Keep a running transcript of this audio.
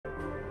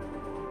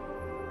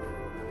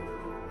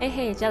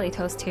Hey, Jelly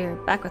Toast here,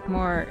 back with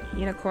more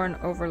Unicorn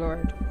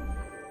Overlord.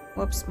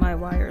 Whoops, my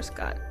wires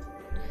got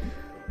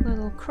a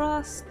little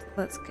crossed.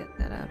 Let's get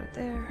that out of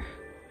there.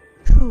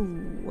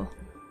 Cool.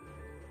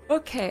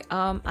 Okay,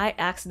 I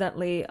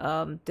accidentally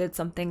did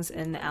some things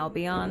in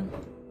Albion.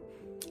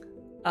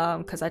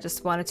 Because I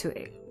just wanted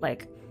to,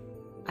 like,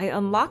 I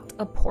unlocked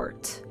a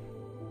port.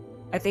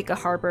 I think a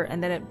harbor,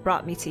 and then it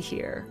brought me to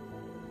here.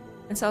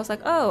 And so I was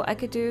like, oh, I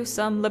could do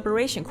some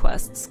liberation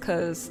quests,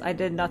 because I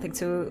did nothing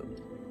to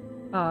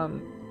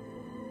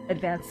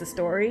advance the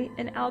story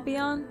in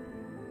Albion.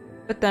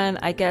 But then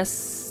I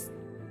guess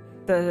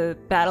the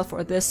battle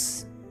for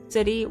this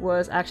city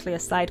was actually a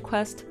side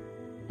quest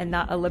and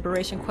not a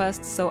liberation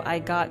quest, so I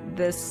got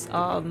this,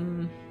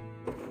 no,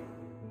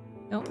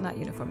 not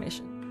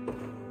uniformation.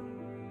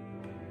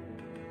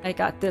 I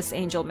got this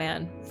angel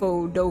man,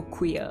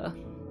 Fodokia.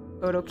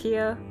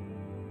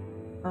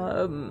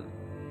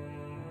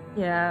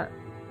 Yeah.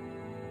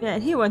 Yeah,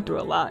 he went through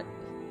a lot.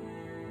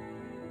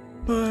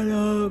 But,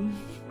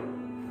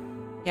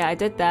 yeah, I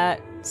did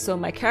that. So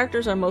my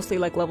characters are mostly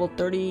like level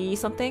 30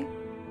 something.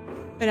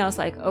 And I was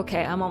like,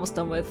 okay, I'm almost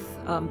done with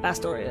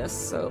Bastorias,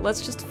 so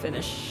let's just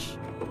finish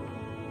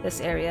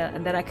this area,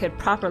 and then I could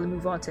properly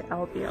move on to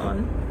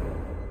Albion.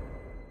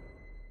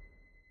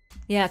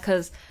 Yeah,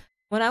 because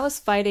when I was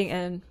fighting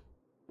in...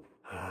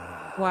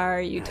 Why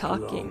are you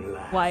talking?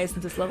 Why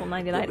isn't this level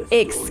 99?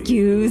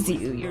 Excuse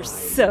you, you're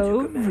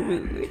so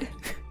rude.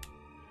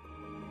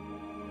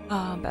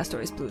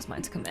 Bastorias Blue is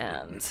mine to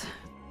command.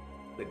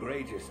 The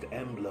greatest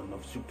emblem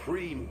of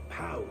supreme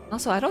power.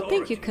 Also, I don't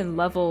think you can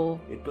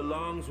level it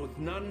belongs with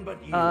none but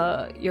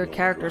you, your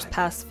characters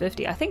past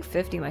 50. I think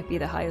 50 might be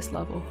the highest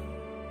level.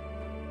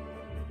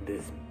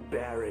 This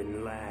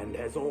barren land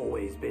has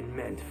always been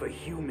meant for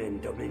human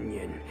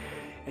dominion.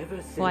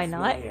 Ever since why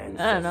not? I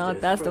don't know,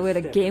 that's the way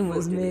the game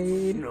was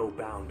made.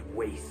 Snowbound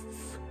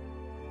wastes.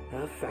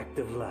 A fact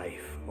of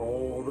life,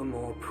 all the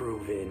more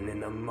proven in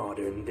the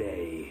modern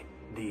day.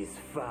 These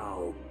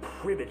foul,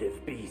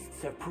 primitive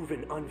beasts have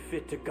proven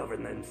unfit to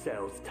govern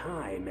themselves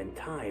time and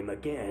time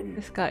again.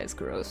 This guy is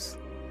gross.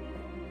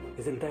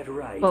 Isn't that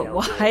right, But Albion?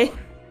 why?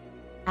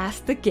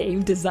 Ask the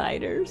game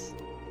designers.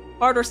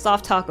 Hard or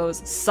soft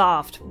tacos?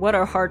 Soft. What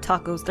are hard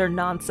tacos? They're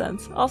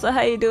nonsense. Also,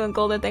 how you doing,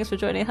 Golden? Thanks for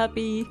joining.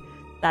 Happy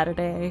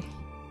Saturday.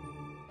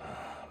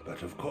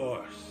 But of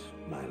course,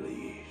 my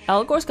liege.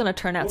 Elgor's gonna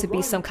turn out to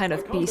be some kind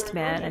of beast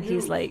man, and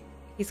he's like,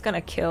 he's gonna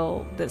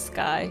kill this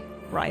guy,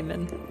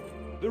 Ryman.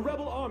 The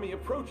rebel army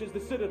approaches the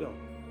citadel.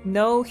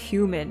 No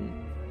human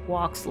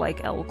walks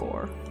like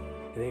Elgor.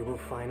 They will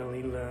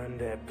finally learn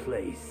their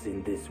place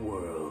in this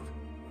world.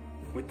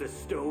 With the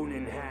stone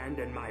in hand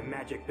and my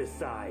magic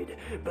beside,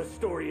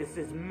 Bastorias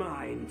is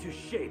mine to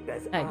shape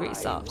as I agree,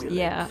 soft. will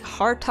Yeah, it.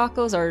 hard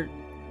tacos are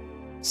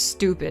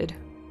stupid.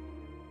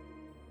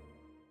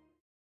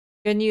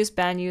 Good news,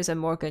 bad news, and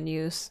more good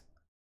news.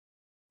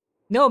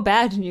 No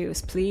bad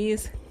news,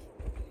 please.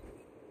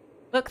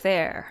 Look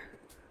there.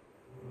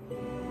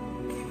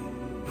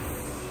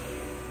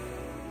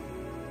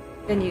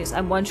 Good news,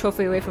 I'm one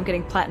trophy away from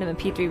getting platinum in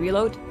P3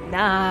 Reload.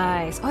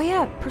 Nice! Oh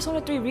yeah,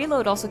 Persona 3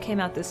 Reload also came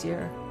out this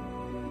year.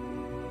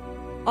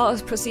 All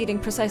is proceeding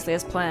precisely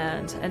as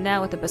planned, and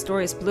now with the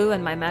Bastorias Blue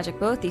and my magic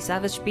bow, these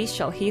savage beasts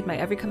shall heed my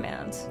every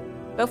command.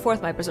 Go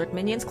forth, my berserk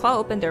minions, claw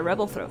open their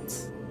rebel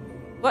throats.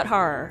 What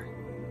horror!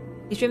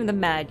 He's driven them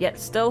mad, yet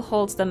still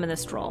holds them in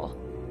his thrall.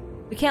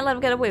 We can't let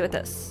him get away with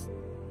this.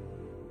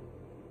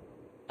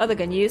 Other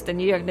good news, the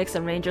New York Knicks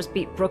and Rangers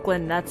beat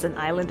Brooklyn Nets and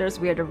Islanders.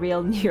 We are the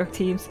real New York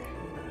teams.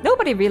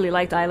 Nobody really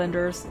liked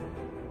Islanders.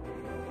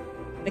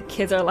 The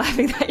kids are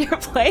laughing that you're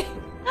playing.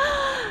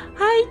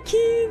 Hi,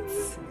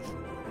 kids!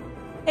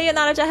 Hey,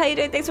 Ananaja, how you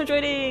doing? Thanks for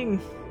joining!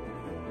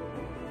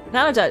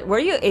 Ananaja, were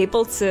you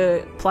able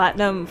to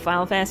platinum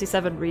Final Fantasy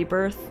VII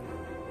Rebirth?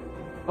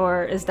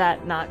 Or is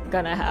that not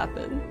gonna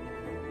happen?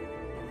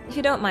 If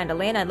you don't mind,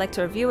 Elaine, I'd like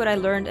to review what I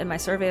learned in my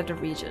survey of the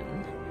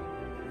region.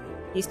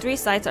 These 3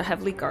 sites are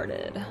heavily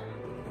guarded,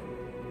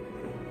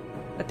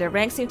 but their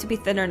ranks seem to be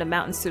thinner in the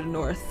mountains to the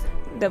north.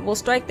 That we'll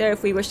strike there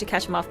if we wish to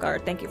catch them off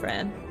guard. Thank you,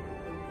 Fran.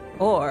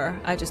 Or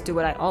I just do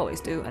what I always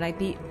do, and I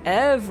beat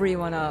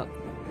everyone up.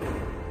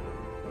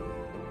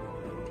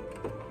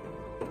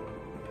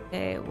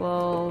 Okay,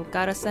 well,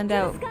 gotta send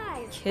out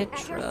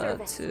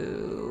Kitra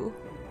to...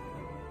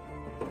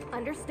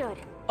 Understood.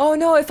 Oh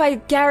no, if I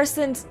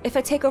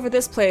take over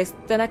this place,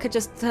 then I could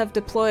just have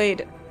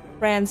deployed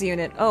Fran's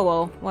unit. Oh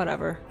well,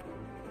 whatever.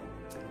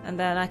 And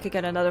then I could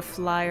get another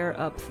flyer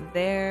up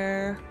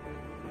there.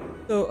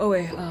 Oh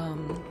wait,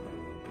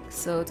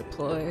 so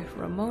deploy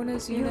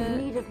Ramona's You have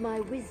unit. need of my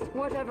wisdom,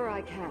 whatever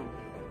I can.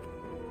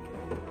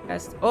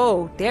 Guys,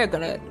 oh, they're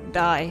gonna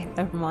die.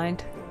 Never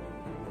mind.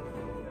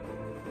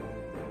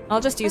 I'll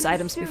just use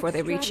items before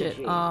they reach it.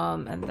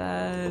 And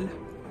then...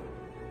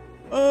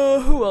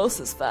 who else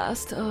is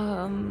fast?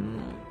 Oh,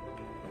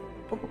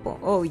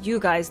 you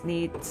guys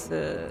need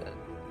to...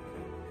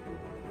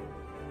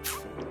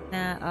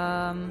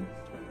 Nah,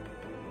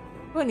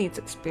 who needs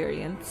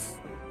experience?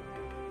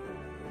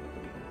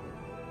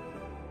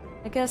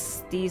 I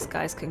guess these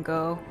guys can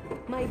go.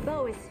 My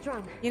bow is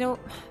strung. You know,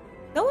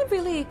 no one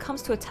really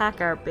comes to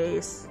attack our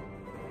base.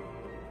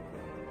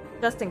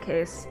 Just in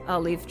case, I'll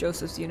leave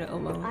Joseph's unit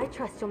alone. I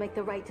trust you'll make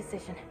the right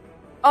decision.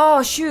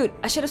 Oh shoot!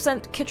 I should have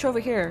sent Kitch over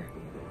here.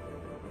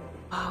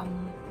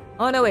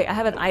 Oh no wait, I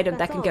have an item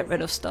that can get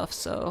rid of stuff,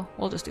 so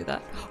we'll just do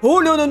that. Oh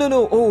no no no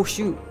no! Oh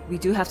shoot! We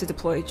do have to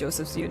deploy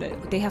Joseph's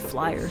unit. They have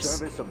flyers.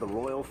 Service of the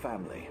royal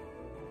family.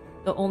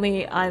 The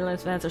only island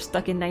fans are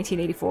stuck in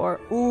 1984.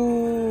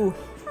 Ooh!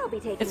 I'll be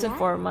taking It's been that.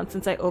 4 months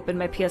since I opened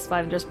my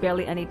PS5 and there's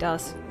barely any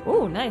dust.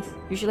 Oh nice!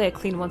 Usually I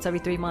clean once every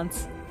 3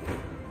 months.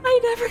 I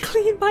never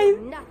clean my...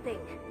 Nothing.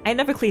 I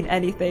never clean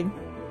anything.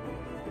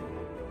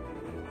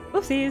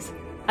 Oopsies!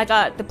 I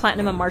got the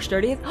platinum on March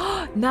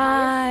 30th.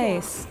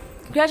 Nice!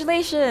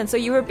 Congratulations! So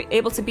you were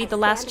able to beat the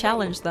last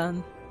challenge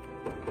then.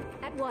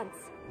 At once.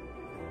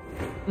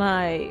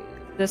 My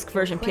disc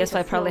version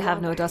PS5 probably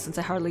have no dust since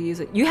I hardly use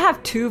it. You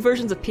have 2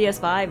 versions of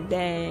PS5?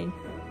 Dang.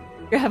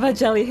 Grandma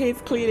Jelly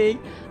hates cleaning.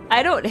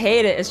 I don't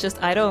hate it, it's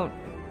just I don't...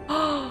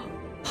 Oh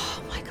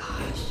my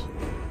gosh.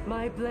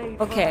 My blade.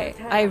 Okay,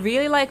 I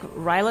really like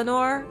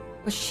Rylanor,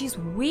 but she's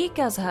weak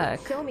as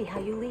heck. Show me how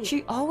you lead.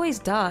 She always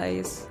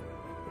dies.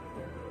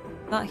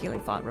 Not healing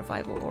font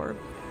revival orb.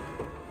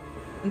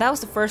 And that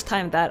was the first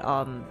time that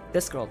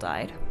this girl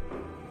died.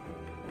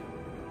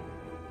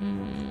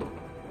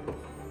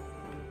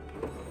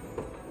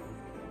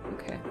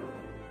 Okay.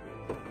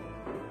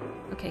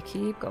 Okay,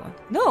 keep going.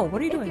 No,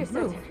 what are you If doing? you're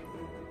Move. certain.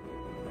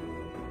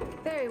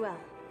 Very well.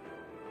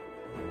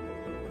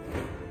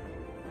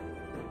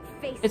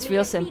 Face It's me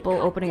real and be simple,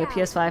 cut opening a down.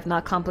 PS5,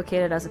 not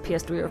complicated as a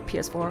PS3 or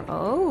PS4.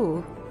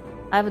 Oh!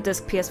 I have a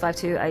disc PS5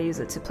 too, I use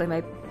it to play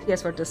my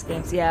PS4 disc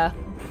games, yeah.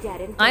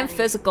 Dead and I'm buried.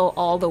 physical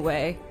all the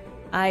way.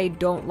 I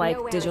don't like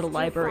Nowhere digital is too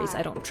libraries, far.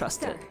 I don't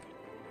trust Sir, it.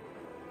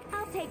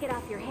 I'll take it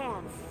off your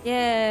hands.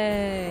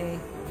 Yay!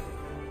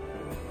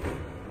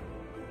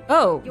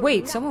 Oh, You're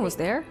wait, someone was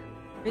nothing. there?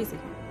 Crazy.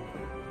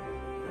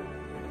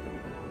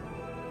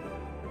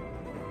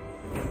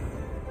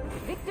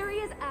 Victory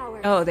is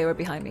ours. Oh, they were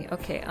behind me.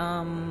 Okay,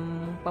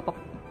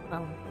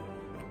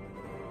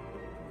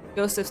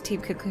 Joseph's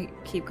team could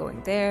keep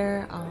going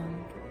there.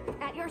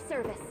 At your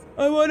service.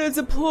 I want to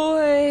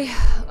deploy.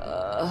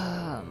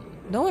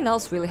 No one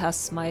else really has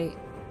smite.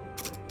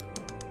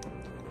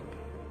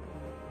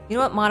 You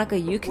know what, Monica?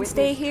 You can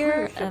stay Witness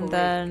here, true and chivalry.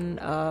 then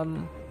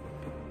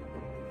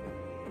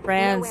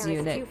Brand's Nowhere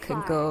is unit too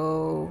can far.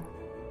 go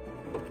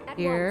At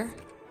here.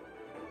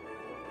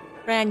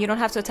 once. Brand, you don't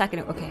have to attack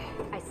anyone. Okay.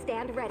 I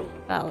stand ready.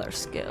 Valor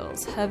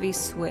skills, heavy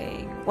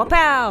swing.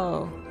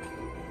 Wapow!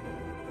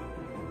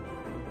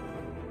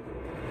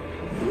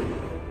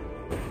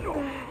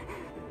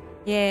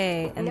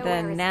 Yay! And Nowhere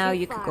then is now too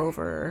you could far. go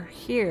over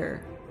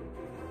here.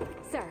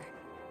 Sir.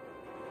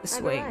 The I've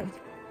swing. arrived.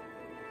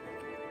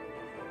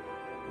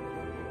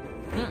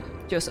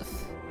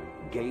 Joseph.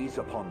 Gaze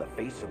upon the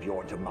face of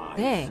your demise.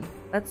 Dang.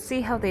 Let's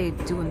see how they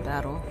do in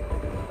battle.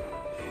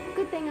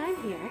 Good thing I'm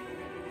here.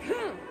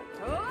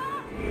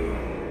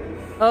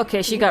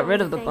 Okay, she You got want rid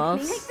to of the thank me?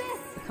 buffs. Take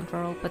this. The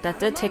control, but that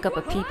did take up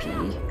a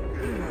PP.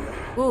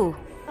 Ooh.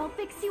 I'll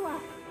fix you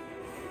up.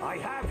 I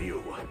have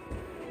you.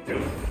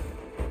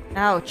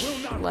 Ouch.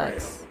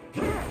 Lex.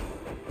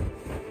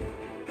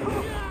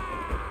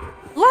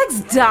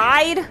 Lex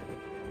died?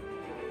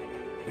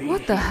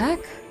 What the heck?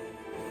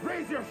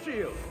 Raise your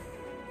shield.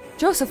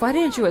 Joseph, why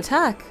didn't you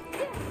attack?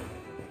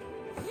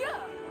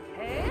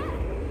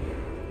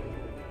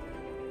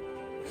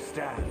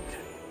 Stand.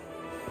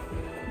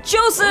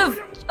 Joseph!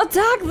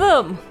 Attack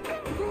them!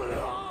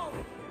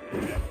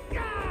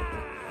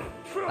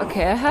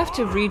 Okay, I have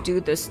to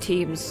redo this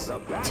team's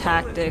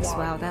tactics.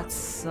 Wow, that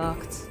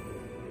sucked.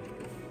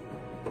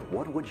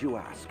 What would you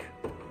ask?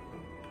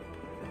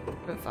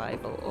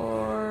 Revival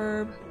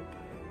orb.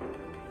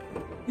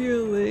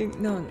 Healing.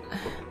 No.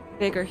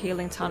 Bigger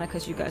healing tonic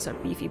because you guys are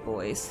beefy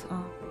boys.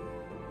 Oh.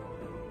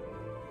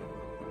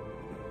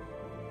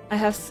 I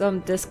have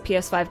some disc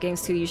PS5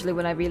 games too, usually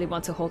when I really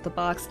want to hold the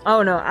box.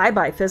 Oh no, I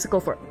buy physical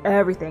for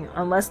everything,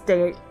 unless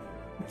they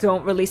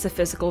don't release a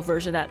physical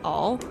version at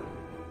all.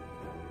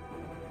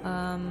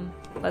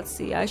 Let's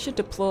see, I should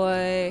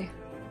deploy...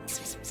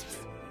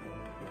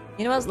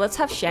 You know what, let's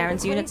have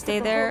Sharon's unit stay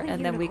there,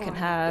 and then we can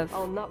have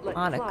I'll not let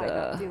Monica Clyde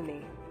outdo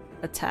me.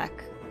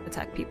 attack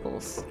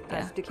people's. Yeah,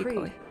 As keep decreed.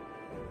 going.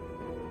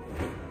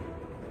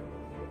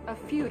 A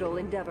futile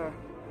endeavor.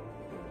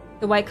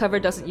 The white cover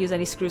doesn't use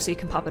any screws, so you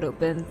can pop it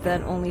open.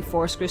 Then only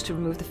 4 screws to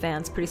remove the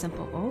fans. Pretty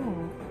simple. Oh.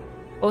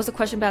 What was the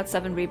question about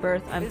 7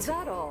 Rebirth? Is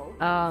that all?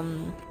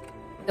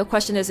 The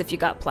question is if you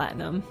got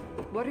platinum.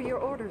 What are your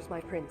orders,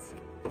 my prince?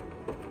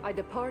 I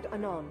depart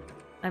anon.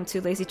 I'm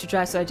too lazy to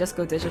drive, so I just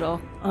go digital.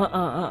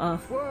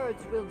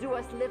 Words will do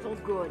us little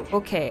good.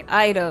 Okay,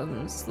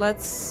 items.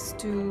 Let's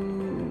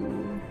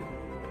do...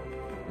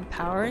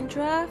 Empowering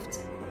draft?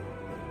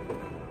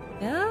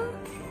 Yeah?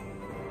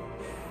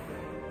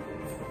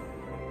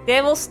 They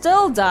will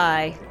still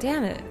die.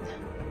 Damn it.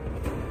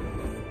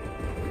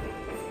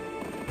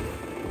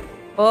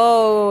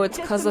 Oh, it's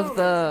Just because a of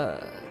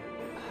the...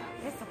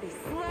 This'll be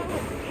slow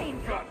and painful.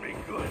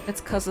 It's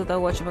because of the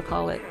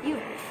whatchamacallit.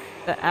 You.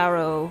 The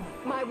arrow,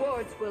 My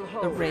wards will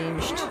hold. the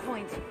ranged No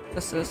point.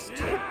 assist.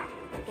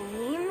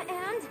 Aim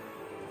and.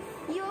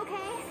 You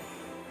okay?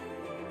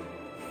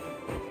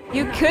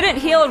 You couldn't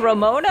heal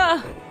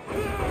Ramona?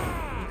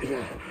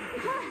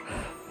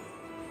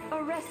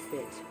 A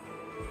respite.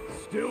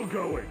 Still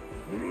going.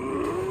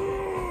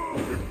 Ooh.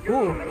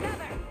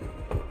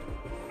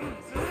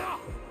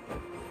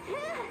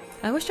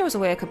 I wish there was a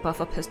way I could buff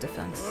up his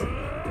defense.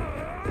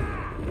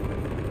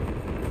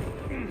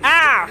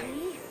 Ah!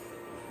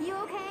 You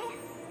okay?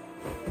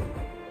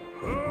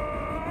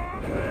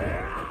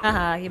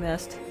 Haha, you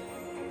missed.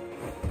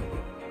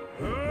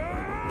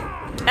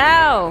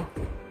 Ow!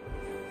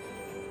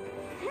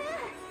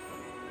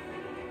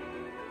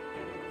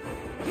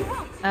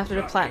 After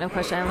the platinum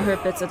question, I only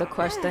heard bits of the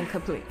question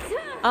complete.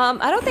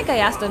 I don't think I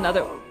asked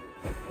another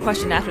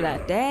question after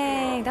that.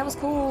 Dang, that was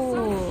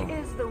cool. Such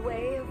is the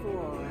way of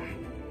war.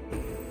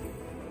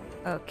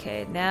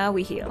 Okay, now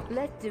we heal.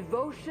 Let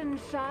devotion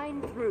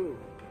shine through.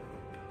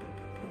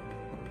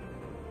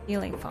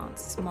 Healing font,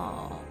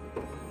 small.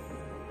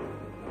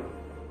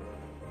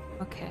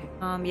 Okay,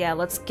 yeah,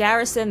 let's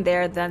garrison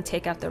there, then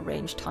take out the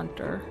ranged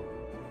hunter.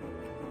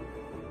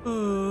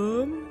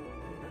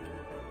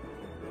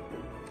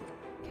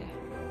 Okay.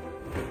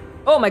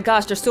 Oh my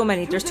gosh, there's so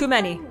many. There's too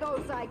many.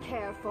 Those I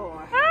care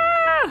for.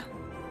 Ah!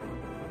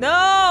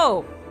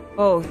 No!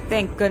 Oh,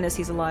 thank goodness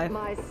he's alive.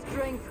 My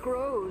strength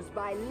grows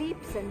by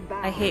leaps and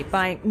bounds. I hate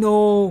buying.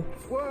 No!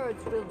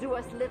 Words will do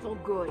us little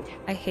good.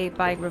 I hate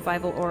buying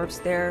revival orbs.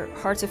 They're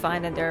hard to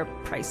find and they're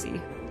pricey.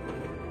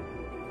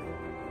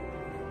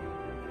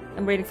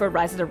 I'm waiting for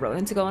Rise of the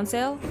Ronin to go on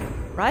sale.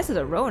 Rise of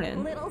the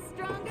Ronin? Little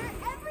stronger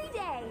every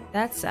day.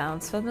 That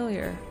sounds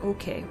familiar.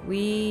 Okay,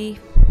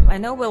 I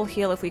know we'll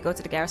heal if we go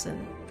to the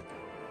garrison.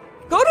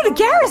 Go to the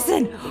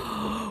garrison!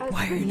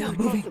 Why are you not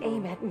moving?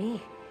 Aim at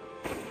me.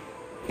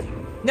 It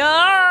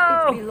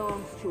No!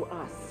 belongs to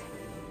us.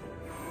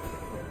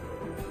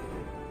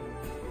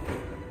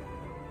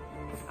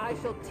 I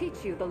shall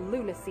teach you the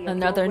lunacy of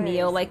Another your ways.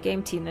 Neo-like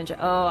game, Team Ninja.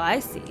 Oh, I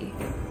see.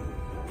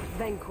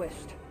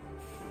 Vanquished.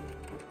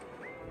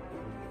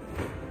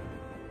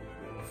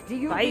 Do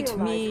you Fight realize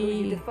who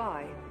me. you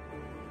defy?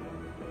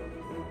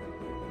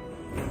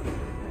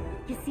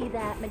 You see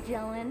that,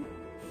 Magellan?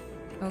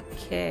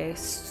 Okay,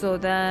 so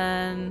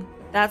then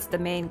that's the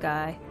main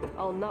guy.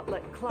 I'll not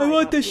let I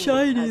want the outdo it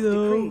shiny, as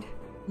though. decreed.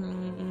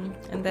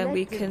 And then Let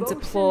we can devotion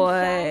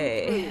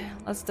deploy. shine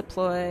through. Let's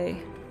deploy.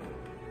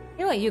 You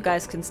know what? You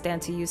guys can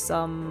stand to use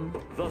some.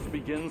 Thus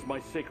begins my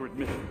sacred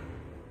mission.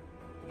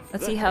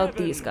 Let's The see how heavens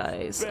these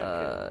guys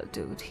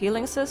do.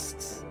 Healing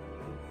assists?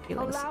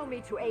 Healing assists. Allow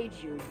me to aid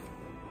you.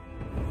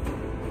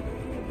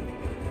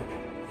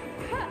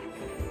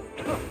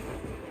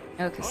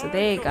 Okay, so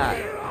they got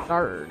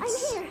guards.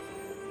 I'm here.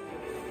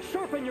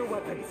 Sharpen your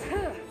weapons.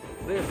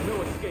 There's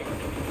no escape.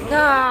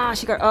 Ah,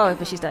 she got. Oh,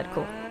 but she's dead.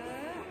 Cool.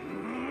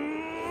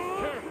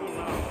 Careful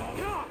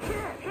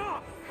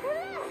now.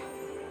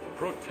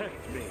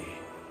 Protect me.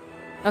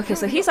 Okay,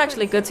 so he's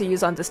actually good to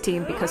use on this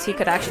team because he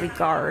could actually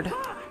guard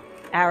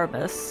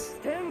Aramis.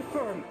 Stand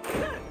firm.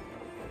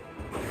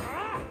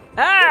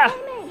 Ah!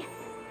 May.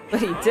 But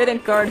he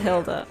didn't guard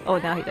Hilda. Oh,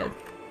 now he did.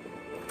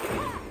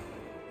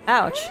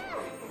 Ouch.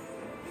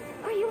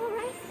 Are you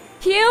alright?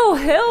 Heal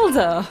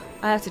Hilda!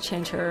 I have to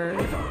change her.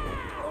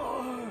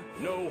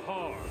 No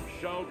harm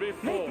shall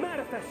Make befall.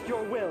 manifest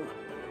your will.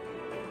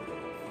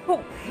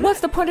 Oh, what's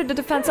the point of the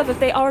defensive if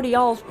they already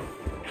all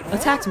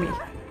attacked me?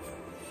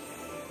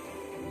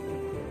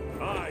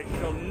 I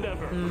shall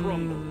never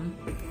crumble.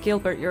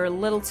 Gilbert, you're a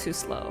little too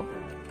slow.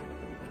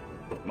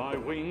 My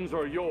wings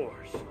are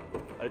yours.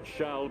 It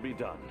shall be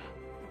done.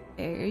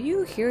 Hey, are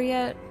you here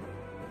yet?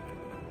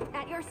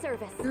 At your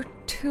service. You're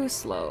too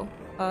slow.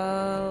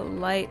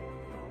 Light.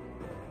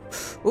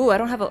 Ooh, I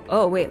don't have a.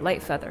 Oh, wait,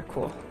 light feather.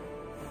 Cool.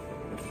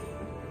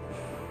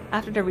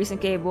 After the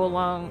recent game,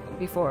 Wolong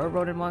before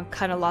Ronin 1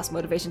 kind of lost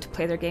motivation to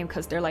play their game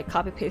because they're like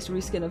copy-paste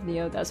reskin of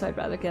Neo. That's why I'd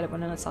rather get it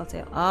when it's on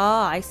sale.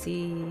 Ah, I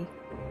see.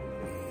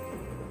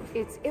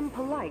 It's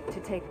impolite to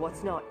take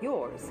what's not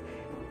yours.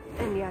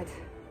 And yet,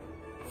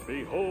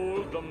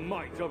 Behold the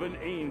might of an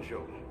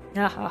angel.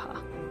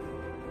 Ahaha.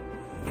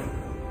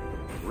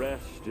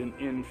 Rest in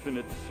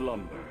infinite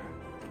slumber.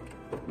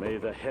 May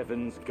the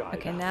heavens guide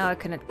Okay, us. now I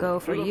can go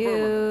for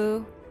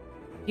you.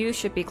 You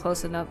should be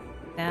close enough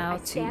now I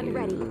to stand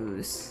ready.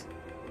 use.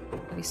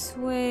 Let me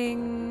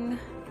swing.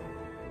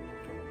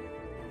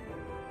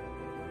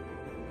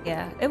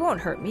 Yeah, it won't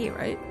hurt me,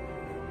 right?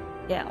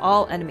 Yeah,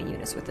 all enemy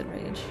units within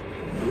range.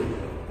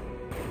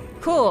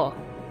 Cool.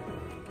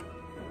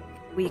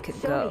 We could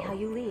show me how go.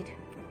 you lead.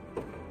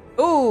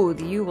 Oh,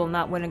 you will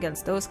not win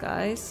against those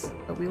guys,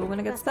 but we will win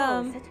against That's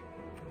all, them. is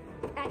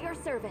it? At your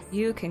service.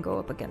 You can go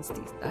up against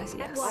these guys,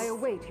 yes. I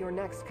await your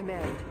next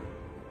command.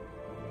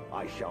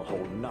 I shall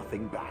hold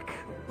nothing back.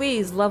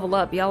 Please level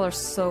up, y'all are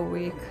so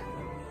weak.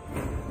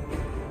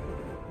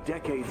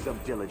 Decades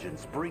of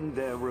diligence bring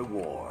their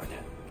reward.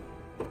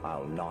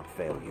 I'll not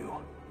fail you.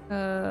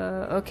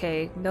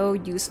 Okay, no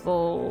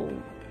useful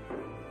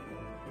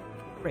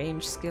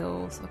range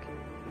skills. Okay.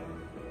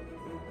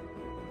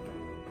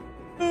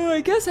 Oh,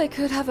 I guess I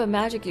could have a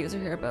magic user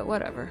here, but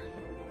whatever.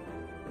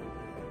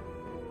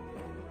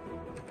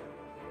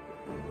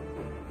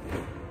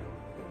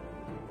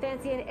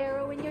 Fancy an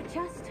arrow in your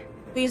chest?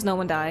 Please, no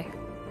one die.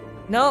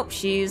 Nope,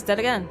 she's dead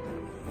again.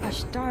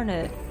 Gosh darn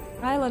it.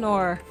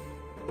 Rylanor.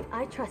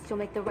 I trust you'll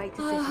make the right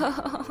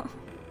decision.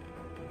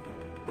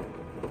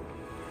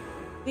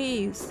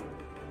 Please.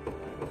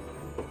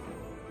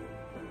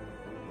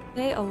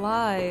 Stay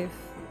alive.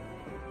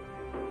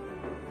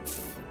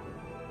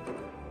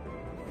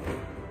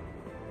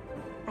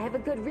 I have a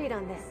good read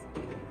on this.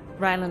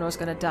 Rylanor's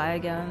gonna die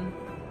again.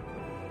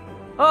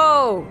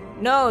 Oh!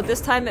 No, this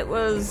time it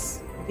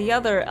was the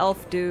other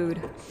elf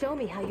dude. Show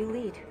me how you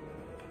lead.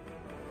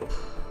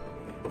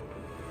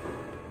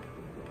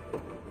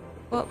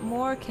 What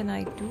more can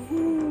I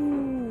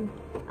do?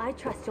 I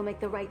trust you'll make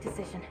the right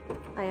decision.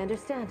 I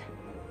understand.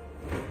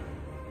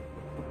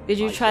 Did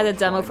you try the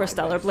demo for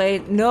Stellar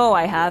Blade? No,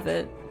 I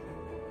haven't.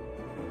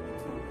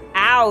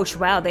 Ouch!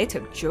 Wow, they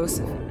took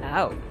Joseph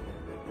out.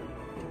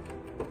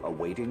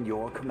 Awaiting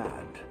your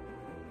command.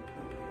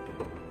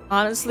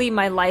 Honestly,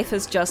 my life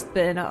has just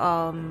been,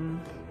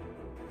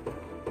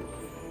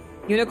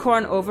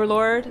 Unicorn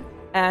Overlord,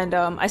 and,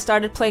 I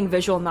started playing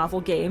visual novel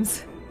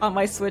games on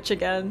my Switch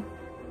again.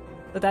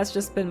 But that's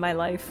just been my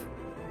life.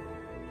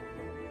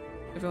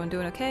 Everyone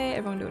doing okay?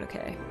 Everyone doing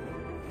okay.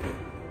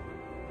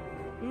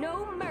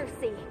 No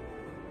mercy.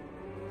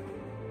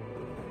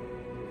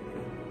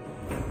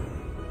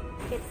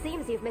 It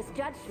seems you've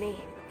misjudged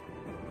me.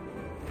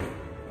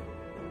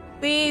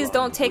 Please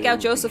don't take out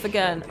Joseph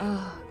again.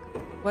 Ugh.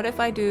 What if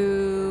I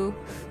do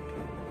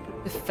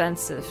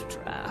defensive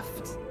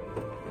draft?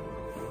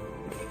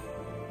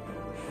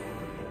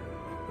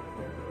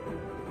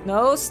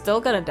 No,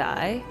 still gonna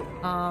die.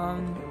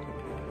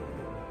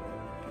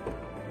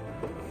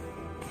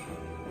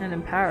 An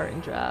empowering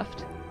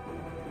draft.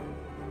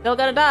 Still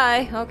gonna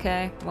die.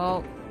 Okay,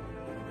 well.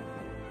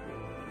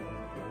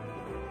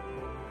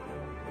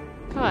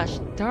 Gosh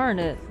darn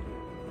it.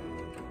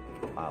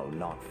 I'll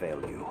not fail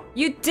you.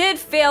 You did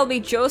fail me,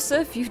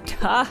 Joseph. You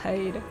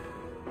died.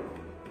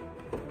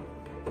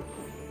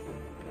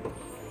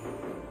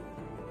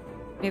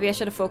 Maybe I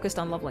should have focused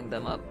on leveling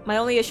them up. My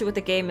only issue with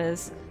the game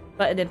is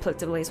button input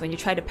delays. When you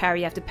try to parry,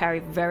 you have to parry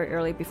very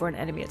early before an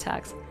enemy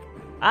attacks.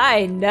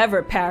 I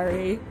never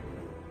parry,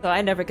 so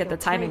I never get the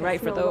timing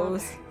right for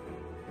those.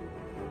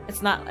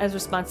 It's not as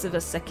responsive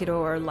as Sekiro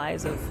or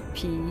Lies of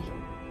P.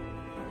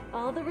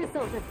 All the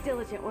result of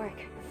diligent work.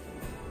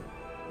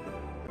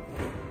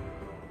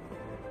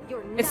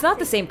 You're It's not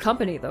the nothing. same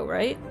company though,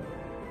 right?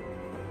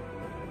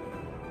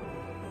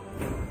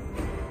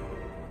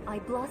 I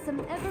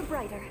blossom ever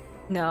brighter.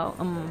 No,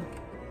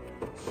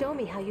 Show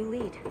me how you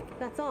lead.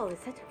 That's all, is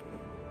it?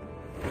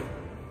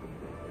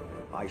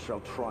 I shall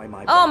try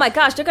my Oh my best.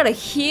 gosh, they're gonna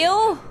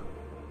heal?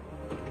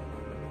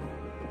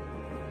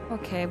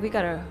 Okay, we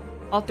gotta...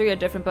 All three are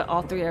different, but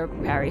all three are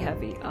parry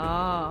heavy.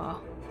 Ah.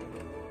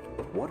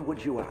 What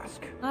would you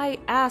ask? I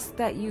ask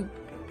that you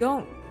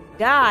don't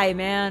die,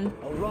 man.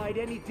 I'll ride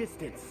any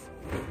distance.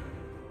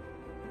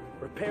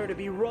 Prepare to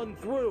be run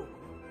through.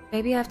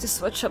 Maybe I have to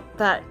switch up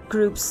that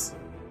group's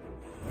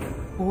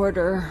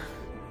order.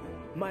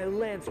 My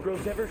lance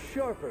grows ever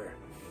sharper.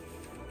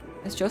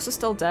 Is Joseph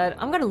still dead?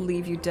 I'm gonna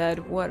leave you dead,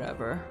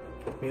 whatever.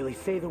 Merely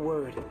say the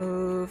word.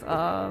 Move,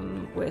 I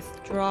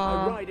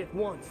withdraw. ride at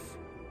once.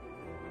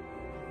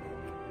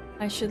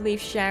 I should leave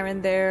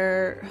Sharon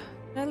there.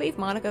 Can I leave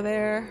Monica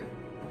there?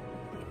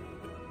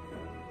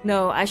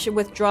 No, I should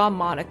withdraw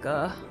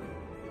Monica.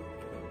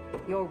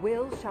 Your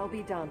will shall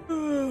be done.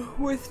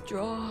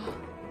 Withdraw.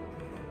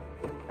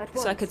 At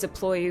So I once. could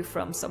deploy you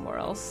from somewhere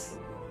else.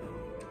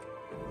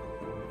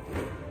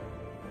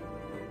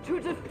 To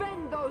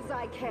defend those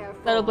I care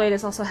for. Metal Blade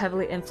is also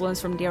heavily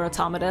influenced from Nier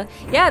Automata.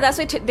 Yeah, that's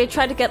why they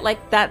tried to get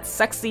like that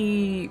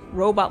sexy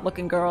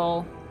robot-looking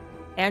girl,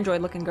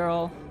 android-looking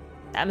girl.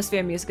 The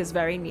atmosphere music is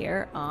very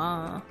Nier.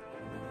 Ah.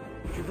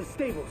 To the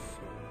stables.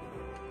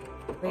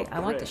 Wait, I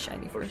want the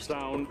shiny For first.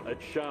 sound, it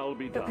shall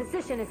be The done.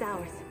 position is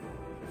ours.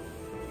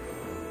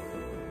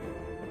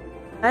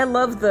 I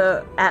love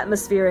the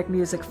atmospheric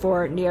music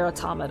for Nier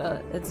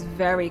Automata. It's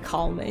very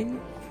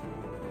calming.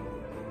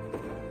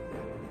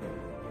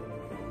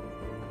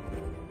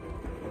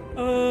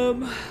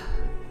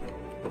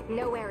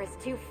 Nowhere is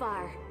too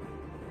far.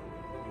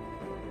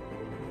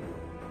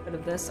 Rid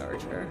of this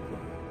archer.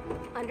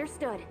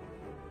 Understood.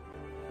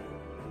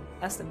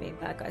 That's the main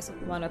bad guy, so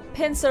we want to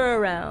pincer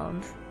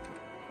around.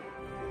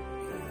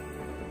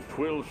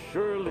 'Twill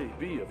surely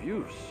be of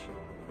use.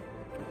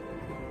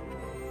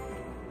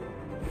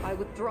 I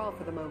withdraw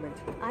for the moment.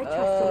 I trust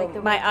you'll make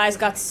the My right eyes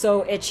decision. got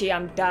so itchy,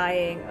 I'm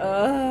dying.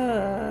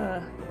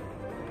 Ugh.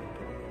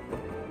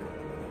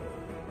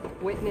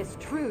 Witness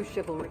true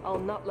chivalry. I'll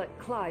not let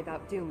Clive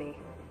outdo me.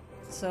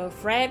 So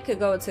Fran could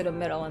go to the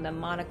middle, and then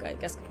Monica, I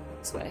guess, could go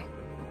this way.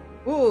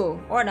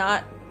 Ooh, or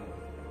not.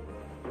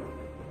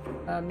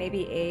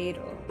 Maybe aid.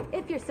 Or...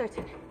 If you're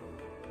certain.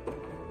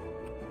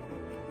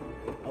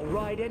 I'll I'll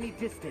ride any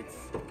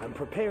distance. I'm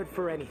prepared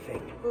for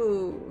anything.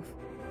 Ooh.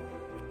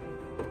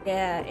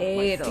 Yeah, My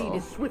steed Adel.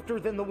 is swifter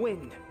than the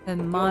wind.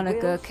 And will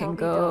Monica shall can be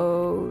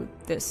go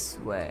this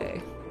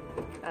way.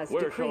 As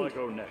Where shall I decreed.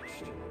 go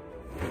next?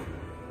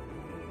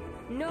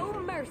 No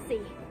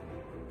mercy.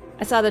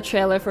 I saw the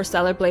trailer for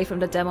Stellar Blade from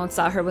the demo and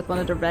saw her with one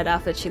of the red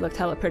outfits. She looked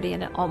hella pretty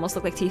and it almost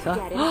looked like Tifa.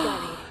 Get it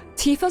done.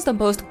 Tifa's the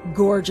most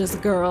gorgeous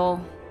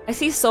girl. I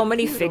see so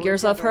many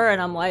figures of her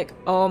and I'm like,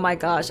 oh my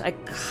gosh, I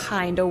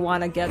kinda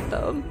wanna get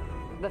them.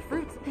 The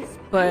fruits.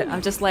 But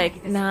I'm just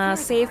like, nah,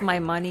 save my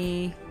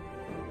money.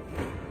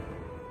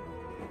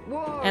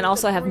 And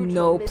also I have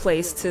no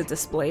place to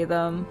display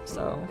them,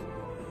 so...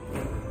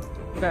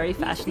 Very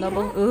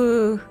fashionable.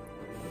 Ooh.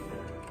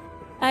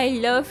 I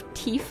love May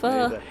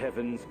Tifa. the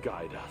heavens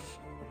guide us.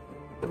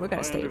 We're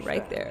gonna I stay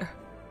right understand. there.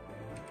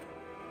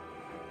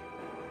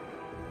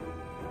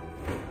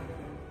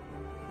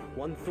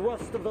 One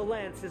thrust of the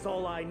lance is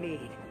all I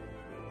need.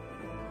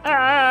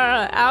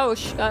 Ah!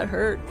 Ouch! Got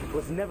hurt.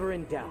 Was never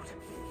in doubt.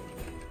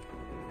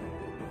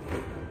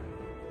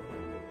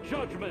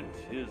 Judgment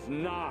is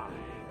nigh.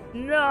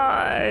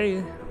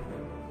 No!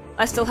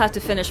 I still have to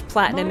finish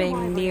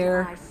platinuming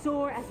near. I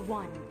soar as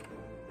one.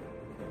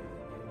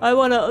 I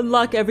want to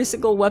unlock every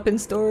single weapon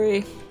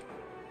story.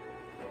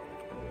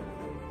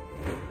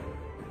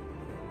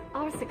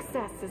 Our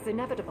success is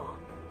inevitable.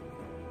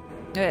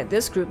 Okay,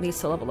 this group needs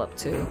to level up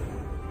too.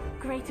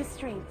 Greater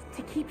strength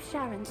to keep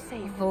Sharon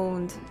safe.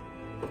 Honed.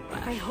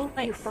 I hope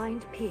you Nice.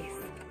 find peace.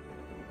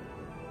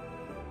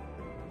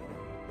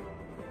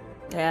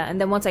 Yeah, and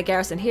then once I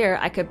garrison here,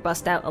 I could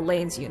bust out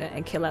Elaine's unit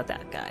and kill out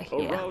that guy.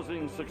 A Yeah.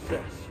 rousing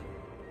success.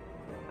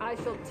 I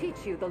shall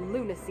teach you the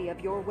lunacy of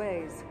your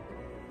ways.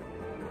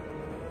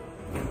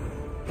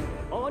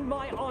 On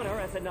my honor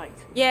as a knight.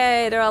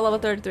 Yay, they're all level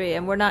 33,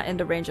 and we're not in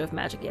the range of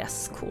magic.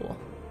 Yes, cool.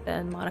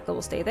 Then Monica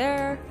will stay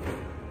there.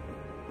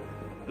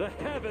 The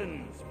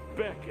heavens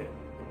beckon.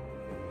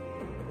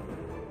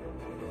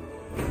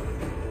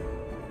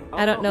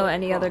 I don't know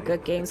any other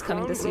good games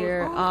coming this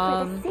year.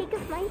 All for the sake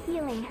of my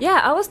healing. Yeah,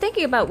 I was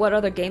thinking about what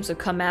other games would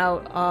come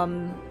out.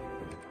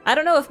 I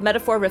don't know if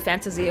Metaphor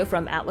Refantasio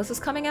from Atlas is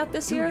coming out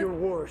this Do your year,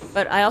 worst.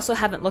 but I also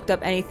haven't looked up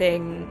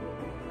anything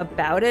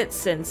about it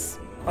since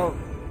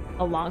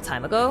a long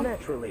time ago.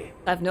 Naturally.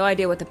 I have no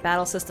idea what the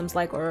battle system's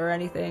like or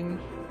anything.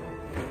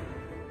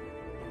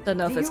 Don't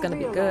know if Do it's you gonna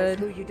be realize good.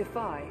 Who you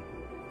defy?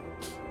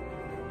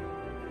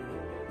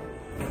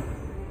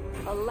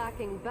 A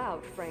lacking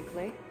bout,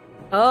 frankly.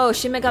 Oh,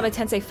 Shin Megami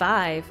Tensei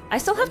 5. I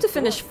still have to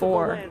finish Thrust of the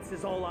 4. lance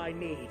is all I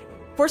need.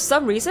 For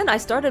some reason, I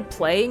started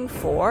playing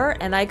 4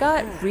 and I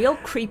got real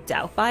creeped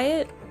out by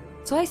it.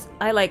 So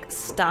I like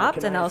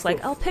stopped and I was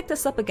like, I'll pick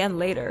this up again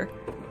later.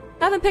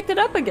 Haven't picked it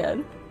up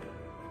again.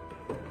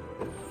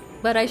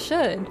 But I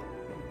should.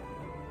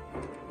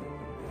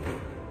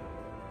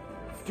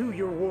 Do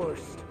your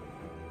worst.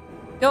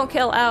 Don't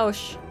kill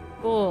Ausch.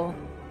 Cool.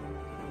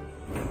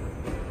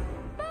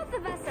 Both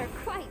of us are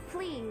quite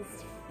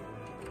pleased.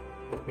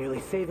 Merely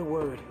say the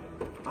word.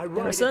 I write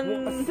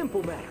Garrison. a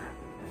simple matter.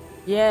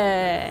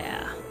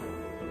 Yeah.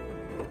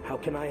 How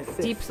can I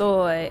assist? Deep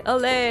Soy.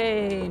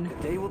 Elaine.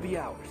 Day will be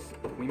ours.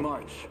 We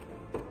march.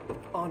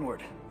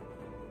 Onward.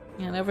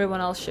 And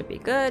everyone else should be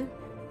good.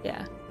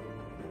 Yeah.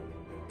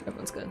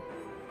 Everyone's good.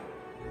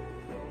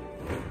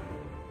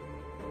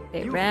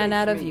 They You ran face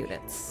out of me.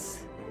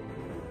 units.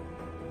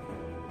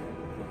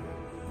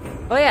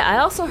 Oh yeah, I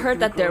also heard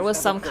that there was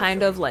some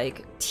kind of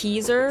like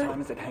teaser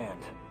Time is at hand.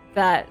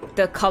 that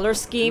the color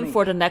scheme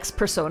for the next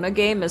Persona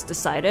game is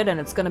decided and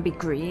it's gonna be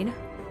green.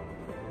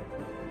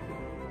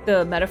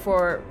 The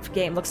Metaphor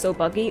game looks so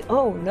buggy.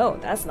 Oh no,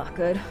 that's not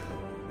good.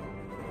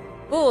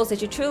 Fools,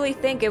 did you truly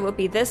think it would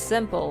be this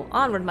simple?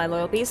 Onward, my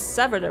loyal beasts,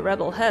 sever the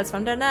rebel heads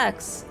from their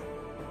necks.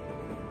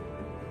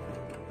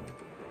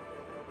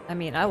 I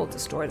mean, I will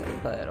destroy them,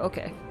 but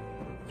okay.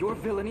 Your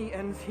villainy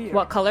ends here.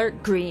 What color?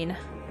 Green.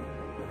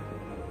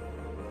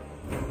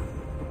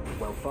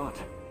 Well fought.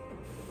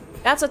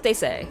 That's what they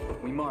say.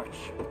 We march.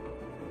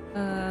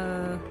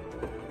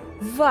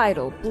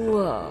 Vital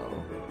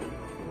blow.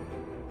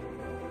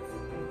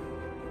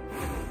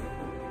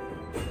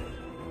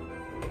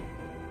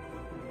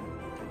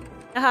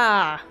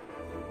 Aha!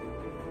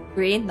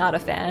 Green, not a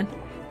fan.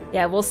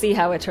 Yeah, we'll see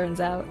how it turns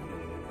out.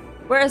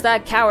 Where's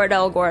that coward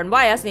Elgorn?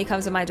 Why hasn't he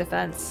come to my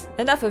defense?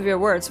 Enough of your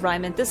words,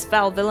 Ryman. This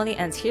foul villainy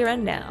ends here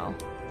and now.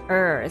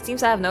 It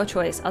seems I have no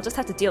choice. I'll just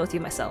have to deal with you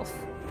myself.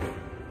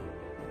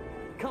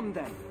 Come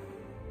then.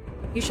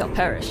 You shall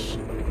perish.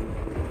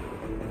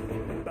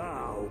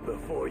 Bow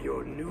before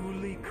your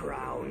newly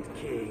crowned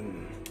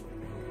king.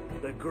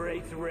 The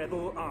great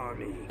rebel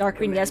army. Dark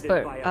green, yes,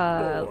 commanded but, by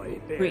a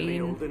boy barely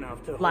green, old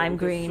enough to lime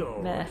hold a green,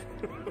 sword.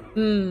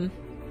 meh.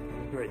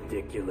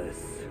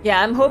 Ridiculous.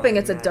 Yeah, I'm hoping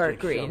it's a Magic dark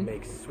shall green.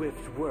 make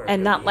swift work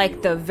And of not like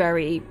you. the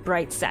very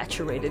bright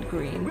saturated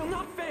green. Will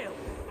not fail.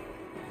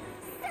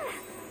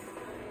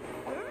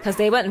 Because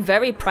they went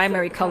very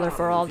primary color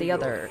for all the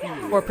other,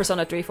 for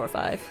Persona 3, 4,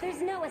 5.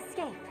 There's no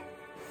escape.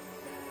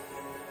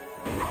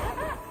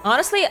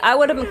 Honestly, I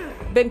would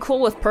have been cool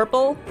with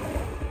purple,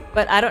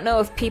 But I don't know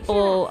if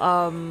people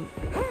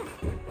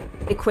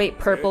equate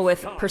purple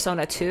with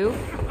Persona 2.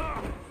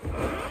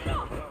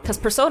 Because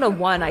Persona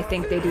 1, I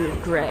think they do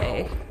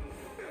gray.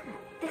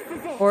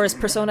 Or is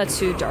Persona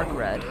 2 dark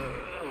red?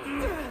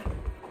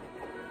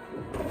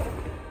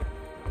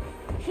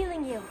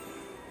 Healing you.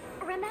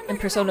 And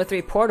Persona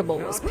 3 Portable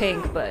was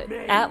pink, but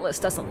Atlas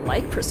doesn't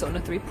like Persona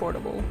 3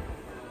 Portable.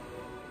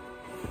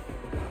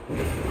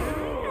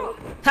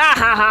 Ha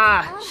ha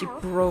ha! She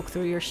broke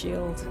through your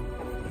shield.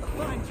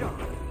 Fine job.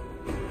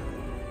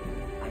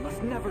 I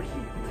must never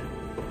yield.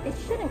 It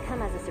shouldn't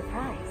come as a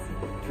surprise.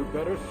 To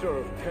better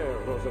serve Ter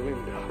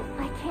Rosalinda.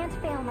 I can't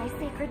fail my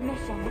sacred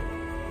mission.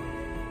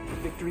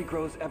 Victory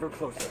grows ever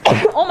closer.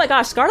 Oh my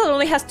gosh, Scarlet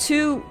only has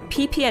 2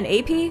 PP and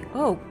AP?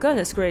 Oh,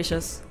 goodness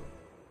gracious.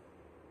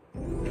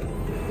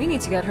 We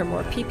need to get her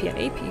more PP and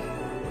AP.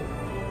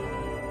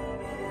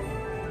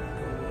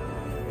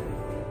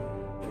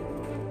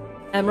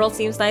 Emerald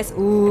seems nice.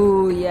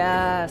 Ooh,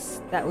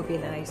 yes. That would be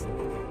nice.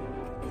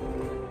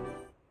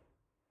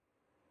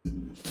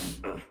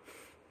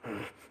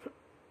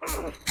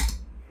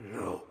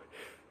 No,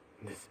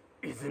 this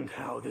isn't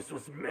how this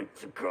was meant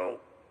to go.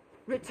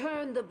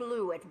 Return the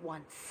blue at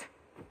once.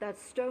 That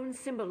stone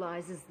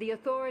symbolizes the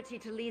authority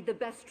to lead the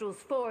Bestrels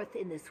forth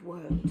in this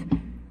world.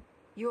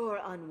 You're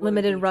unworthy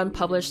Limited run to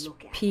published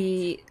look at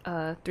it.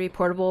 P3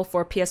 Portable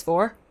for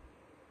PS4.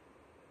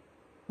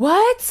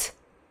 What?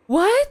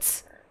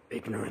 What?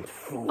 Ignorant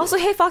fool. Also,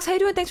 hey Fox, how you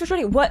doing? Thanks for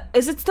joining. What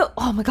is it still?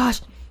 Oh my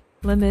gosh.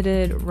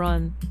 Limited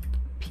run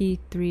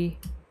P3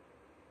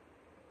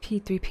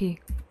 P3P.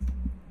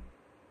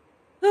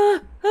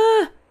 I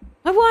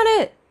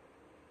want it.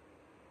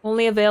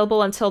 Only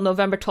available until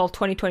November 12th,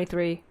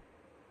 2023.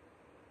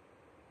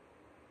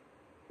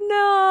 No,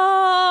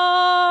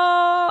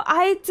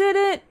 I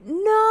didn't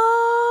know.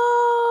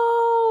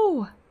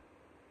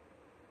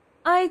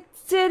 I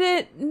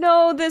didn't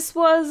know this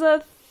was a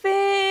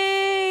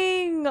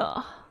thing.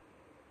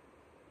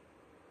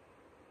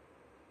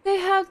 They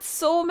have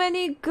so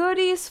many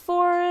goodies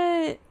for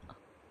it.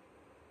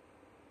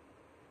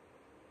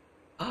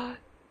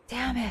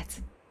 Damn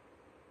it.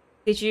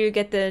 Did you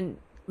get the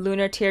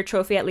Lunar Tier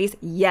trophy at least?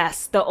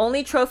 Yes. The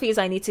only trophies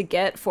I need to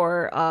get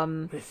for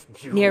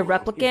Near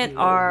Replicant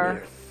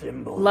are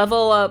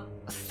level up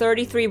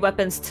 33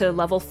 weapons to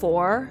level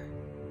 4.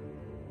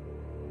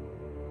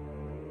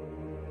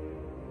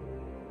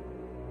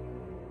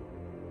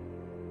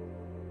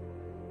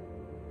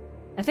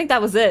 I think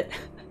that was it.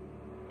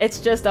 It's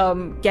just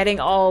getting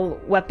all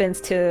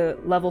weapons to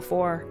level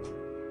 4.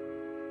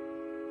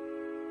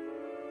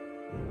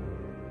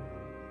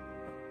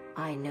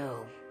 I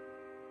know.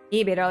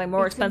 eBay, darling,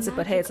 more It's a expensive,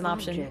 but hey, it's an magic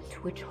option.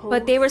 object which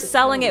But they were holds the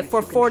selling it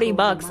power for to 40 control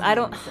bucks. the I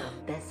don't... minds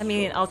of I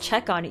mean, Bestrels. I'll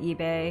check on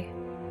eBay.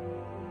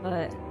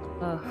 But,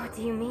 What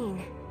do you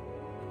mean?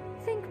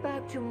 Think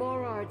back to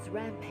Morard's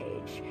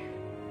rampage,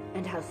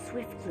 and how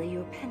swiftly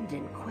your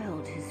pendant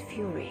quelled his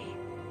fury.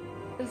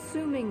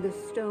 Assuming the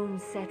stone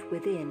set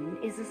within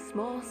is a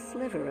small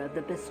sliver of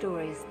the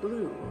Bastorias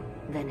blue,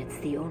 then it's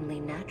the only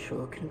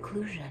natural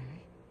conclusion.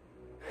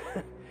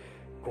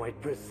 Quite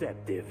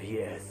perceptive,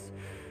 yes.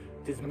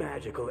 'Tis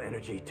magical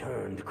energy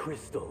turned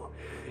crystal,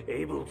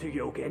 able to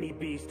yoke any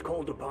beast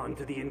called upon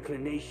to the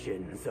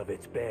inclinations of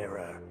its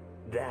bearer.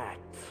 That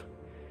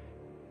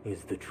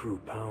is the true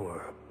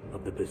power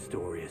of the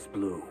Bastorias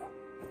blue.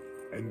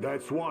 And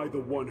that's why the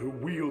one who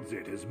wields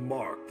it is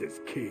marked as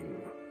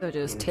king. so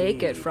just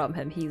take it Indeed. from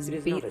him. He's It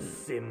is not a beaten.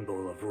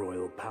 symbol of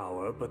royal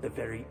power, but the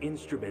very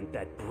instrument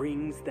that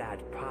brings that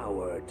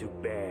power to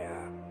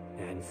bear.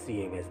 And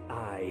seeing as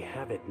I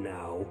have it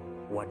now,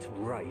 what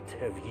right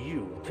have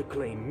you to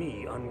claim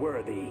me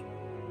unworthy?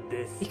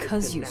 This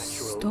Because is the you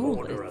natural stole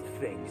order it. of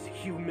things,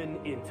 human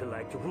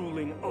intellect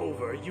ruling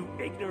over you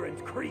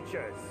ignorant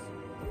creatures.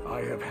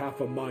 I have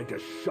half a mind to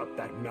shut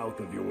that mouth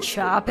of yours.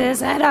 Chop his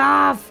head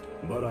off!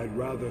 But I'd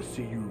rather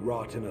see you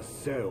rot in a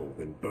cell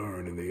than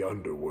burn in the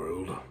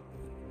underworld.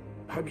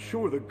 I'm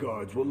sure the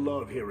guards will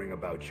love hearing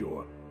about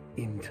your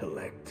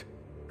intellect.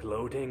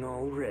 Gloating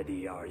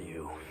already, are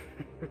you?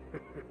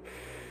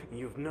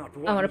 You've not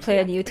I want to play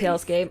a new yet,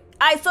 Tales beast. game.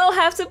 I still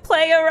have to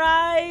play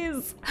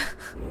Arise!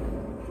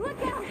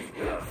 Look out!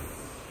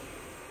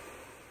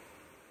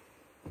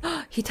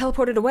 He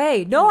teleported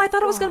away. No, I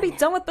thought I was gonna be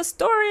done with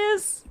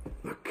Bastorias.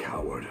 The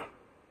coward.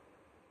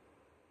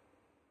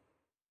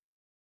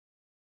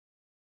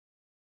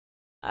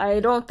 I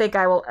don't think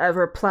I will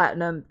ever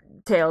platinum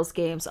Tales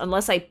games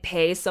unless I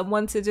pay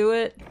someone to do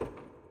it.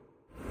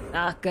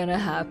 Not gonna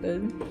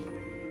happen.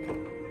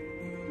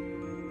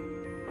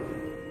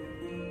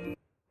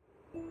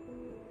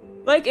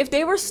 Like, if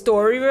they were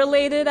story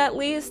related at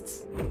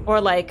least, or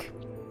like,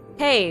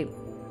 hey,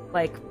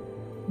 like,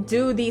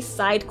 do these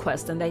side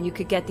quests and then you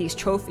could get these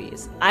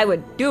trophies, I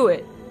would do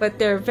it. But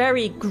they're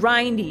very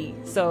grindy,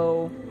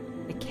 so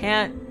I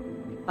can't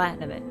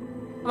platinum it.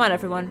 Come on,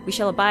 everyone. We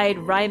shall abide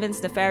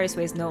Ryman's nefarious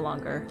ways no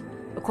longer.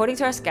 According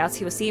to our scouts,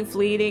 he was seen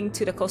fleeing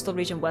to the coastal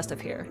region west of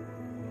here.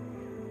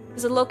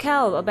 There's a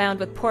locale abound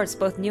with ports,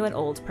 both new and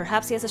old.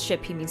 Perhaps he has a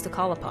ship he means to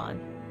call upon.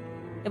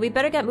 And we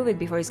better get moving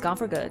before he's gone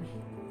for good.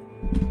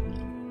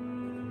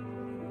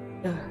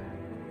 Ugh.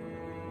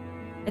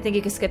 I think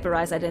you can skip a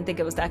rise. I didn't think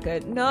it was that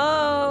good.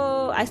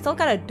 No! I still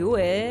gotta do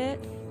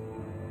it.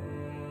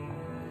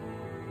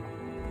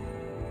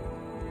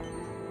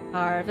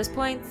 Harvest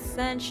points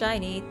and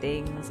shiny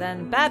things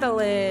and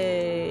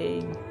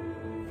battling!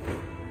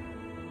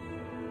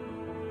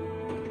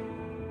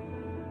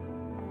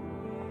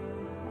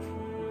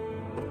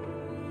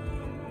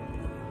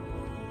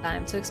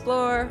 Time to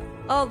explore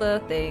all the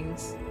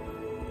things.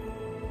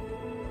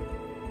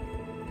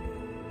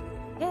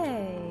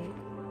 Yay!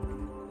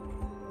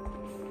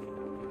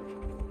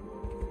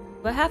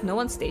 Do I have no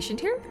one stationed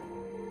here?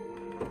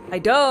 I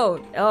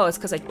don't! Oh, it's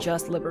because I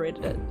just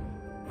liberated it.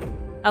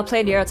 I'll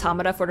play Nier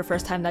Automata for the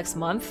first time next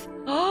month.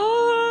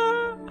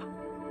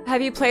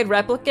 Have you played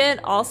Replicant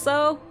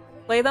also?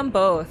 Play them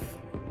both.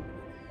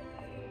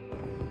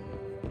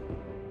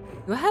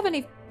 Do I have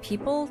any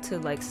people to,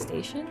 like,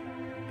 station?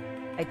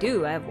 I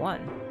do, I have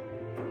one.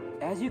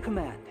 As you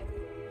command.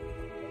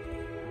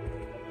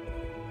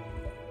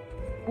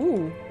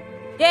 Ooh.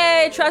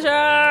 Yay,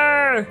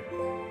 treasure!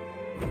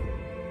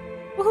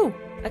 Woohoo!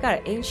 I got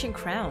an ancient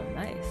crown,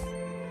 nice.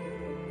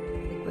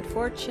 Liquid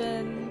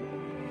fortune.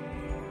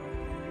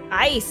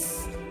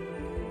 Ice!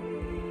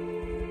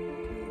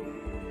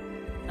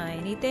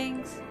 Shiny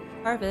things,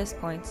 harvest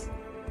points.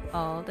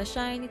 All the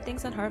shiny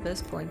things on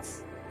harvest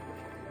points.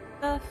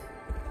 Stuff.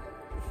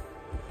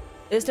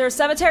 Is there a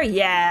cemetery?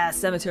 Yeah,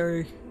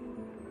 cemetery.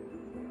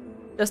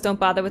 Just don't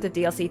bother with the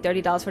DLC.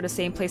 $30 for the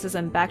same places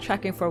and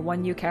backtracking for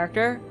one new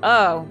character?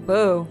 Oh,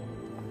 boo.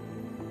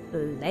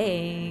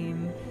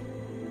 Lame.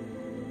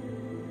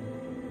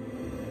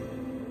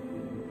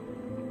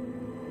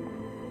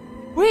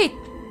 Wait!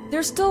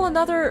 There's still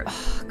another...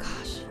 Oh,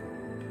 gosh.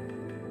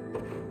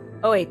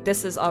 Oh wait,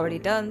 this is already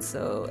done,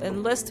 so...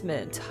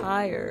 Enlistment,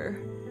 hire...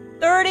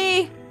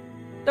 30!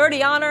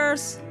 30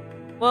 honors!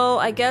 Well,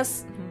 I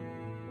guess...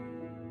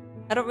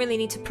 I don't really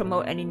need to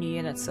promote any new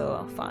units,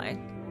 so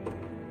fine.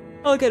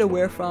 I'll get a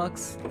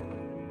werefox.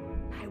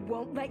 I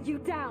won't let you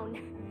down.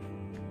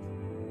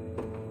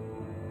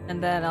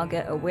 And then I'll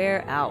get a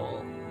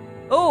were-owl.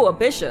 Oh, a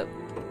bishop!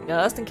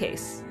 Just in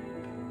case.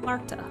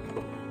 Marta.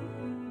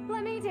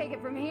 Let me take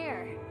it from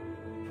here.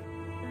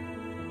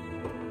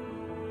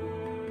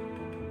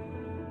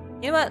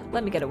 You know what?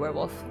 Let me get a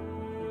werewolf.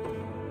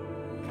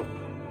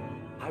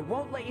 I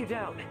won't let you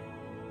down.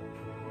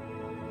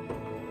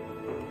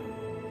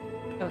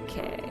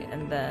 Okay,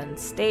 and then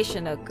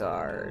station a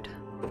guard.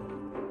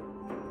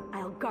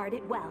 I'll guard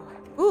it well.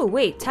 Ooh,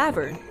 wait,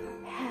 tavern.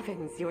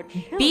 Heavens, you're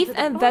chilled Beef to the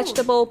and bone.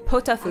 vegetable A good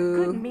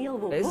potafu. meal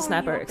will Lazy warm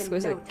snapper, you up in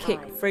exquisite no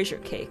cake, time. Fraser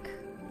cake.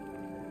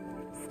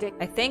 Stick.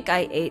 I think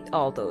I ate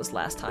all those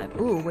last time.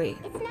 Ooh, wait.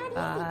 It's not easy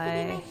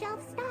keeping my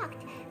shelves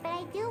stocked, but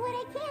I do what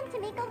I can to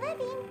make a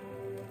living.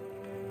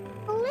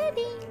 A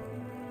living.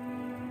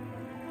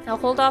 I'll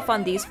hold off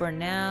on these for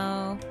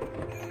now.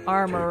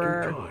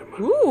 Armorer. Time.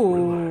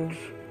 Ooh. Relax.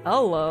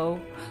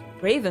 Hello.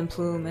 Raven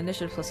plume,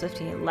 initiative plus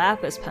 15.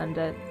 Lapis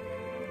pendant.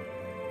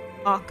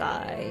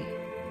 Hawkeye.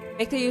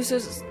 Make the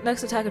user's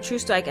next attack a true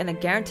strike and a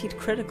guaranteed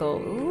critical.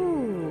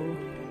 Ooh.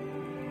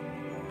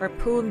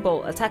 Harpoon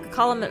bolt. Attack a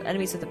column of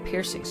enemies with a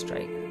piercing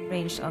strike.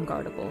 Ranged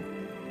unguardable.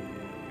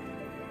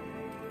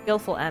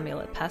 Skillful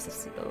amulet. Passive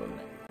skill.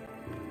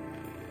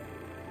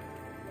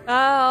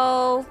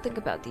 I'll think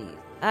about these.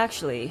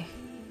 Actually,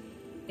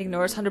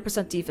 ignores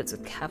 100% defense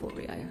with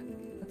cavalry.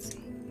 Let's see.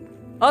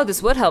 Oh,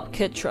 this would help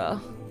Kitra.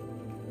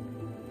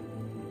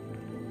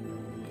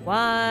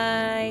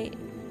 Why?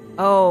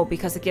 Oh,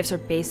 because it gives her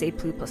base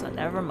AP plus one.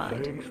 Never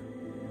mind. Thanks.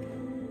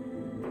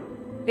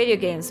 Video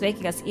games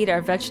making us eat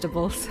our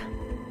vegetables.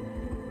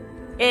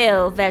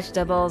 Ew,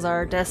 vegetables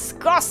are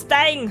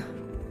disgusting!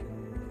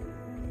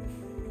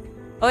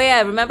 Oh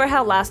yeah, remember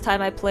how last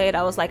time I played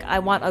I was like, I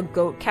want a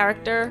goat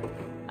character?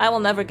 I will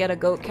never get a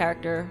goat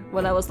character.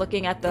 When I was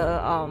looking at the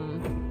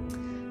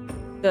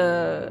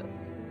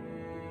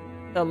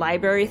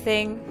library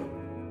thing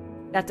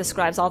that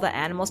describes all the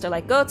animals, they're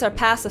like, goats are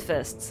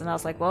pacifists. And I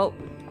was like, well,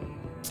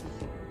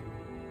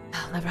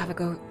 I'll never have a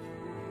goat.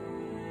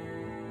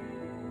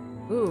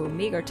 Ooh,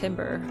 meager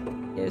timber.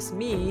 Gives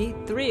me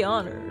 3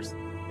 honors.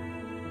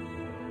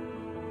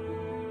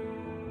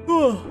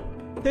 Ooh,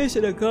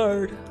 station a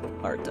guard.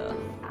 Arta.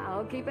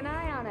 I'll keep an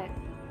eye on it.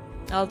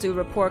 I'll do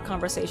report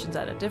conversations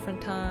at a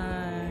different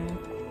time.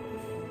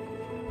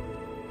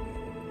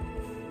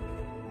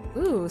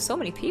 Ooh, so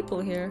many people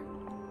here.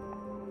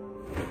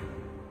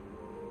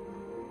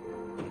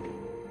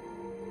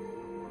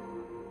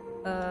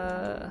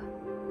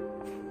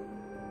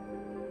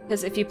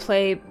 Because if you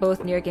play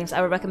both Nier games,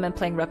 I would recommend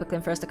playing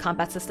Replicant first. The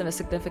combat system is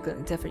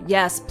significantly different.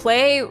 Yes,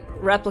 play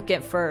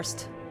Replicant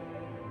first.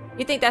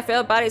 You think that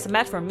failed body is a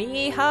match for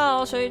me? How?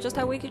 I'll show you just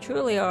how weak you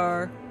truly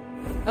are.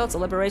 Oh, it's a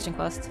liberation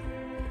quest.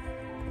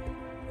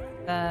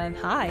 Then,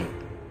 hi.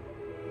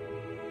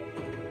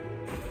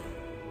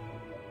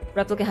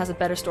 Replicant has a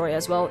better story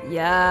as well.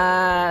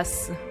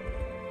 Yes!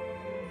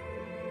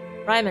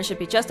 Ryman should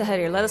be just ahead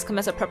here. Let us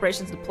commence our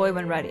preparations to deploy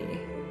when ready.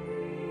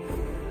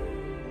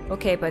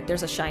 Okay, but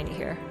there's a shiny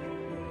here.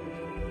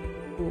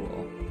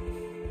 Cool.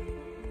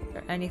 Is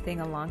there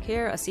anything along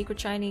here? A secret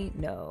shiny?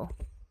 No.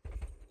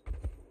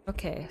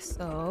 Okay,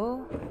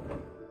 so...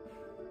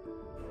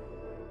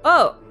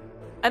 Oh!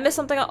 I missed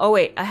something. Oh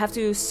wait, I have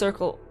to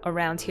circle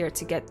around here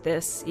to get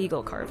this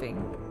eagle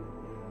carving.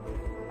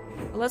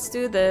 Let's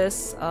do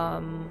this.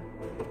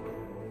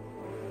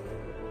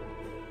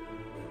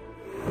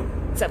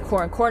 Except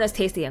corn. Corn is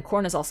tasty and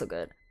corn is also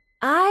good.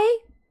 I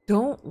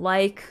don't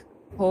like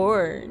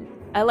corn.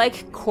 I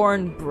like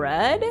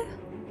cornbread.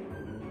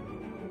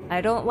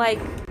 I don't like...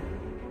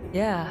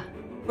 Yeah.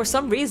 For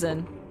some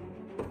reason,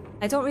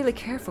 I don't really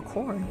care for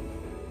corn.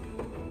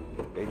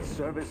 In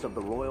service of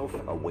the royal,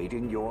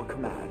 awaiting your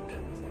command.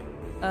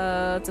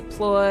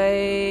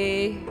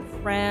 Deploy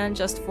Fran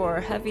just for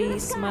heavy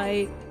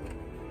smite.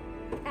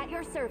 At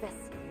your service.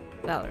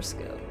 Valor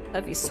skill.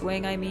 Heavy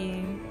swing, I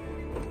mean.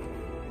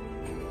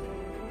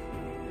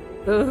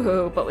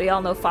 Ooh, but we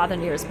all know Father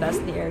Nier is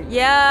best Nier.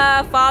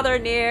 Yeah, Father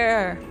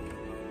Nier!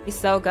 He's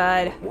so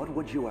good. What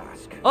would you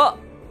ask? Oh!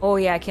 Oh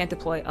yeah, I can't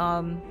deploy.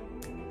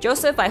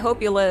 Joseph, I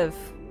hope you live.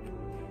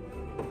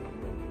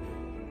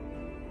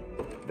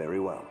 Very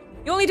well.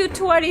 You only do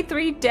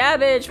 23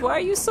 damage! Why are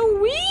you so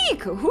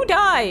weak? Who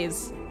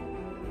dies?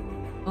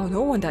 Oh,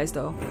 no one dies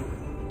though.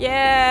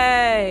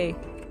 Yay!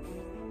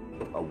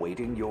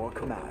 Awaiting your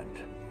command.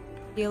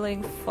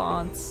 Healing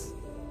fonts.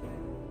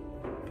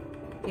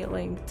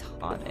 Healing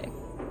tonic.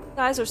 You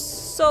guys are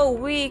so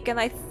weak, and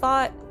I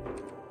thought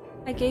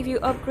I gave you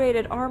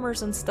upgraded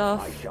armors and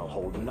stuff. I shall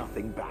hold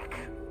nothing back.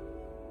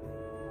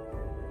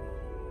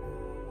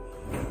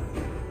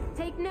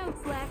 Take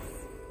notes, Lex.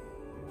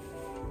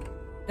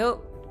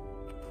 Nope.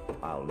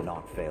 I'll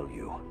not fail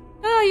you.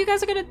 Oh, you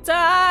guys are gonna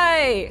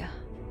die!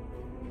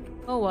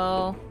 Oh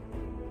well.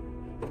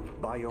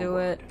 By your Do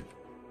word.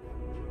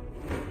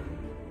 it.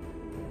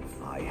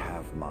 I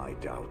have my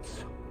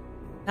doubts.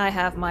 I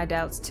have my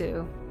doubts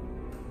too.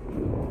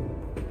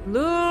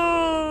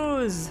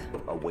 Lose!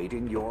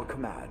 Awaiting your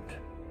command.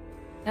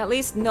 At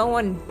least no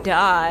one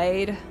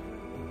died.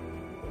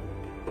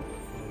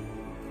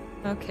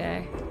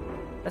 Okay.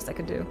 Best I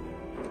could do.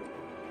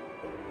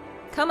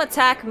 Come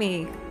attack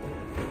me!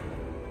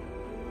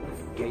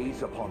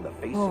 Gaze upon the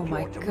face Oh of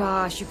my your demise.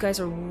 gosh, you guys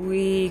are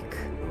weak.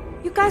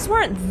 You guys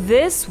weren't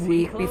this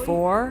weak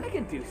before. I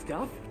can do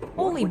stuff.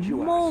 Holy would you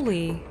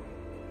moly.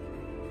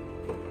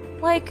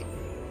 Like,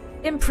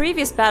 in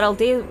previous battle,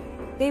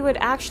 they would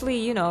actually,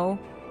 you know...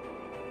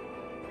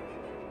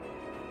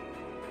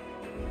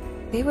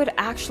 They would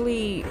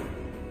actually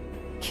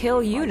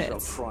kill units.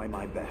 I shall try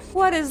my best.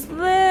 What is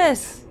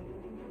this?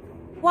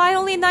 Why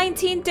only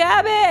 19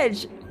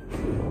 damage?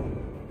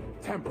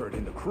 Tempered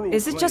in the cruel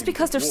Is it just flames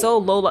because of they're war. so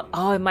low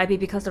Oh, it might be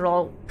because they're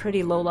all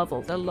pretty low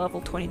level. They're level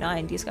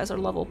 29. These guys are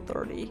level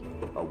 30.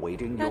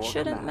 Awaiting That your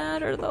shouldn't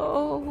command. matter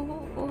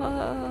though.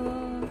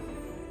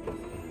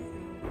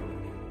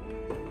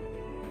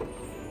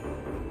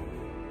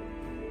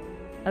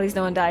 At least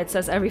no one died,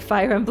 says every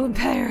Fire Emblem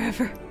player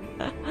ever.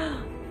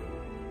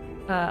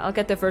 I'll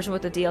get the version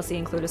with the DLC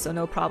included, so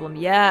no problem.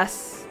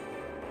 Yes!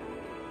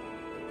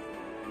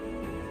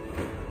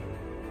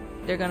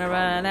 They're gonna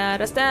run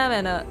out of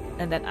stamina,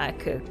 and then I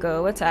could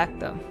go attack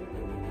them.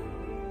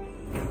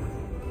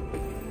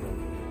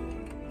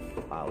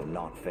 I'll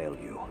not fail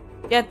you.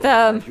 Get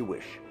them! As you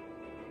wish.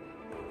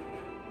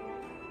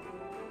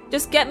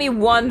 Just get me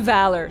one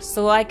Valor,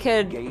 so I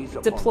could Gaze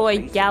upon deploy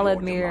the face of your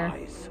Galadmir.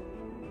 demise.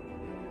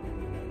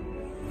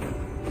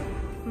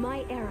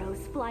 My arrows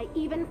fly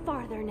even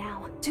farther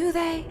now. Do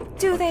they?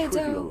 Do they do?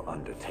 Trivial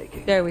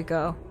undertaking. There we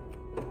go.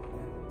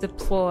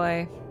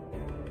 Deploy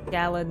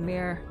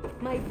Galadmir.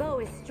 My bow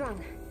is strung.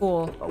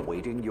 Cool.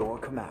 Awaiting your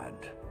command.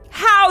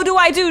 How do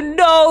I do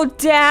no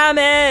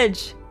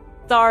damage?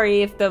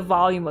 Sorry if the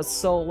volume was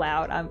so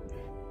loud.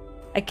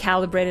 I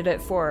calibrated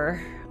it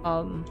for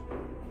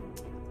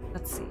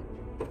let's see.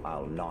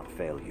 I'll not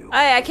fail you.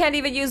 I can't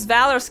even use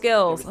Valor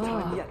skills. There is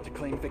time Ugh. yet to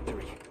claim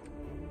victory.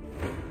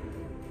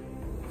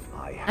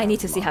 I need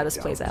to see how this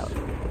plays out.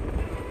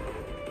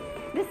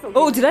 This'll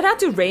Oh, do. did I not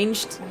do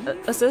ranged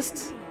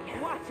assist?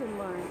 Watch and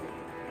learn.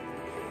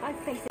 I've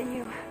faith in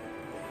you.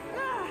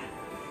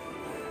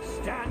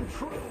 Stand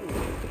true.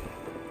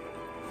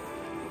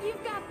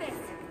 You've got this.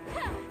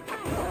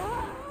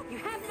 You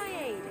have my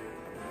aid.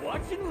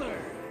 Watch and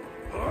learn.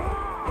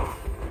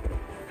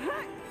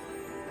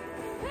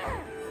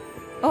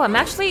 Oh, I'm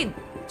actually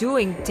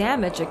doing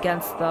damage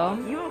against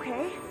them. You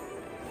okay?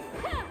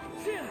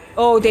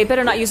 Oh, they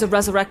better not use a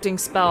resurrecting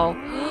spell.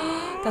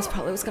 That's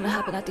probably what's gonna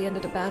happen at the end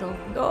of the battle.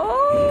 No!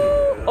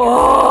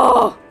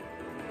 Oh!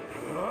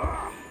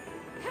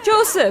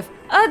 Joseph,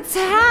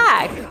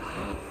 attack!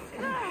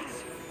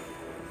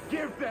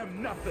 Give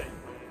them nothing.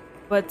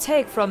 But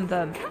take from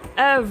them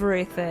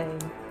everything.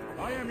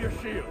 I am your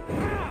shield.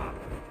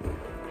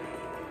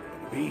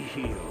 Be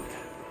healed.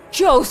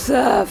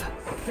 Joseph!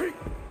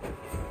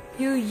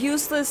 You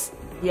useless...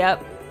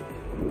 Yep.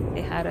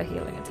 They had a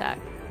healing attack.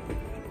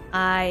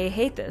 I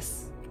hate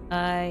this.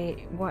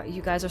 What,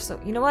 you guys are so...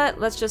 You know what?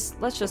 Let's just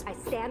I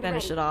stand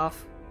finish ready. it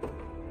off.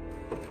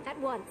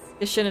 once.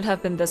 It shouldn't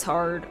have been this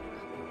hard.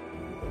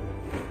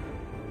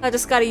 I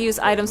just gotta use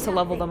items to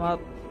level them up.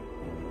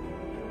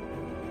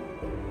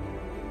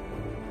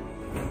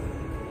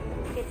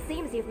 It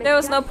seems you've There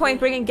was no misjudged point me.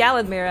 bringing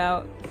Galadmir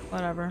out.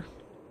 Whatever.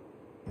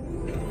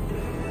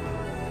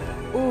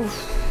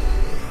 Oof.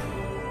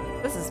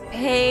 This is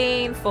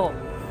painful.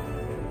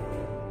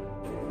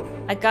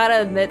 I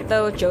gotta admit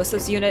though,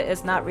 Joseph's unit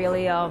is not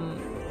really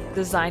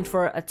designed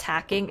for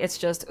attacking. It's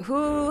just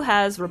who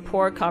has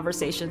rapport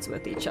conversations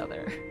with each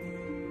other.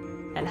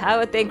 And how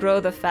would they grow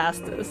the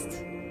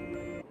fastest?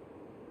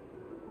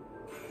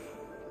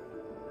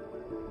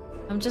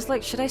 I'm just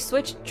like, should I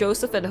switch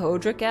Joseph and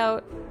Hodrick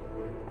out?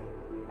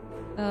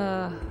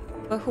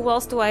 But who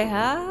else do I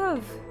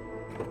have?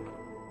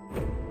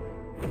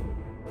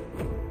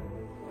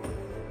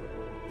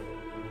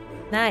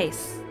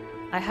 Nice.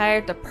 I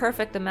hired the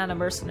perfect amount of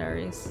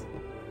mercenaries.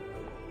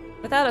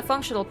 Without a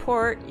functional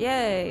port,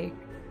 yay!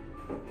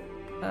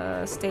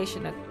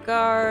 Station of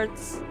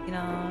guards, you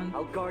know.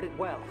 I'll guard it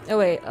well. Oh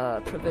wait,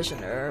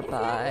 provisioner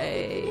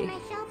by... Keeping my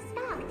shelves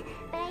stocked,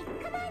 but I...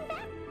 Come on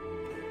back.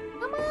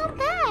 Come on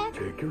back.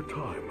 Take your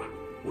time.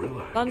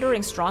 Relax.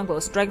 Thundering Strongbow,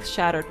 Strength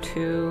Shatter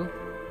 2.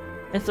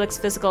 Inflicts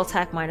physical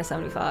attack minus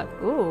 75.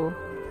 Ooh.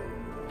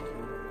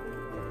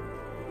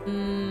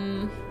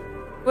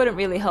 Wouldn't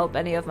really help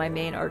any of my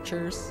main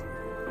archers.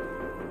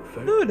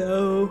 Oh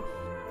no.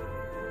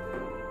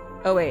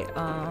 Oh wait,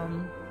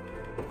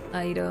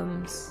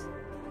 items.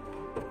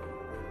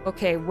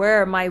 Okay,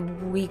 where are my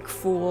weak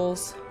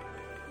fools?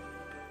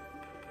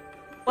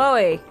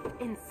 Chloe!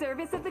 In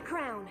service of the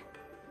crown.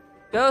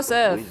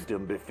 Joseph!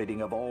 Wisdom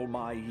befitting of all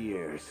my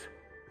years.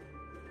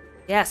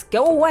 Yes,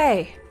 go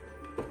away!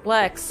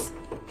 Lex.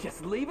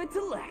 Just leave it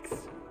to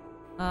Lex.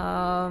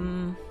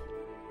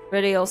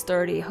 Ridial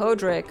Sturdy.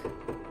 Hodrick.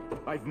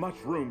 I've much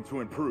room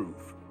to improve.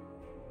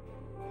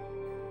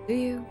 Do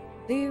you?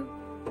 Do you?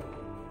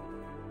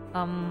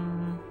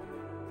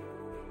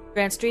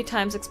 Grants 3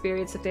 times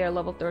experience if they are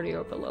level 30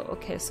 or below.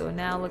 Okay, so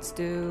now let's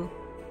do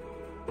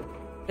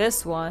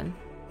this one.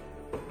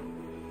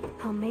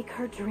 I'll make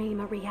her dream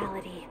a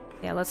reality.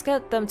 Yeah, let's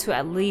get them to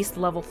at least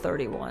level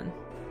 31.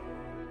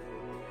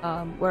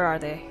 Where are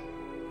they?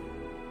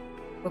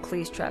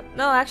 Oakley's trap.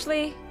 No,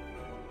 actually...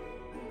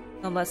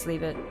 No, let's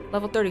leave it.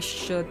 Level 30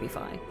 should be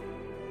fine.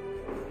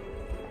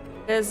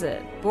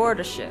 Visit. Board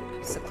a ship.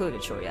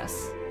 Secluded shore,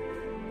 yes.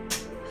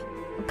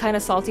 I'm kinda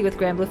salty with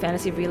Grand Blue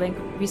Fantasy Relink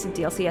recent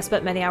DLC. I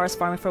spent many hours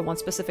farming for one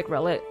specific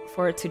relic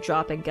for it to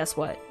drop, and guess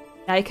what?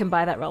 Now you can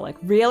buy that relic.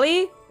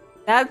 Really?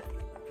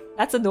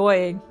 That's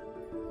annoying.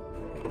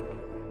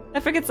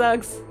 That freaking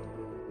sucks.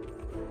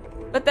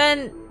 But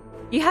then,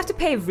 you have to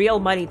pay real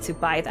money to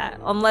buy that,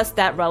 unless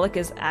that relic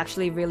is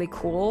actually really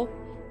cool,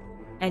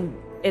 and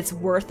it's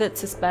worth it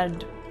to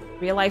spend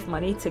real-life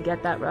money to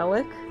get that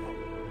relic.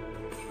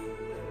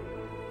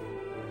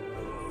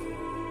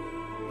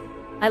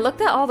 I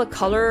looked at all the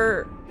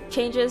color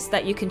changes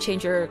that you can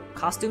change your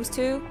costumes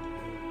to,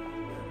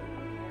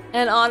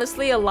 and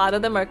honestly, a lot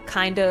of them are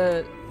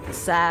kinda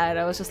sad.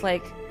 I was just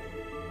like,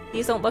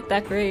 these don't look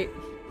that great.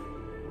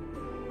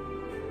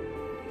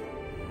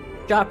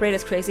 Drop rate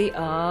is crazy.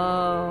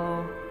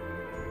 Oh.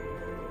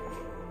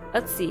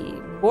 Let's see.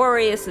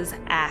 Boreas's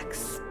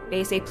Axe.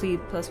 Base AP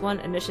 +1,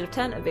 Initiative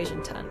 10,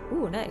 Evasion 10.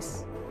 Ooh,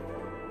 nice.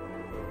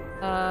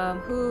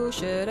 Who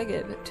should I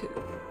give it to?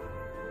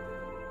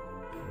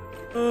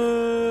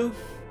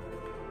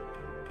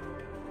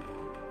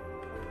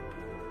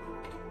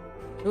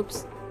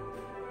 Oops.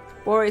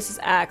 Boreas's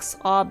Axe,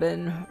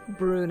 Aubin,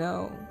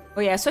 Bruno.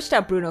 Oh yeah, I switched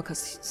out Bruno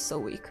because he's so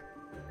weak.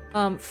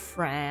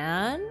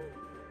 Fran?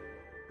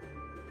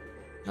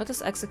 What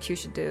does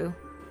Execution do?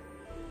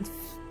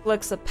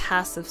 Inflicts a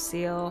passive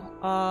seal.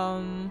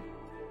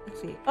 Let's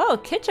see. Oh,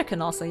 Kitcha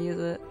can also use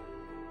it.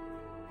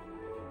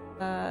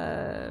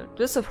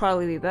 This will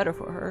probably be better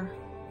for her.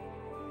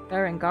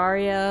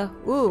 Berengaria.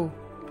 Ooh.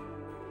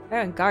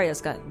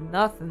 Berengaria's got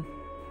nothing.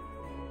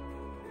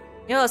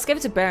 You know, let's give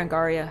it to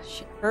Berengaria.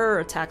 Her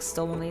attack's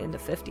still only in the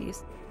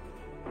 50s.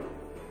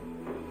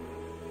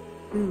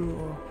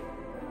 Ooh.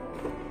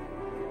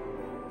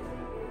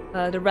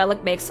 The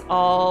relic makes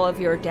all of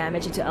your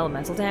damage into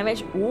elemental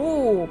damage.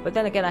 Ooh, but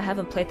then again, I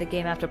haven't played the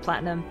game after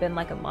Platinum. Been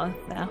like a month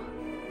now.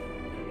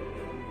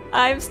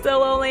 I'm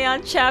still only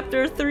on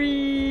chapter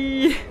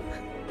 3.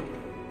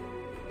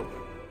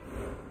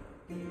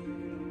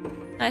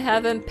 I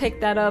haven't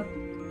picked that up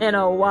in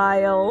a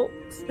while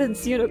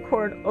since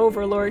Unicorn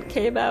Overlord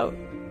came out.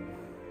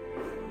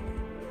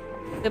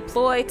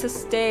 Deploy to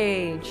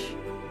stage.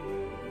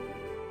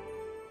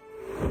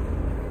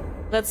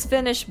 Let's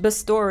finish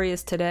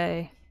Bastorias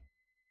today.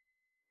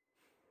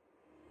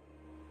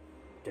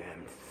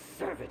 Damned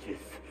savages.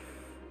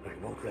 I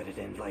won't let it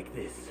end like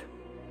this.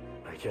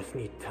 I just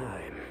need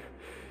time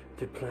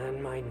to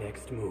plan my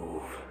next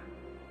move.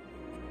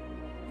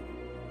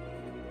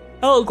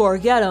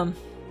 Elgor, get him.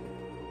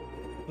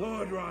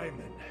 Lord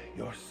Ryman,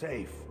 you're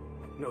safe.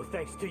 No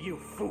thanks to you,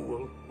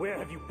 fool. Where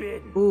have you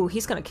been? Ooh,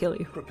 he's gonna kill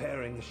you.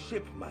 Preparing the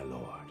ship, my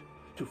lord.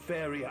 to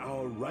ferry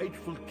our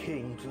rightful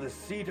king to the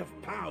seat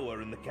of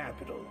power in the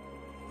capital.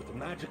 With the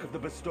magic of the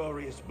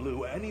Bastorias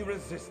blue, any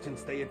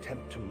resistance they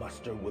attempt to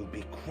muster will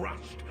be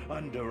crushed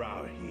under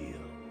our heel.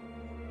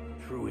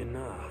 True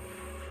enough.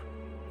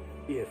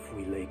 If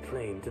we lay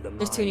claim to the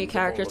There's 2 new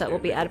characters that will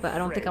be added, but I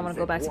don't think I want to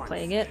go back to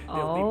playing it.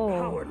 They'll be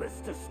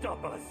powerless to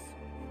stop us.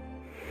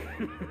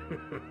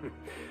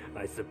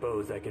 I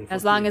suppose I can.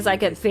 As long as I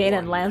get Vayne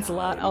and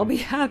Lancelot, I'll be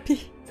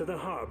happy. To the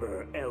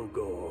harbor,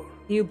 Elgor.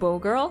 New bow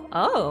girl?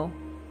 Oh.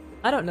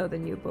 I don't know the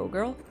new bow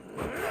girl.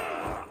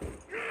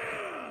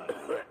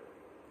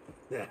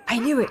 I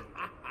knew it!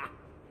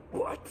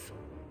 What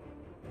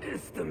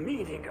is the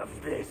meaning of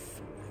this?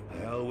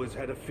 I always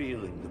had a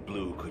feeling the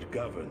blue could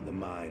govern the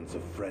minds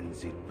of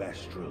frenzied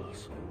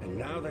Bestrels. And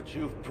now that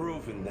you've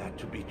proven that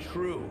to be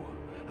true,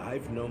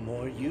 I've no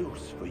more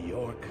use for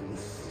your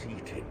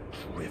conceited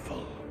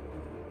drivel.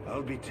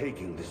 I'll be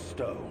taking the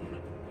stone,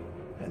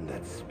 and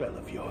that spell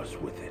of yours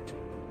with it.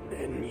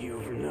 Then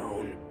you've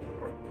known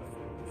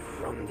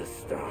from the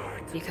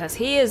start. Because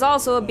he is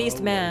also a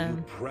beast man.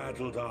 You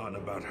prattled on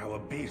about how a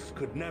beast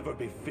could never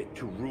be fit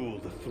to rule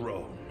the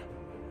throne.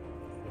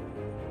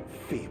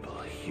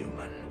 Feeble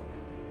human.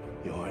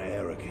 Your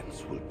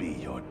arrogance will be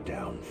your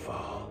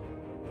downfall.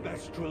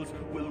 Bestrels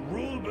will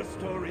rule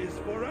Bastorias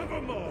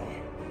forevermore.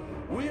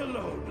 We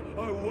alone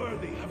are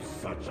worthy of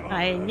such honor.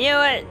 I knew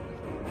it!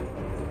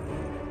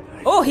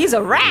 Oh, he's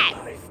a rat!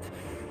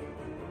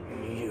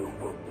 You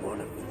were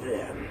one of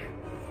them.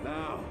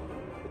 Now,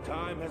 the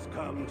time has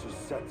come to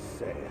set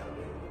sail.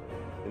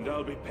 And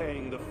I'll be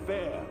paying the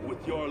fare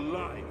with your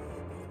life.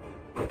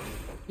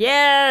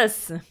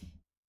 Yes!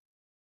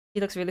 He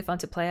looks really fun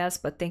to play as,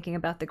 but thinking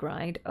about the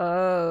grind.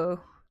 Oh.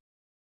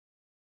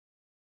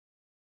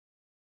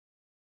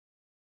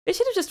 They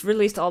should have just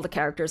released all the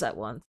characters at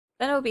once.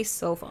 Then it would be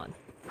so fun.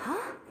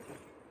 Huh?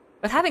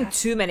 But having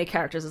too many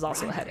characters is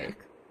also a headache.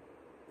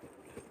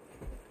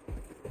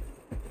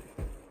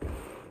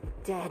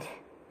 Dead.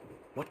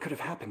 What could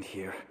have happened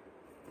here?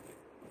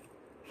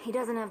 He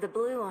doesn't have the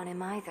blue on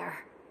him either.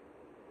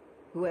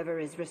 Whoever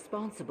is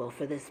responsible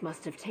for this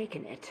must have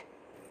taken it.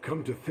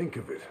 Come to think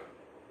of it,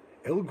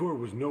 Elgor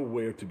was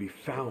nowhere to be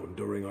found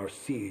during our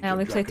siege. I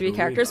only played 3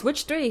 characters.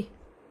 Which 3?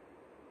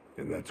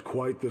 And that's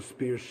quite the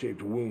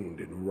spear-shaped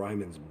wound in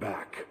Ryman's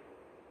back.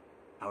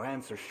 Our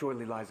answer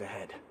surely lies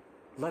ahead.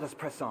 Let us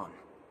press on.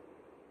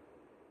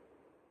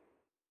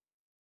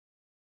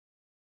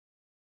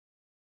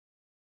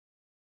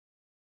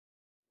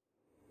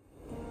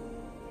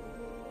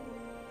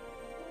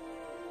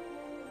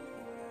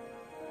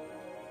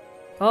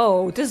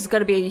 Oh, this is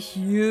gonna be a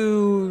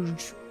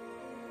huge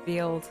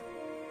field.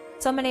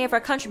 So many of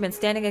our countrymen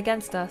standing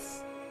against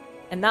us.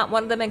 And not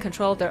one of them in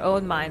control of their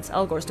own minds,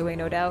 Elgor's doing,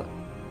 no doubt.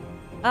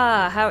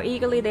 Ah, how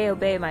eagerly they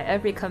obey my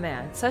every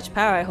command. Such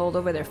power I hold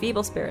over their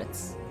feeble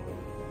spirits.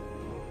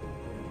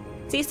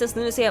 Cease this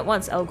lunacy at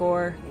once,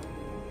 Elgor.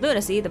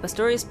 Lunacy, the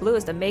Bastorias Blue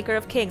is the maker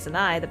of kings, and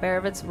I, the bearer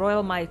of its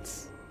royal might.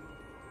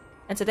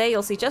 And today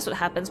you'll see just what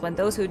happens when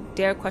those who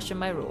dare question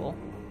my rule.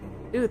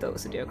 Ooh,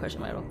 those who dare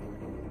question my rule.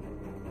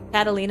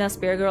 Catalina,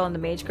 Spear Girl, and the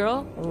Mage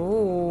Girl?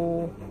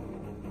 Ooh.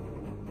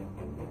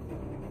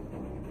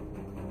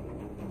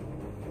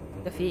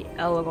 Defeat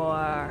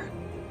Elgor.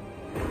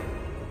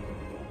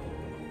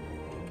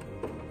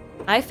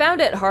 I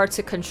found it hard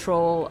to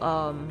control,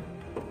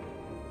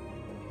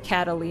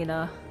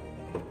 Catalina.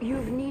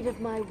 You've need of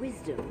my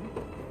wisdom.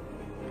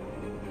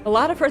 A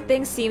lot of her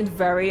things seemed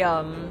very,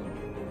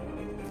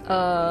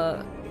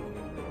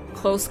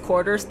 close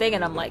quarters thing,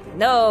 and I'm like,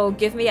 no,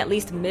 give me at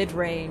least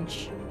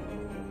mid-range.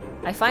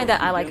 I find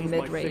that I like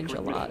mid-range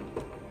a lot.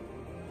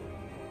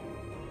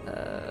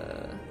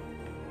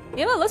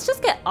 You know, let's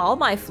just get all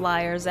my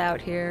flyers out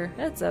here.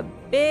 It's a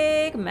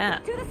big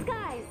map. To the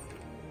skies!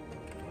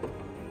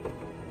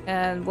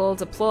 And we'll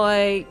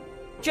deploy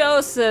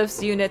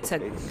Joseph's unit to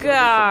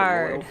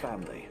guard.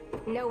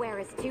 Nowhere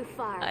is too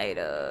far.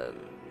 Item.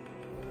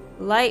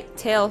 Light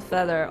tail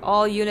feather.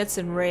 All units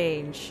in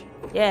range.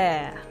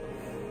 Yeah.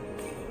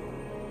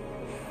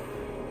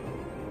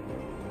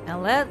 Now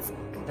let's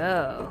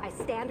go. I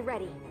stand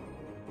ready.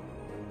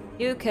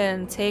 You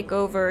can take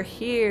over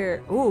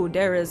here. Ooh,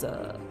 there is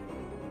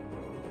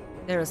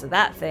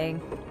that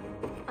thing.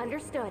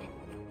 Understood.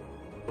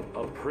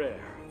 A prayer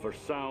for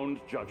sound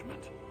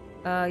judgment.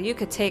 You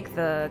could take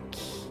the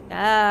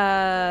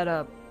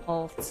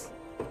catapult.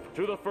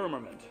 To the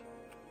firmament.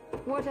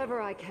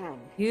 Whatever I can.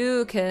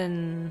 You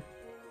can...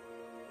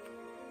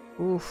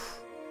 Oof.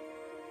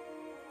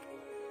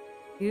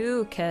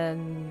 You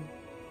can...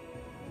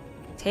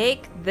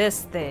 take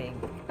this thing.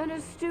 An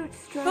astute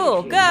strategy.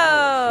 Cool,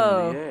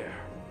 go! In the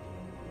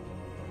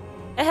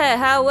Eh, air.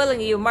 how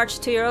willingly you march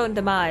to your own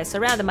demise,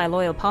 surrounded by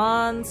loyal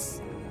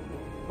pawns.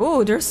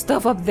 Ooh, there's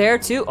stuff up there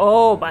too.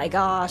 Oh my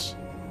gosh.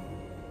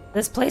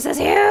 This place is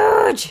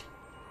huge!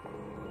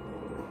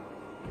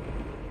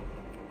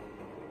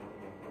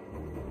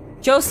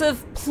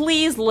 Joseph,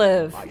 please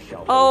live.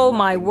 Oh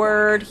my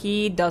word,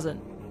 he doesn't.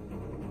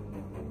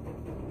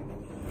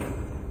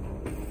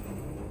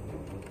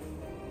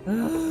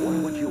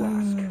 What would you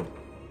ask?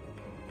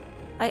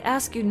 I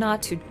ask you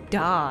not to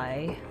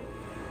die.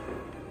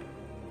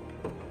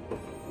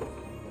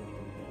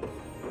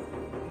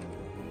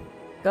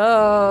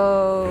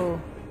 Go!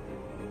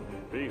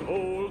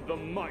 Behold the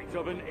might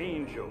of an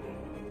angel.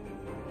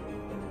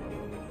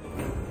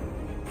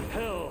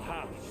 Hell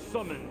hath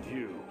summoned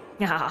you.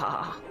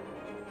 Yeah.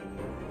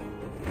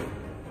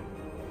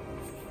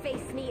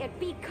 Face me and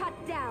be cut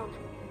down.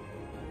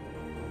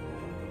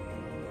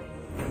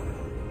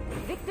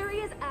 Victory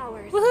is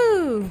ours.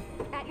 Woohoo!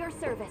 At your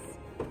service.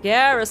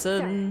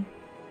 Garrison.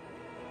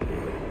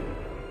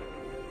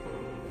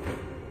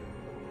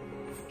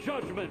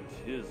 Judgment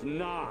is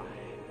nigh.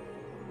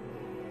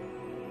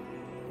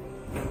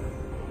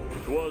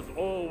 'Twas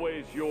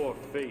always your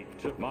fate.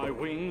 My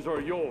wings are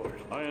yours.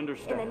 I In the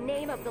understand.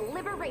 name of the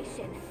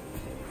liberation.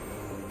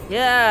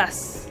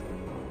 Yes!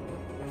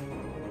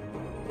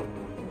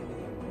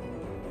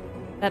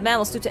 That man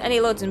will stoop to any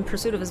loads in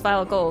pursuit of his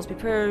vile goals.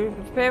 Prepare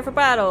for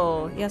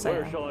battle! Yes, I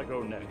Where am. shall I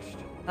go next?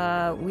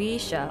 We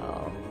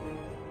shall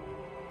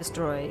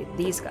destroy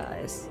these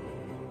guys.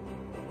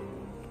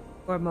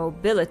 For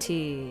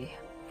mobility.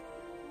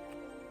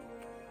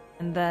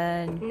 And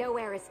then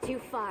Nowhere is too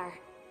far.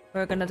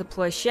 we're gonna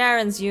deploy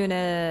Sharon's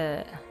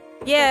unit.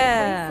 Place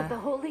Yeah! of the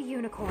Holy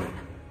Unicorn.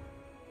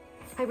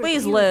 I Please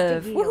refuse to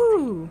live! yield.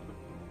 Woohoo!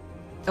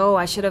 Oh,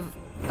 I should have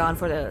gone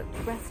for the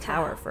Rest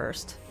tower well.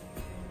 first.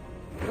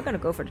 We're gonna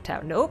go for the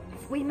tower. Nope.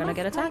 We Gonna must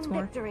get attacked claim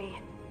more.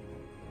 victory.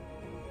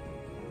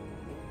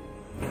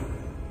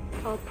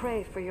 I'll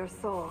pray for your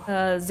soul.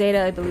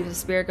 Zeta, I believe, is a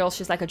spirit girl.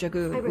 She's like a I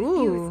Dragoon. refuse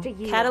Ooh. to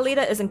yield.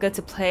 Catalina isn't good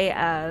to play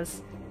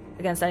as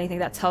against anything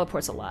that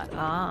teleports a lot.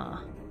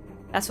 Ah.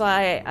 That's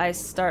why I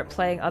start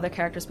playing other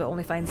characters but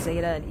only find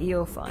Zeta and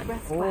Io fun.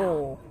 Rest Oh.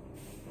 well.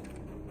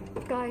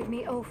 Guide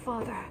me, O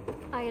Father.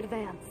 I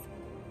advance.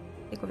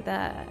 Take over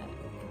that.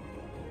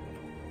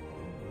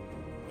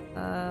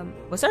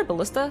 Was there a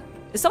ballista?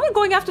 Is someone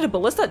going after the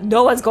ballista?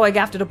 No one's going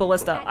after the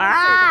ballista. At your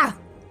Ah! service.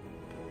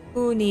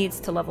 Who needs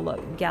to level up?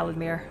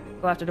 Galadmir.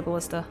 Go after the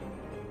ballista.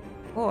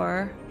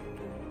 Or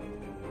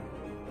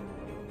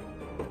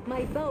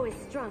My bow is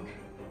strung.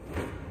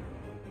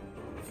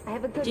 I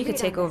have a good you could read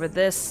take on over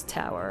this. this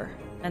tower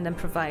and then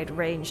provide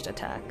ranged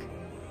attack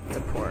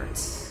support.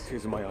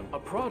 Tis a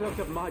product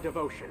of my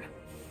devotion.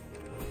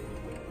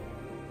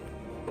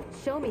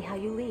 Show me how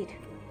you lead.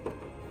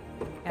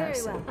 Very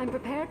Garrison. well. I'm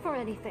prepared for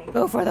anything.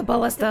 Go for the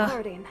ballista.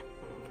 Departing.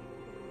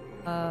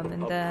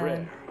 And A then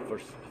prayer. For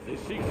they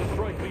seek to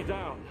strike me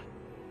down.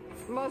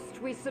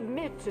 Must we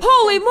submit to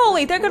holy senseless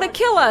moly, they're gonna blood?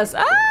 kill us!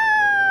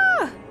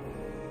 Ah!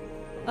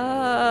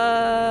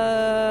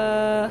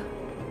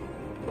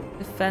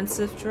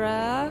 Defensive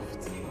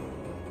draft.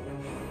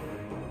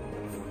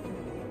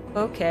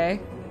 Okay.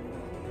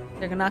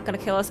 They're not gonna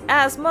kill us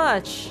as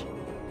much.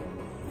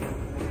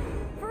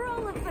 For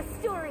all of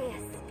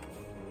Bastorias.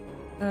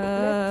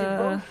 Let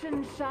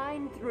devotion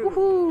shine through.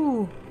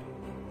 Woohoo!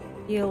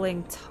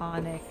 Healing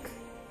tonic.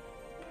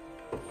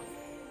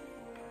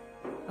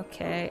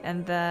 Okay,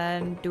 and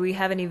then do we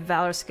have any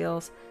valor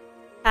skills?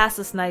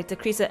 Passive Snipe,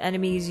 decrease the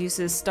enemy's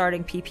uses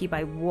starting PP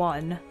by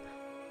 1.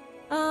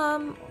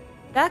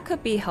 That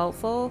could be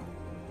helpful.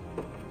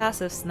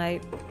 Passive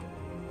Snipe.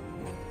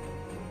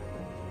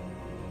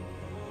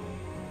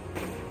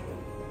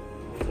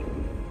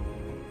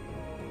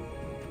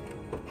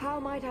 How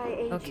might I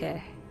aid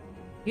Okay.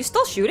 You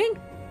still shooting?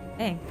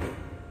 Dang. you?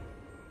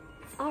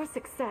 Our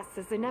success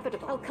is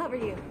inevitable. I'll cover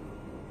you.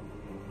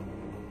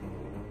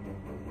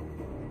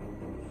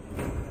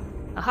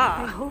 I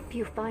Aha! hope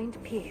you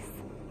find peace.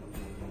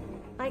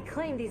 I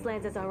claim these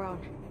lands as our own.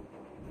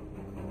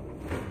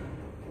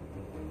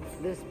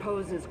 This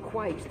poses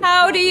quite the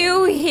How do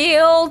you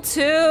heal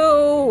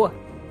too?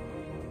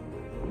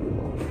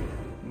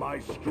 My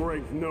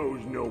strength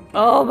knows no.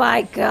 Oh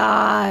my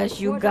gosh,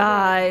 you What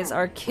guys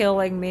are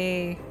killing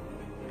me.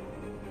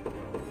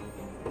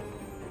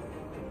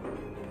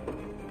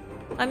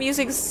 I'm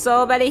using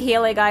so many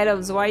healing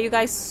items. Why are you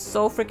guys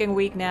so freaking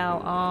weak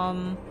now?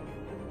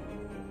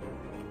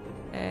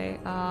 Okay,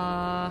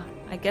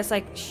 I guess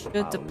I should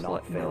I'll deploy.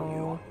 not fail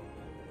No.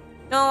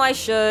 No, I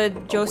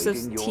should.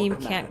 Joseph's Awaiting your team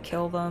command. can't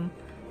kill them.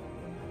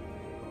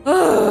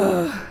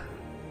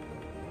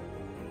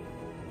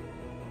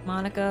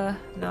 Monica?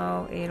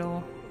 No.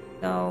 Adel?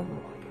 No.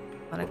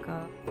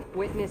 Monica.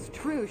 Witness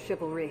true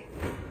chivalry.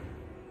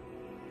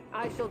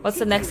 I shall What's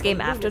the teach next you game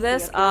the after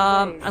lunacy this? of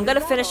your ways. I'm gonna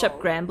Is finish that up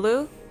all? Grand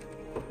Blue.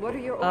 What are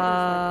your orders,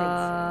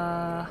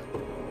 my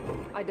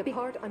prince? Uh, I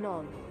depart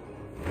anon.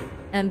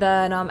 and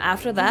then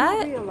after Do you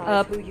that,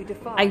 realize who you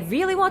defy? I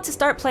really want to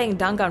start playing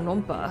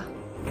Danganronpa.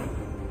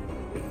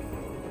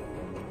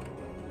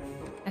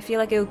 I feel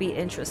like it would be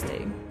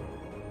interesting.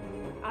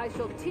 I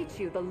shall teach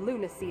you the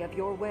lunacy of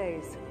your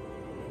ways.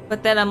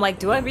 But then I'm like,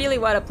 do I really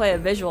want to play a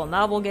visual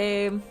novel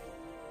game?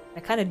 I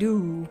kind of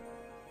do.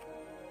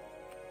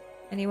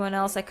 Anyone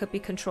else I could be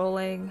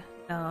controlling?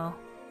 No.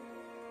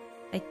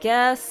 I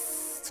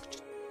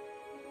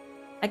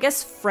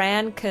guess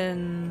Fran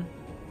can...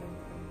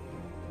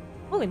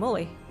 Holy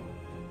moly.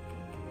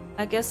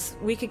 I guess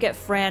we could get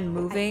Fran I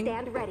moving.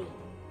 stand ready.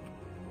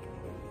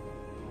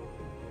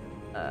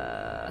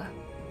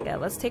 Yeah,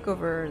 let's take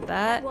over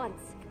that.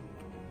 Once.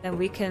 Then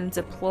we can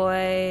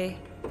deploy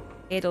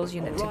Adel's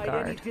unit to Ride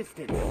any guard.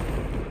 distance.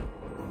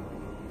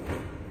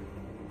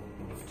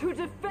 To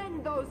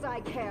defend those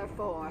I care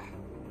for.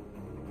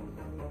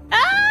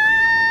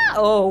 Ah!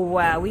 Oh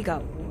wow, we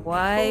got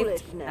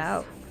wiped Foolishness.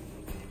 out.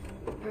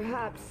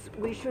 Perhaps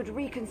we should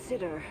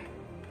reconsider.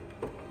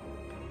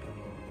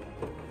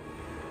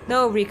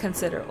 No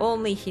reconsider,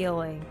 only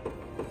healing.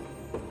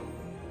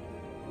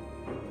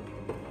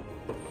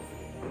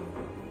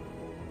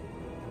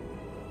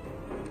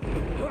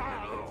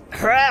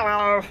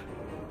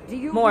 Do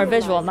you More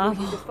realize visual who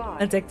novel you defy?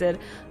 addicted.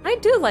 I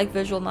do like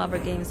visual novel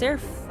games, they're A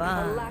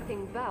fun.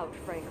 lacking bout,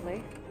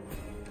 frankly.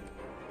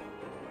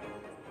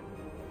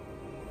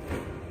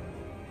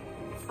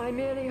 I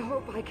merely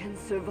hope I can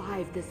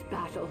survive this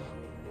battle.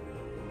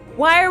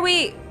 Why are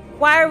we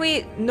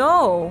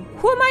no?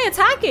 Who am I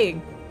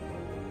attacking?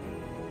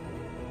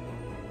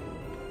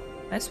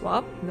 Can I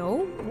swap?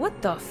 No? What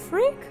the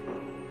frick?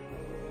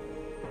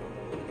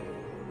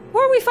 Who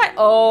are we fight?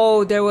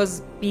 Oh, there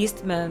was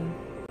Beastmen.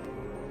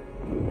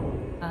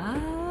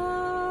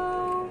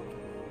 Oh.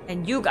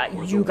 And you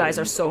guys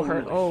are so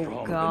hurt.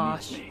 Oh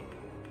gosh.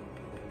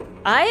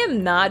 I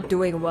am not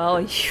doing well,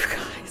 you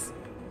guys.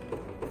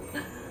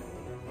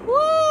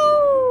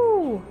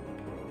 Woo!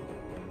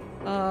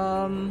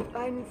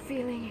 I'm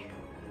feeling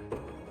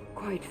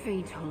quite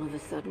faint all of a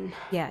sudden.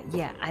 Yeah,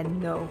 I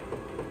know.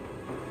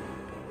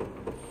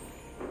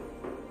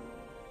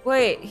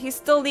 Wait, he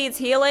still needs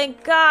healing?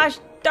 Gosh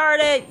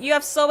darn it! You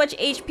have so much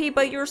HP,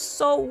 but you're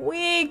so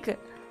weak!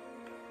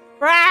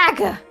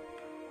 Frag!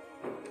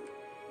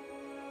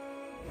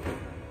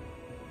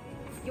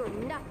 You're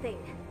nothing.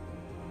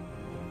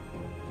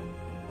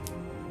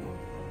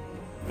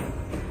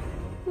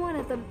 One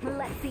of them.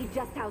 Let's see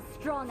just how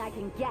strong I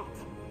can get.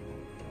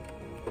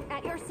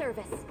 At your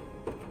service.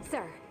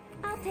 Sir,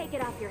 I'll take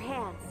it off your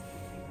hands.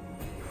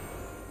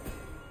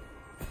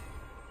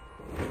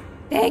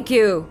 Thank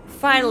you!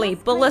 Finally,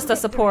 ballista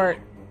support.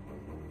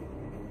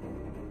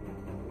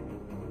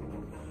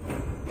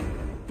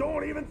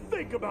 Don't even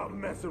think about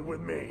messing with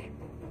me.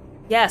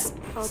 Yes.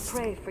 I'll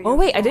pray for Oh your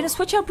wait, I fall. didn't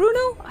switch out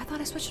Bruno? I thought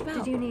I switched him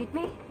out. Did you need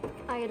me?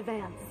 I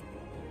advance.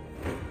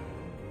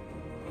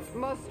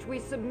 Must we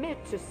submit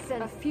to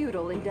a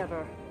futile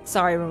endeavor?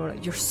 Sorry, Ramona,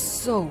 you're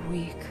so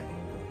weak.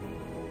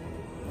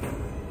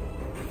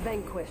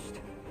 Vanquished.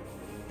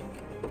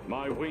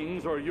 My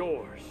wings are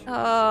yours.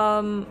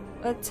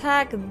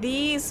 Attack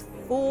these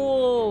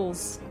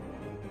fools.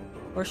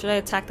 Or should I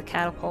attack the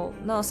catapult?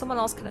 No, someone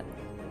else can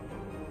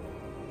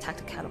attack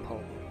the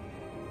catapult.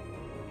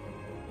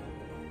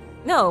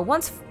 No,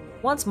 once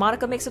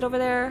Monica makes it over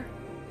there,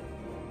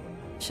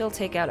 she'll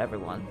take out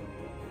everyone.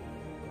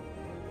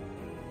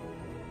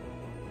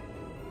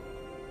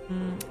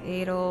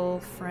 Adel,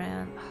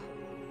 Fran.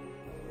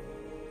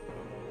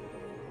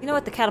 You know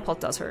what? The catapult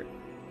does hurt.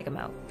 Take him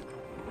out.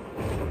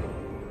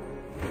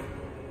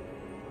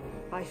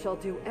 I shall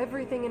do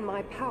everything in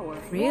my power.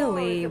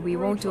 Really? We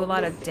won't do a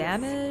lot of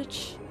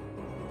damage?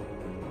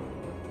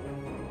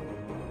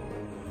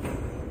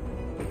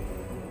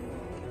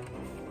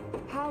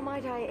 How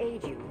might I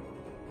aid you?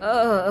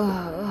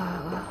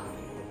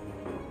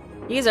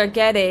 These are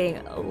getting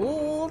a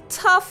little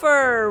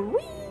tougher.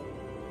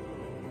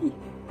 Whee!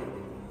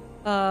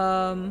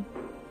 I'll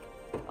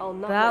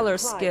not Valor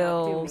let pride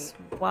outdo skills.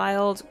 me.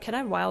 Wild. Can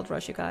I wild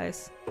rush you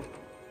guys?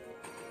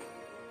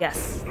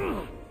 Yes.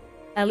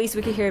 At least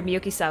we can hear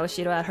Miyuki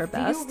Sawashiro at her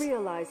best. Do you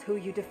realize who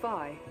you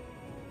defy?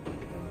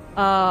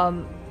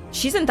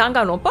 She's in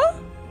Danganronpa?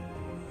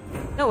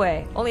 No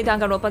way. Only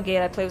Danganronpa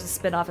game I play was a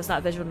spin-off. It's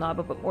not visual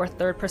novel, but more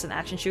third-person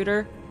action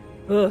shooter.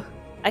 Ugh.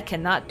 I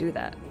cannot do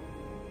that.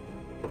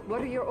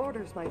 What are your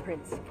orders, my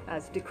prince?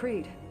 As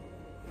decreed.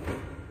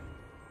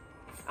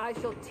 I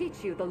shall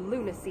teach you the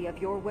lunacy of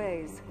your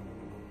ways.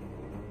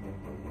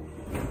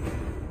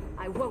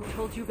 I won't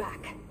hold you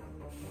back.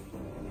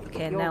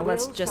 Okay, Your now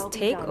let's will just shall be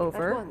take done at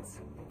over. once.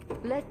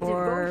 Let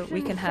Or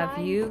we devotion can have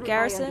shine you, through- I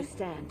Garrison.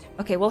 understand.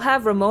 Okay, we'll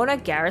have Ramona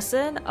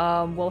Garrison.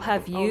 We'll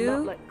have I'll not you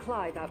let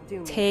Clyde outdo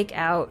me. take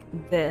out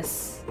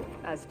this.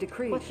 As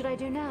decreed. What should I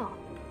do now?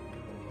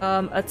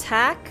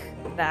 Attack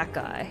that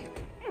guy.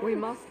 We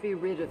must be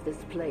rid of this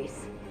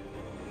place.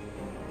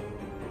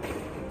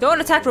 Don't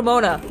attack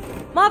Ramona!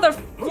 Mother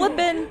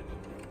flippin'!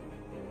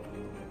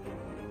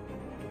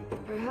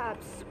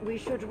 Perhaps we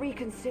should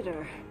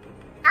reconsider.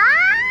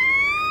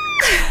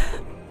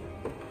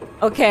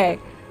 Okay,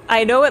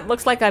 I know it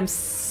looks like I'm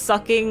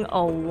sucking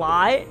a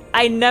lot.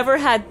 I never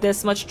had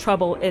this much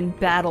trouble in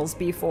battles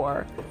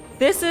before.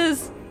 This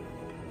is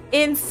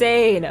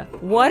insane.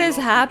 What is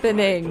To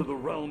happening? the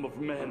realm of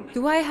men.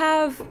 Do I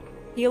have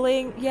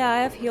healing? Yeah, I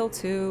have heal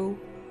too.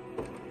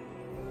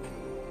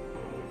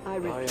 I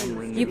refuse.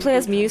 to You be play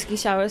as beaten. Miyuki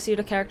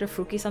Sawashiro character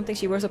Fuki something.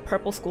 She wears a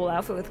purple school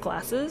outfit with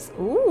glasses.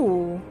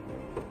 Ooh.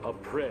 A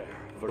prayer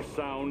for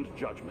sound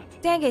judgment.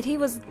 Dang it, he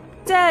was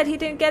dead. He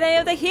didn't get any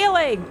of the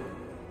healing.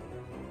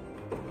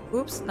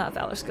 Oops, not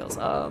valor skills.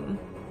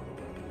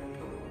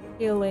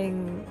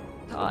 Healing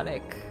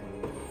tonic.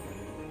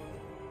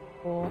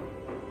 Cool.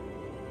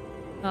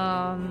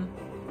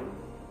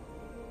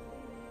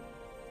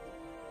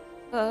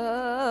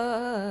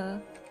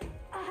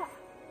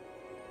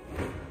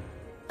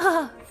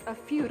 A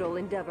futile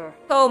endeavor.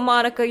 Oh,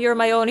 Monica, you're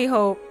my only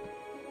hope.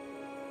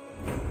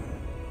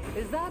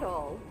 Is that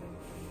all?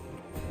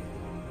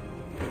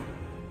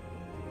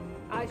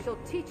 I shall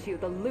teach you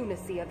the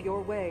lunacy of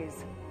your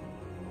ways.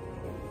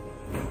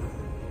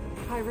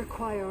 I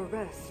require a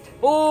rest.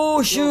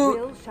 Oh, shoot!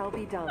 Your will shall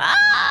be done.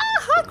 Ah!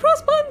 Hot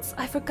cross buns!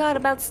 I forgot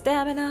about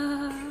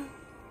stamina.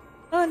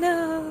 Oh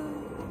no.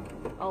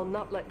 I'll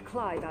not let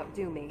Clive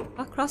outdo me.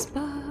 Hot cross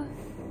bun.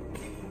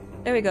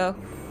 There we go.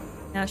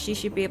 Now she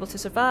should be able to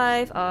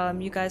survive.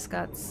 You guys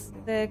got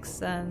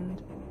 6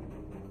 and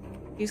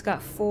she's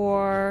got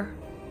 4.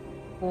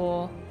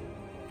 Cool.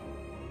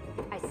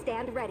 I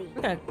stand ready.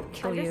 We're gonna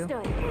kill you.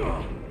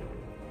 Understood.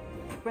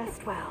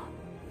 Rest well.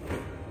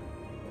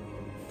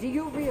 Do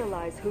you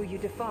realize who you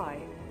defy?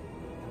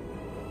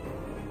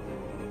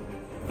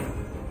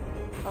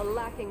 A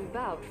lacking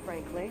bout,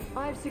 frankly.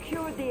 I've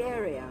secured the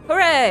area.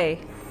 Hooray!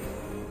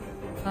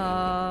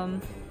 I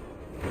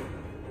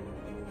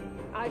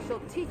shall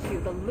teach you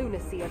the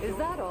lunacy of. Is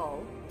that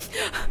all?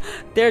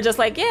 They're just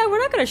like, yeah, we're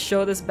not gonna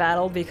show this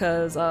battle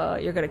because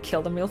you're gonna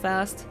kill them real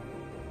fast.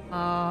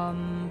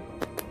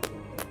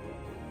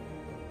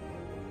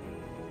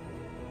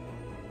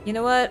 You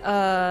know what?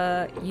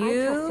 I trust You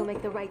you'll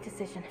make the right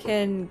decision.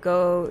 can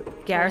go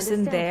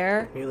garrison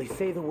there. Merely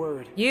say the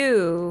word.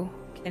 You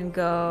can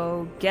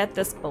go get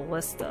this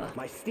ballista.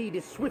 My steed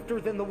is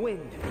swifter than the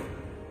wind.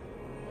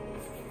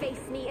 Face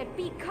me and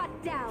be cut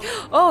down.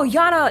 Oh,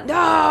 Yana,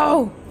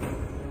 no!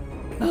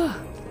 Ugh.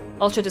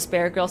 Ultra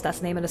Despair Girls, that's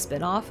the name of the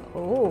spin-off.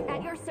 Oh.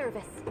 At your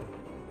service.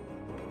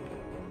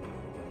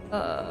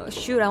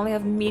 Shoot, I only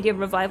have medium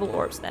revival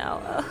orbs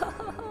now.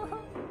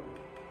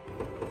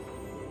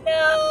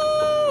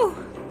 No!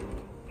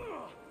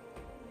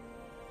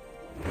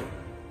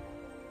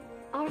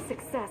 Our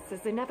success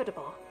is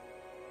inevitable.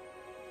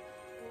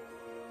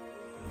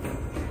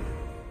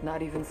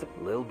 Not even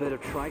a little bit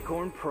of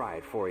tricorn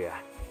pride for you.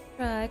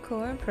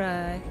 Tricorn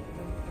pride.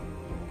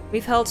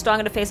 We've held strong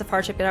in the face of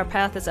hardship, yet our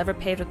path is ever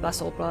paved with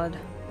bustle blood.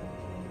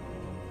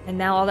 And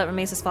now all that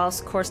remains is follow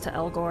course to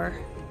Elgor.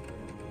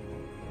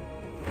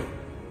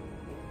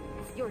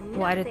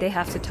 Why did they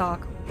have to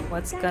talk?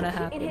 What's gonna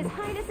happen? In His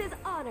Highness's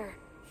honor.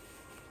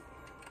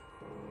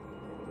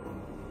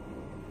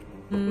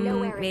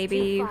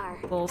 Maybe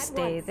we'll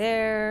stay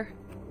there.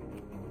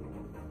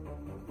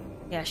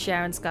 Yeah,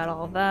 Sharon's got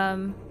all of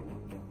them.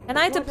 Can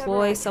I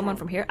deploy someone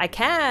from here? I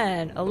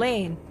can!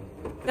 Elaine.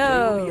 The day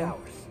will be Go!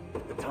 ours.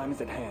 The time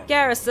is at hand.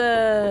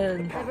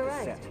 Garrison! Path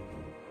is set.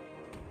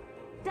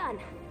 Done.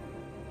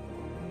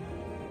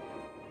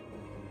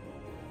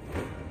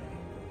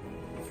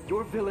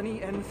 Your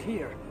villainy ends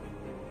here.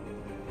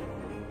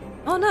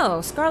 Oh no,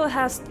 Scarlet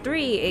has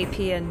 3 AP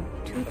and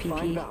 2 A fine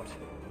PP. bout.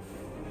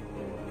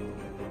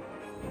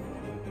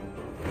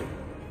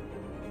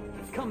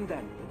 Come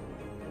then.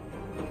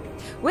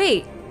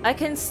 Wait, I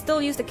can still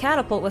use the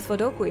catapult with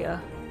Fodokuya.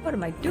 What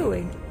am I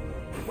doing?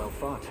 Well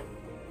fought.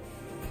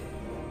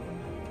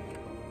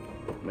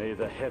 May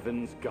the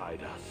heavens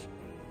guide us.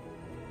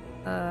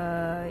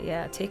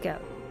 Yeah, take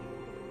out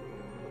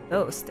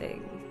those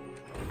things.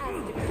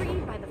 As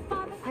decreed by the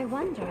Father. I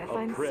wonder if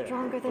I'm prayer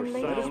stronger for than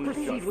Lady sound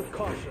Proceed justice. with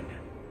caution.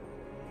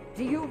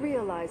 Do you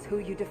realize who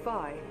you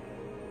defy?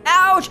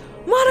 Ouch!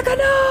 Monica,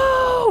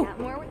 no! Not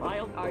more with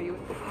Are you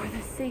for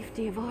the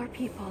safety of our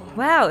people?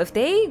 Wow, if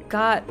they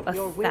got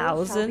Your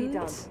will shall be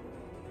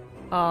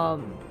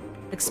 1,000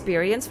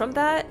 experience from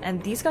that,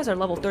 and these guys are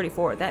level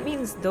 34, that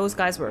means those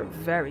guys were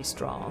very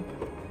strong.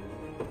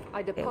 I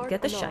Okay, depart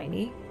get the alone.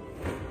 shiny.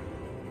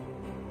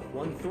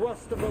 One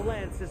thrust of the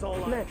lance is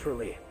all I...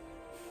 Naturally.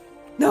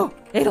 No!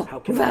 Adel, How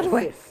can move out I of the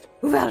way! resist?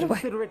 Move out of the way!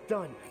 Consider it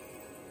done.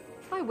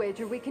 I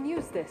wager we can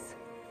use this.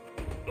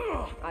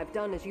 I've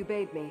done as you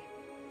bade me.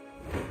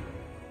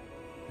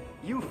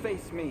 You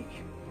face me.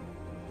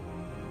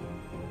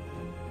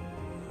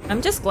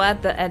 I'm just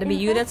glad the enemy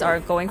units are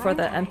going for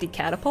the empty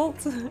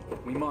catapults.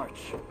 We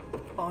march.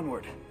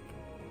 Onward.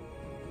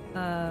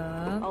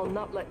 I'll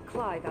not let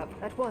Clive out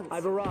at once.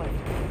 I've arrived.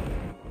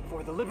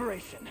 For the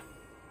liberation.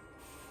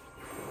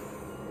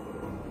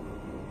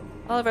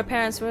 All of our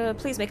parents,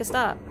 please make a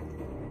stop.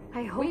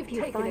 I hope We've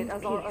you taken find it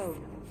as peace. our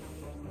own.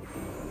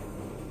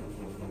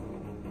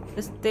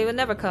 They would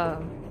never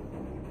come.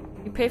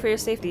 You pray for your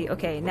safety.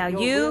 Okay, now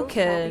Your you will shall be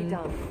can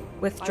done.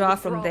 withdraw I from withdraw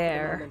for the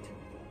there. moment.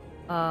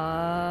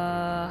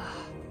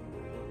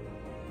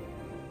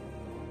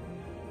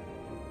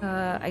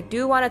 I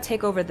do want to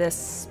take over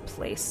this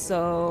place,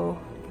 so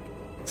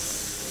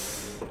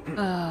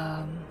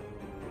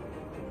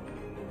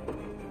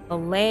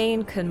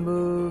Elaine can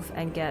move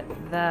and get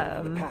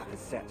them, Path is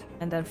set.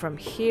 and then from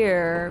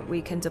here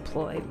we can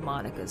deploy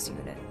Monica's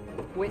unit.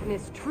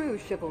 Witness true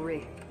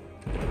chivalry.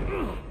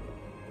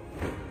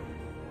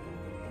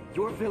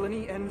 Your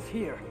villainy ends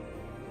here.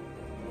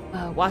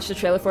 Watch the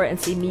trailer for it and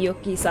see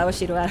Miyuki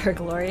Sawashiro at her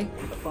glory. A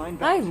fine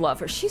I bout. love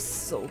her. She's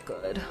so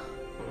good.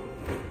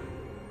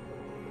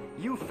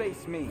 You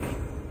face me.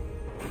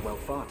 Well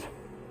fought.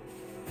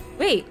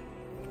 Wait,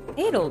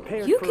 Adel,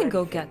 Prepared you for can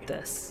go anything. get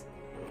this.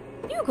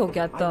 You go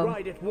get I them.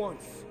 ride at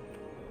once.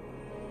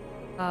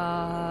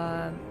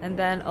 And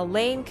then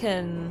Elaine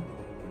can...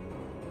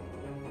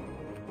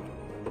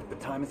 The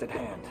time is at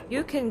hand.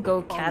 You can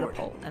go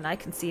catapult, and I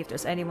can see if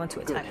there's anyone to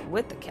attack Good.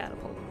 with the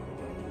catapult.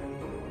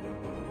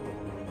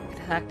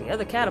 Attack the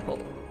other catapult.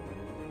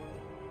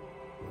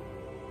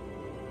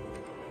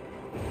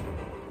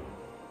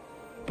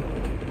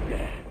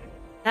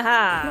 May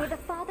Haha! the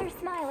Father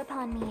smile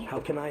upon me. How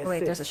can I assist? Oh,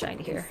 wait, there's a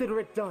shiny here. Consider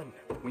it done.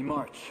 We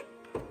march.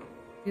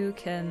 You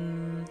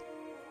can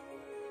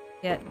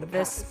get The path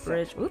this is set.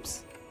 bridge.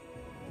 Oops.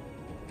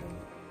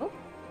 Oh,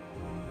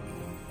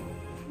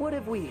 What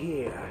have we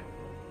here?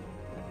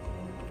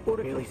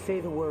 Order merely say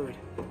the word.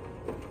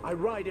 I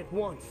ride at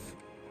once.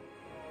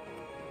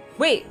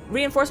 wait!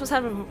 Reinforcements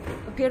have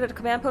appeared at the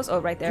command post. Oh,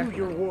 right there. Do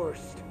your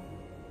worst.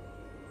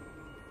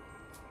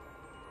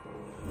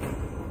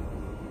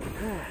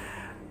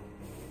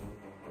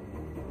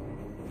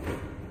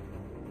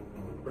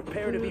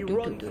 Prepare to be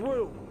run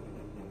through.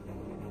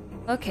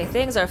 Okay,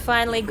 things are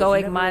finally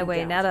going never my in way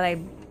doubt. now that I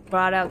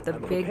brought out the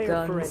I'm big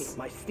prepared for any. guns.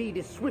 My steed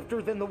is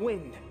swifter than the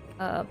wind.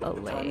 time is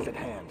Elaine. at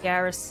hand.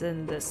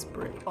 Garrison this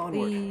bridge, Onward.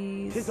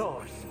 please. Tis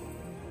ours.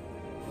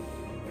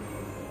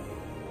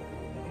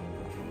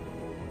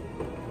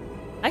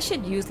 I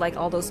should use like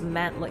all those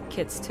mantlet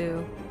kits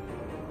too.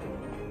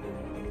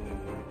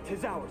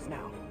 Tis ours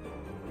now.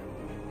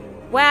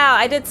 Wow,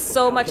 I did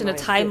so much in can a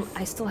I time. assist?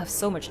 I still have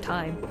so much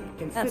time.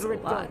 That's a Consider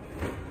it lot. done.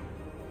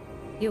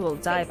 You will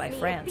die by Face me or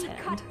Fran's be hand.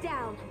 cut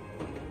down.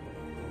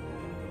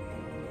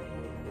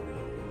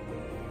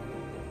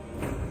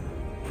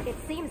 It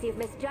seems you've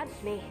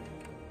misjudged me.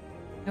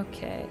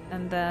 Okay,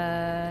 and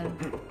then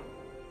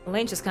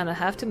Elaine just kind of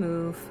have to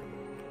move.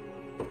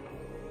 The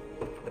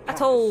path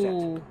is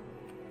Atoll.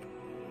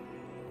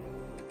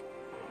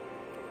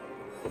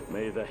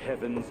 May the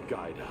heavens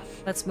guide us.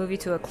 Let's move you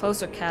to a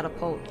closer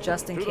catapult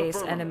just in To the case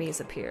firmament. enemies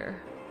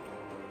appear.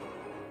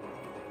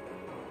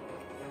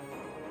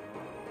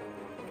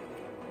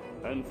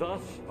 And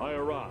thus I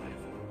arrive.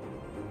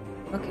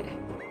 Okay,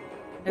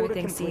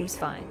 everything complete. seems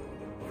fine.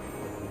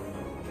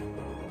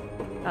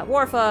 Got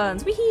war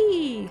funds.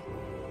 Wee!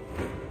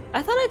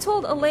 I thought I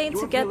told Elaine to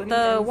Your get villainy the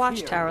ends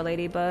watchtower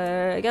lady,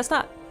 but I guess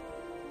not.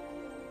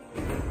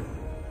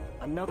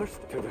 Another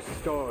To the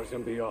stars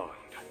and beyond.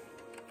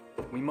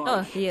 We Oh,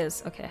 march. he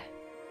is. Okay.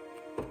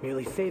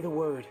 Merely say the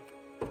word.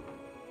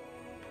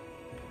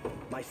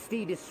 My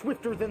steed is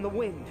swifter than the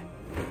wind.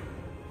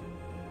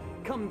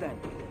 Come then.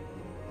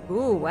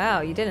 Ooh,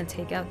 wow, you didn't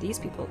take out these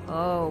people.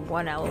 Oh,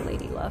 one owl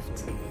lady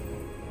left.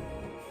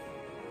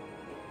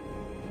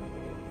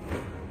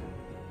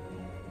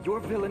 Your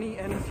villainy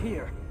ends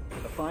here.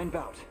 A fine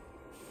bout.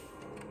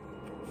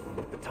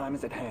 The time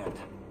is at hand.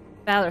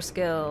 Valor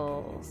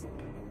skills.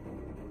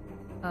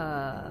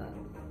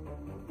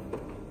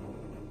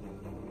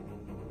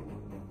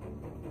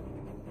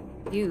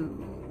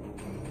 You.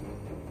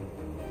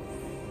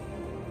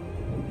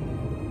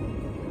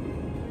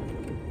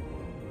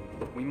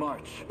 We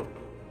march.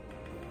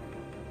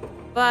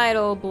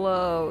 Vital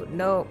blow.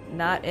 Nope,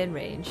 not in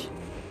range.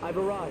 I've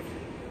arrived.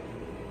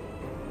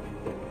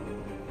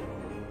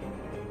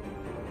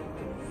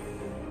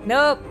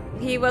 Nope,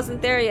 he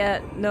wasn't there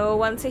yet. No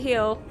one to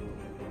heal.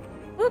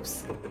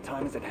 Oops. The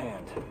time is at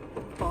hand.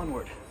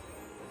 Onward.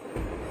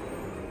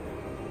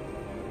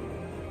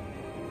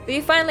 So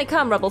you finally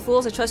come, rebel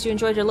fools. I trust you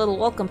enjoyed your little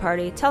welcome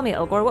party. Tell me,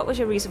 Elgor, what was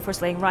your reason for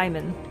slaying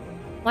Ryman?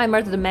 Why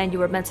murder the man you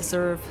were meant to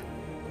serve?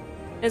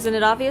 Isn't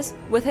it obvious?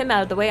 With him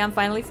out of the way, I'm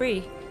finally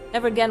free.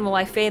 Never again will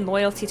I feign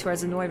loyalty to our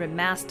Zenoiran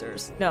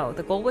masters. No,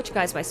 the gold which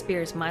guides my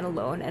spear is mine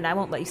alone, and I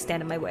won't let you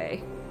stand in my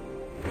way.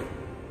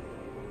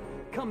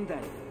 Come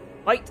then.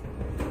 Fight!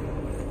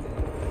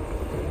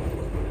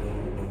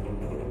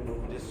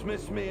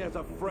 Dismiss me as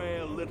a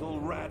frail little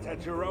rat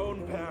at your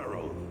own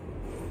peril.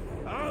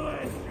 I'll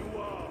end you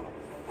all.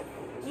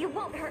 You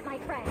won't hurt my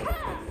friend.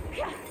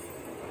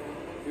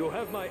 You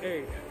have my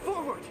aid.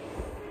 Forward.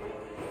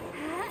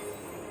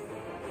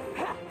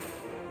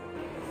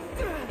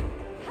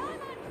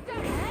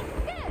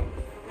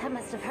 That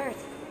must have hurt.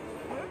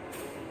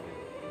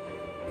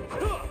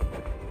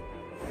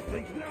 I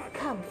think not.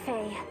 Come,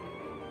 Faye.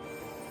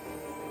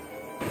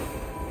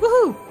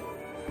 Woohoo!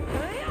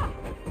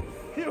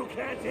 You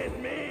can't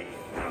hit me.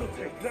 I'll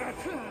take that.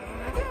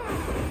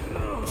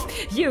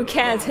 You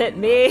can't hit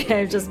me!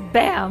 And just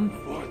BAM!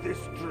 For this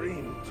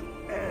dream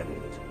to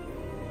end.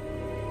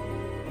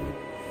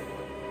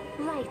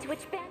 Light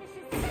which banishes.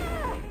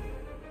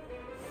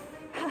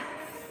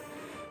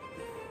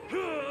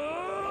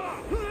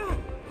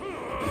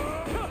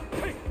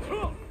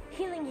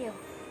 Healing you.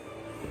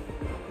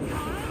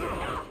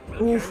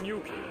 Oof.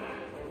 You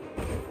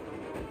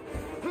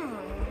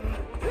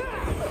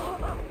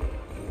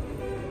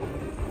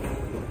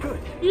Good.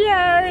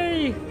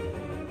 Yay!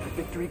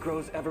 Victory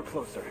grows ever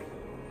closer.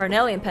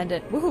 Arnelian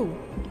pendant. Woohoo!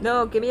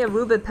 No, give me a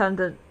Rubid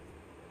pendant.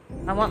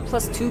 I want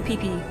 +2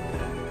 PP.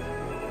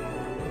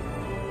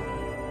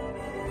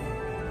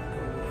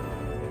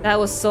 That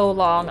was so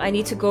long. I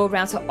need to go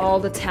around to all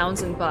the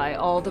towns and buy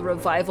all the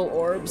revival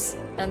orbs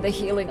and the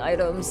healing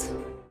items.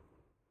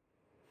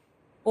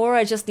 Or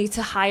I just need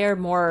to hire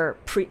more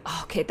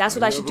okay, that's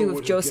what I should do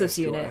with Joseph's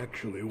unit.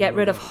 Get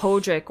rid of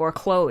Hodrick or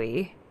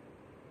Chloe.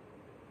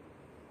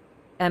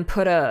 And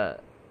put a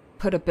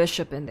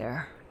bishop in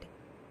there.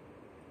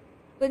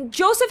 But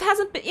Joseph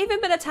hasn't even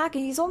been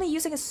attacking. He's only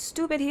using his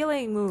stupid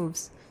healing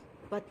moves.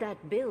 But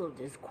that build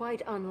is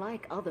quite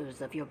unlike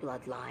others of your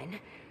bloodline.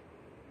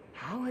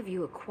 How have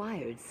you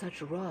acquired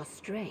such raw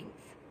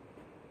strength?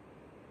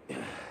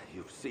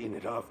 You've seen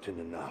it often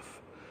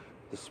enough.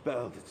 The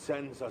spell that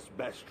sends us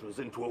Bestrels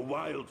into a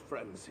wild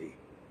frenzy.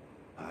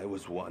 I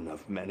was one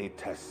of many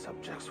test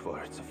subjects for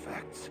its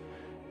effects,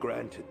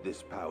 granted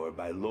this power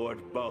by Lord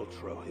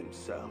Baltro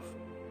himself.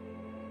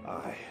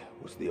 I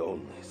was the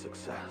only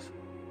success.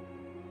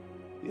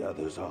 The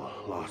others all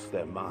lost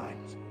their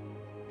minds,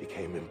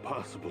 became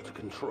impossible to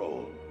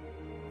control.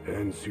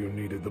 Hence you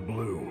needed the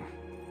blue.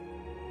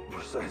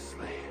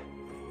 Precisely.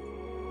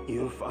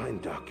 You'll find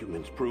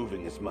documents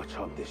proving as much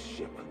on this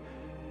ship.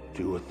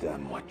 Do with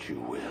them what you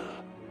will.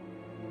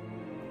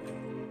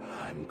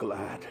 I'm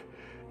glad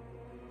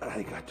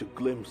I got to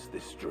glimpse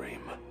this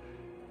dream,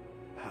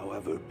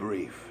 however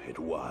brief it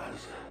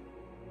was.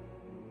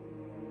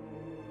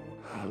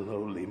 A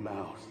lowly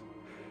mouse,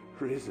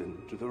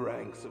 risen to the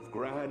ranks of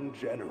Grand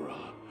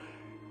General,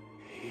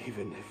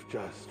 even if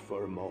just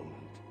for a moment.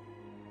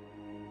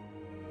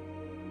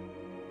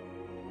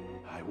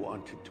 I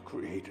wanted to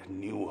create a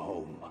new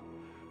home,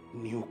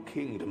 new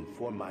kingdom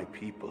for my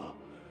people,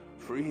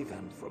 free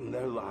them from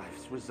their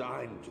lives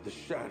resigned to the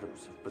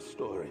shadows of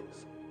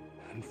Bastorias,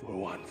 and for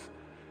once,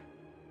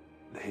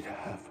 they'd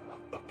have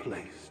a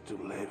place to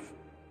live,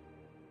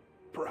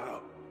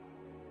 proud,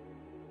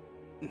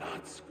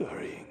 not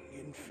scurrying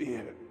in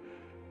fear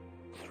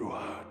through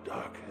our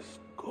darkest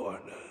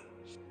corners.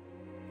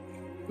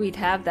 We'd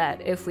have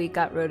that if we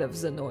got rid of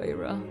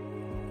Zenoira.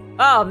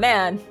 Oh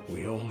man!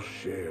 We all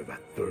share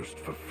that thirst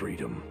for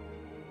freedom.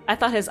 I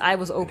thought his eye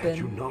was open. Had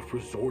you not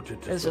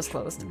resorted to it's just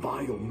such closed.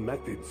 Vile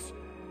methods,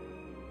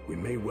 we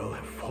may well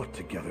have fought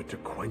together to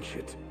quench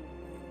it.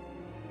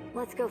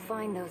 Let's go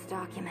find those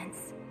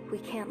documents. We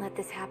can't let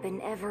this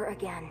happen ever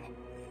again.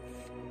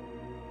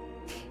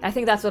 I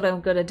think that's what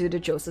I'm gonna do to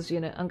Joseph's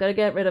unit. I'm gonna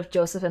get rid of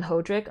Joseph and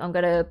Hodrick. I'm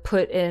gonna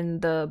put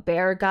in the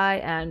bear guy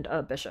and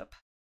a bishop.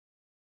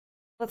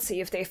 Let's see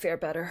if they fare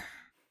better.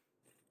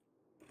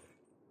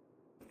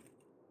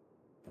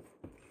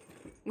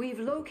 We've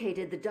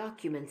located the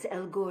documents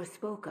Elgor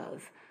spoke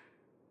of.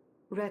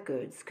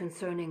 Records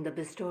concerning the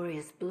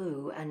Bastorias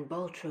Blue and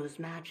Baltro's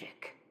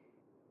magic.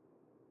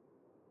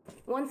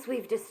 Once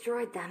we've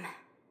destroyed them,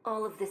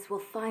 all of this will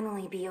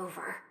finally be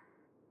over.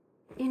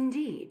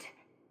 Indeed.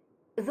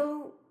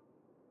 Though,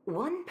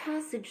 one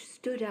passage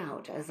stood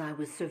out as I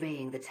was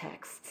surveying the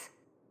texts.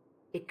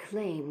 It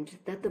claimed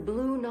that the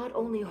blue not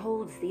only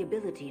holds the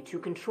ability to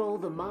control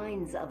the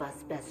minds of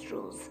us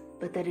Bestrels,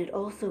 but that it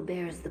also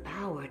bears the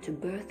power to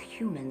birth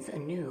humans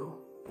anew.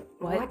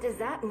 What does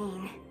that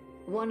mean?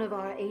 One of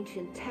our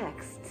ancient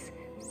texts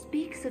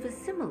speaks of a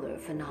similar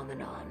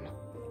phenomenon.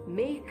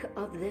 Make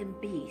of them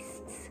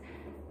beasts,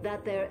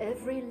 that their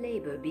every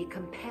labor be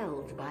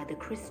compelled by the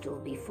crystal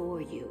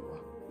before you.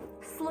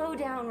 Slow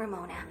down,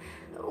 Ramona.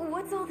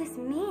 What's all this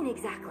mean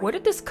exactly? Where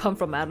did this come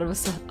from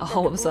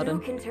all of a sudden?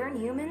 Blue can turn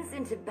humans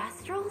into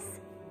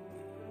Bestrels?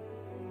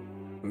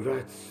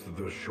 That's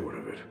the short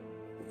of it.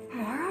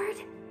 Morard?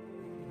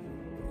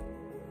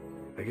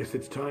 I guess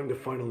it's time to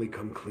finally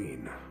come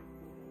clean.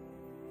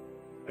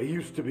 I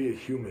used to be a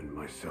human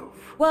myself.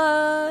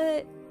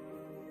 What?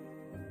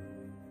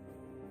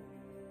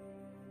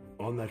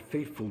 On that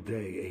fateful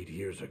day 8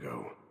 years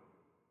ago,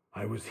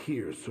 I was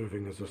here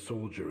serving as a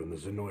soldier in the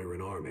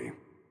Zenoiran army.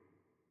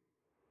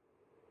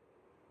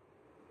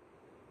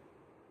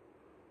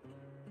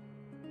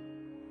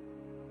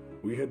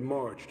 We had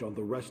marched on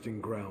the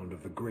resting ground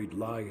of the great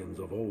lions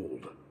of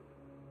old,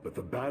 but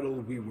the battle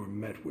we were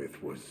met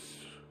with was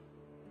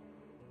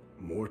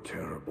more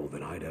terrible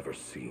than I'd ever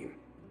seen.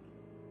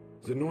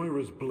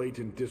 Zenoira's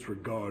blatant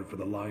disregard for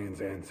the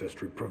lions'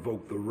 ancestry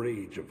provoked the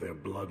rage of their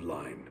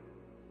bloodline.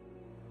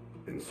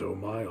 And so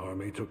my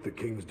army took the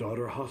king's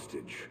daughter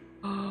hostage,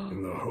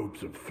 in the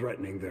hopes of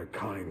threatening their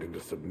kind into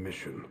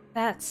submission.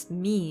 That's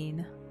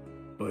mean.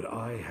 But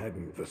I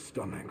hadn't the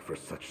stomach for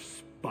such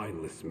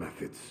spineless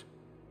methods.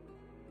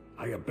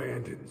 I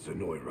abandoned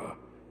Zenoira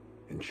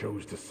and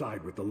chose to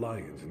side with the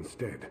lions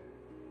instead.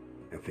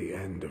 At the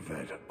end of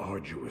that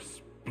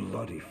arduous,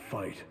 bloody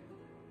fight,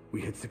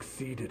 we had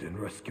succeeded in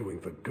rescuing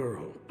the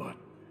girl, but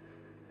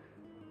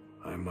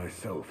I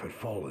myself had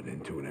fallen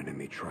into an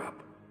enemy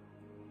trap.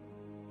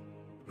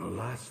 The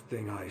last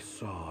thing I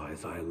saw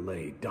as I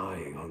lay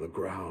dying on the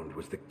ground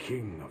was the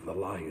king of the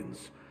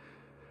lions,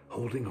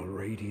 holding a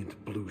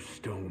radiant blue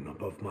stone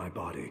above my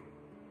body.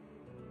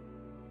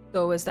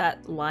 So is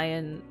that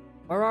lion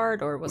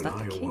Morard, or was that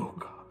the king? When I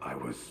awoke, I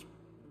was,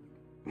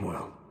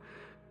 well,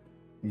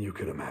 you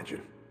can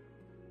imagine.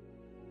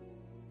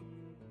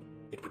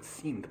 It it would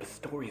seem the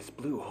Bastorias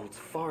Blue holds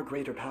far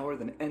greater power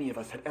than any of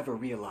us had ever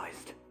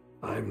realized.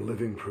 I'm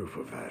living proof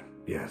of that,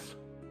 yes.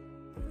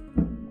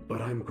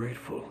 But I'm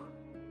grateful.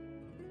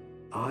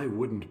 I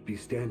wouldn't be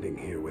standing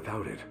here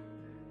without it.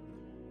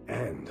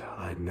 And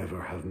I'd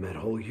never have met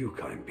all you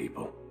kind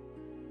people.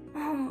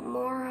 Oh,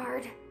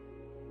 Morard.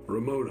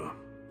 Ramona,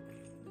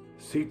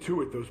 see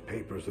to it those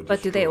papers are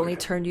But do they only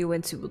destroyed. turn you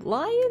into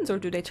lions, or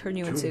do they turn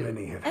you Too into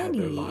many have had any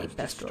their lives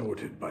bestial?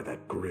 distorted by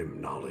that grim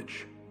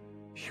knowledge.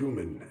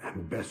 Human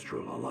and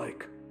bestial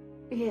alike.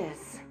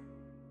 Yes.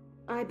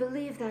 I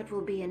believe that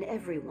will be in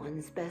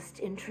everyone's best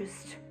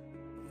interest.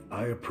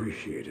 I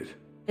appreciate it.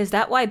 Is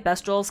that why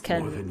bestials More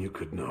can, than you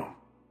could know.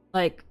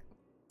 like,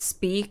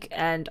 speak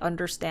and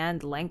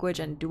understand language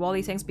and do all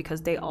these things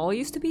because they all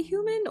used to be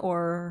human,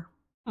 or...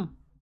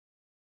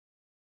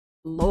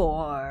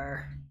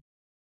 Lore.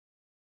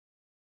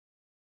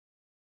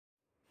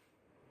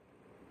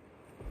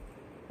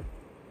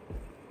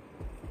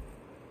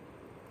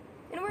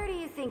 And where do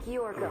you think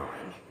you're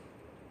going?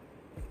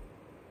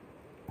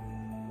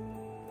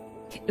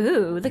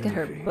 Ooh, look at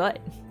her Goofy. butt.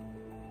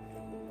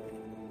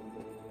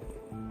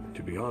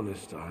 To be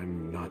honest,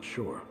 I'm not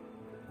sure.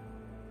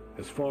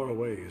 As far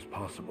away as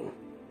possible.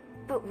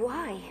 But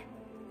why?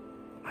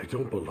 I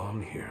don't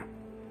belong here.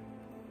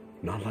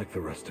 Not like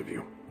the rest of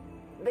you.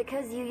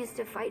 Because you used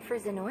to fight for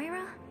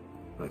Zenoira?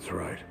 That's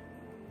right.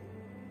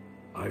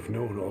 I've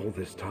known all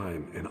this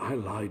time, and I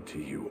lied to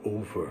you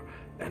over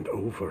and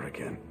over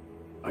again.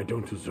 I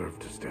don't deserve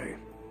to stay.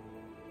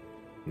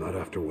 Not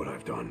after what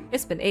I've done.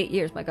 It's been 8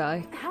 years, my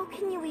guy. How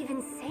can you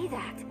even say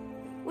that?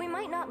 We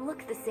might not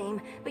look the same,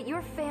 but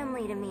you're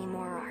family to me,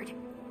 Morard.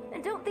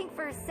 And don't think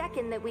for a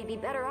second that we'd be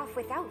better off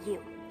without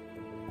you.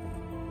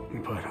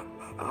 But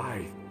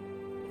I...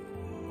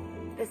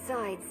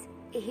 Besides,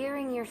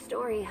 hearing your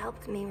story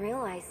helped me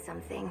realize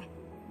something.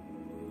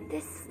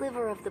 This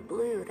sliver of the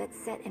blue that's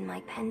set in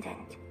my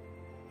pendant.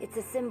 It's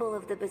a symbol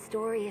of the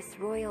Bastorias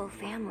royal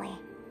family.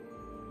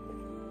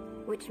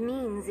 Which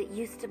means it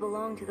used to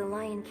belong to the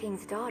Lion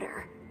King's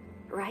daughter,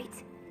 right?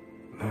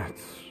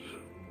 That's...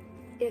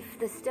 If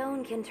the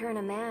stone can turn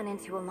a man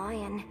into a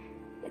lion,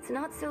 it's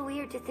not so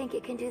weird to think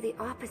it can do the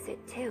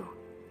opposite too.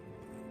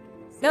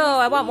 So No,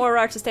 I you want see,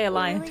 Morard to stay a we're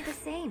lion. really the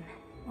same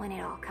when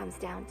it all comes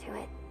down to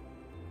it.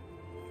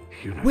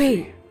 Unifi.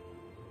 Wait.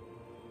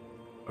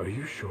 Are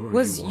you sure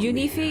Was you want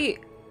me here? Unifi...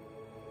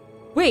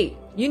 Wait,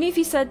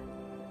 Unifi said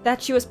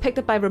that she was picked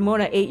up by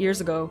Ramona 8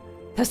 years ago.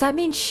 Does that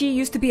mean she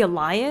used to be a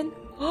lion?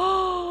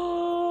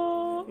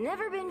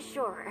 Never been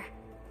sure.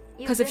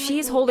 You've 'Cause if been with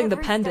she's me holding the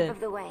every pendant- step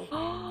of the way,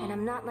 and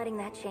I'm not letting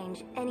that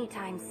change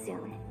anytime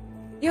soon.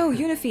 Yo,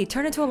 Unifi,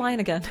 turn into a lion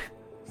again.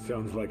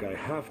 Sounds like I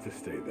have to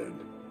stay then.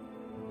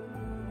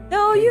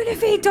 No,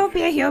 Unifi, don't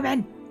be a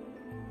human!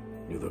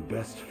 You're the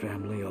best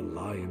family a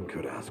lion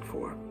could ask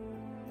for.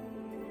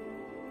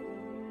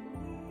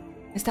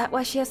 Is that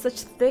why she has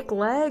such thick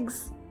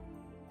legs?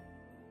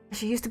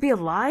 She used to be a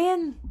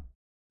lion?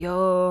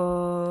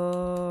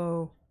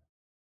 Yo.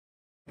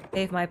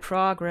 Save my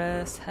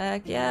progress.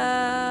 Heck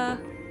yeah.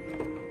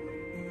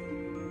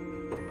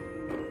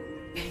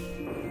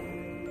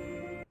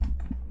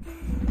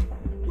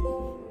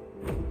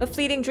 A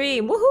fleeting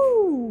dream.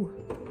 Woohoo!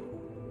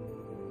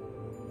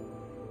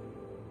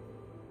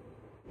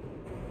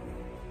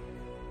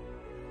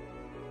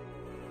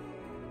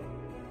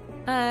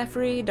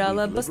 Freed all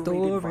of We've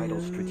liberated vital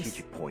Bastorias.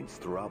 strategic points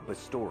throughout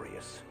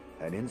Bastorias,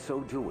 and in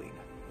so doing,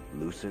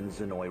 loosened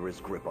Zenoira's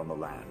grip on the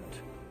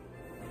land.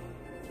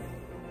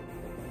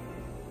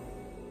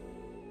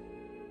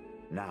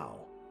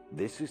 Now,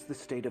 this is the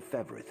state of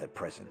Fevrith at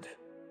present.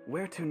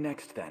 Where to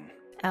next, then?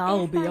 If I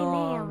may, Albion.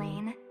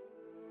 Elaine.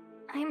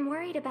 I'm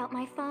worried about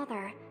my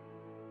father.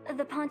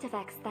 The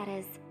Pontifex, that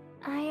is.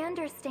 I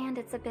understand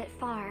it's a bit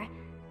far,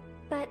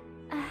 but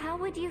how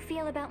would you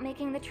feel about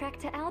making the trek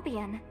to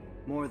Albion?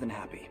 More than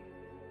happy.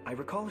 I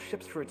recall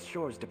ships for its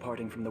shores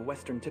departing from the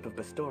western tip of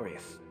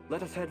Bastorias.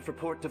 Let us head for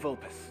Port de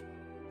Vulpes.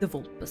 The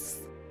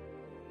Vulpes.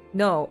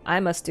 No, I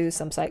must do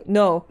some side.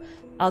 No,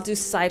 I'll do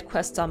side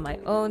quests on my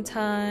own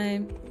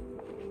time.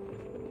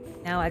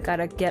 Now I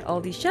gotta get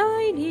all these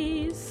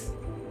shinies.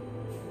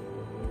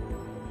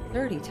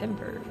 30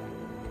 timber.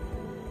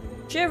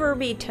 Shiver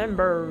me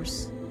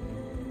timbers.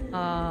 No,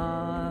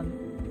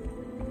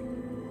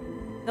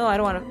 I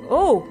don't want to.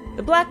 Oh,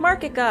 the black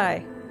market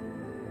guy.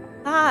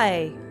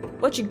 Hi.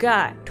 What you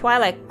got?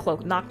 Twilight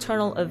Cloak,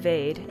 Nocturnal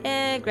Evade.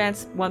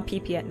 Grants 1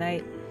 PP at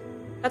night.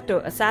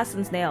 Cutthroat,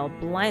 Assassin's Nail,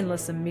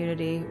 Blindless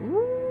Immunity.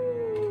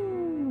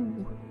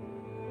 Ooh.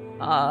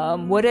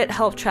 Would it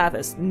help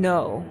Travis?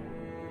 No.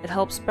 It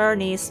helps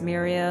Bernice,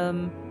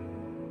 Miriam,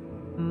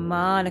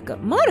 Monica.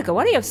 Monica,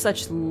 why do you have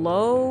such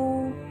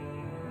low...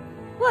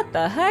 What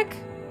the heck?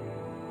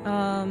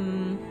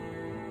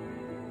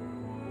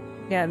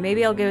 Yeah,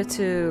 maybe I'll give it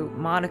to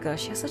Monica.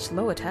 She has such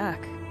low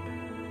attack.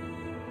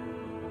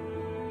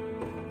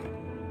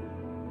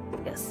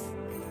 Yes.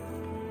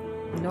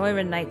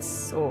 Noira Knight's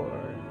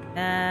Sword.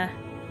 Nah.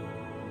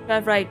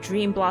 Right,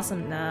 Dream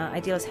Blossom. Nah.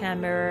 Idealist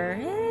Hand Mirror.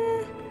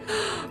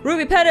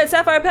 Ruby Pendant,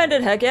 Sapphire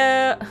Pendant. Heck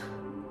yeah.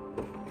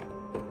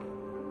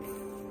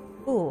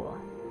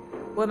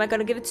 Who am I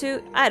gonna give it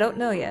to? I don't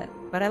know yet,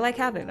 but I like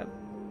having them.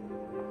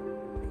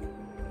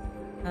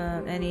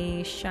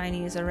 Any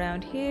shinies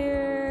around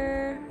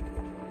here?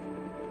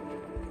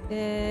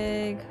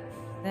 Big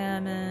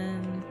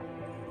salmon.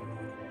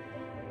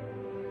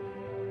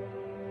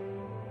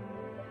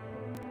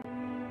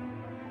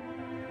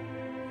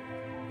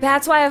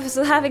 That's why I was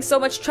having so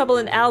much trouble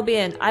in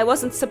Albion. I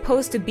wasn't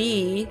supposed to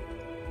be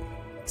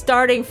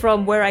starting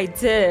from where I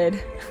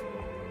did.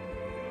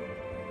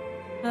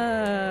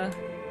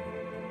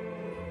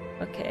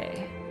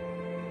 Okay.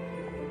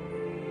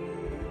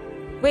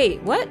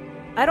 Wait, what?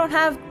 I don't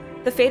have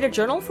the Fated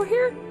Journal for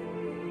here?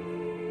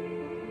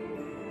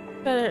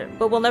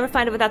 But we'll never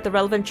find it without the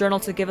relevant journal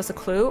to give us a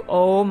clue.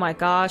 Oh my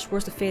gosh,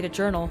 where's the Fated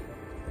Journal?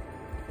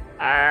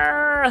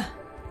 Arrgh!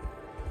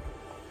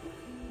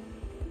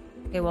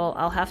 Okay, well,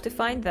 I'll have to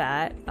find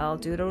that. I'll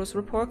do those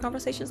rapport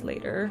conversations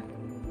later.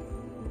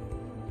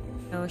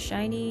 No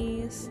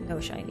shinies. No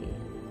shiny.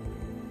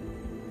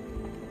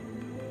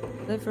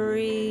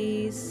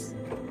 Liveries.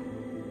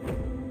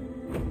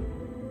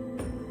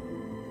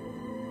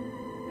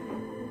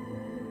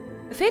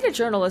 The Fated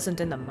Journal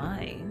isn't in the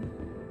mine.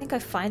 I think I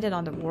find it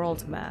on the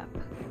world map.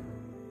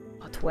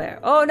 But where?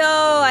 Oh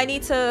no! I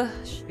need to...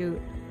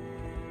 Shoot.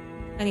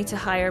 I need to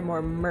hire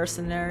more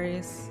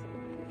mercenaries.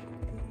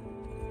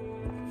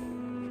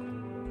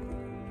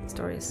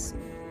 Stories.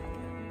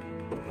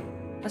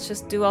 Let's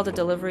just do all the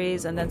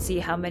deliveries and then see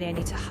how many I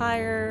need to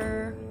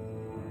hire.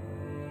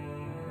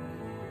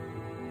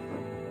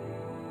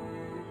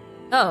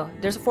 Oh,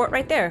 there's a fort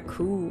right there.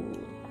 Cool.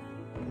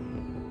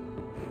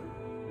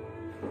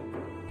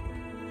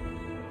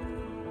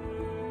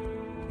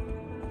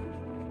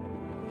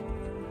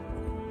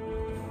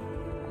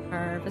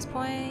 Harvest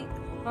point.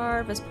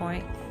 Harvest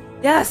point.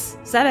 Yes!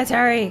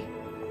 Cemetery!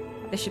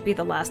 This should be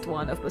the last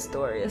one of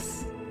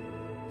Bastorias.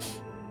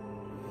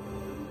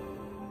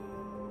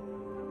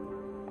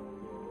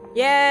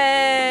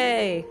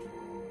 Yay!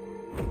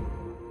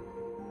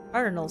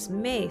 Cardinal's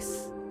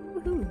mace.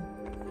 Woohoo.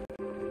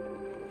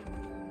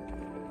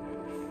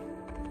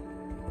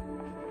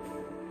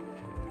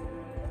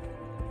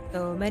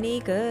 So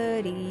many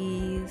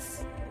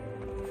goodies.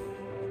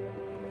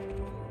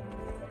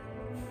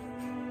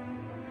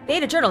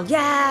 Data journal,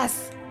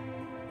 yes!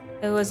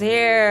 It was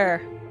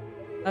here.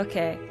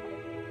 Okay.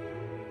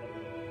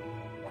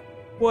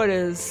 What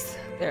is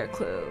their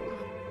clue?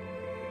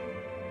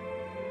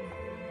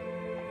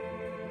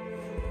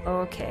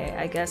 Okay,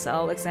 I guess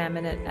I'll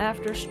examine it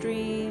after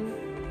stream.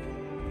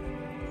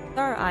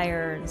 Star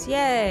irons,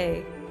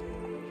 yay!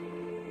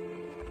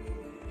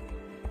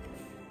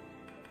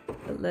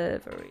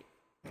 Delivery.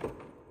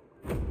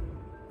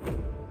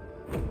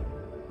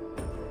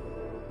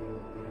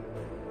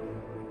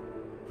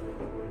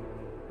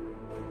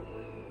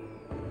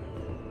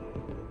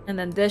 And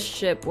then this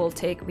ship will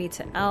take me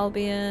to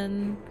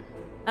Albion.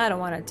 I don't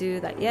want to do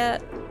that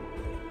yet.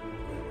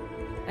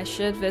 I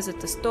should visit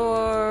the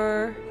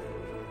store.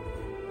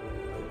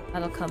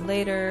 That'll come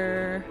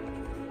later.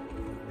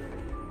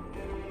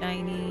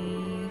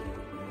 Shiny.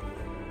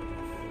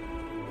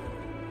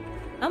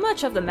 How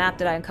much of the map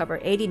did I uncover?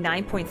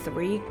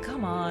 89.3?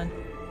 Come on.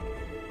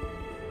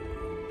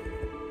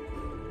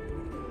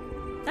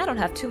 I don't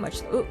have too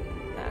much. Ooh,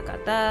 I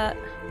got that.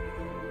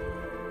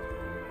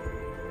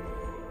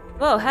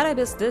 Whoa, how'd I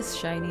miss this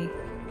shiny?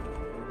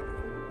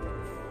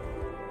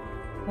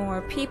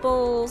 More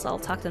peoples. I'll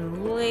talk to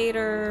them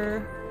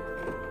later.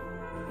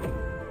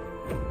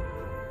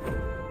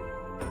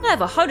 I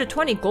have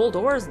 120 gold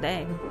ores,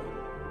 dang.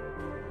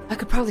 I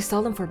could probably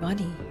sell them for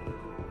money.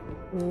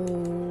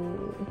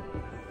 Ooh.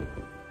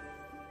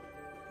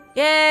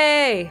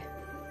 Yay!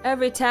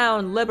 Every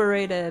town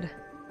liberated.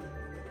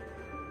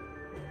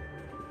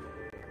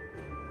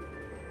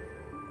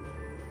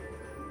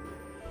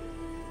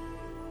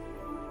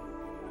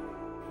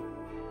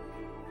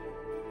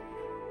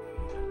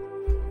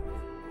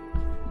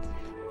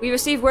 We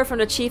received word from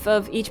the chief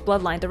of each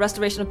bloodline. The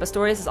restoration of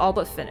Bastorias is all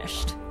but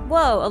finished.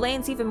 Whoa,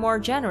 Elaine's even more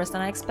generous than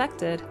I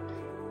expected.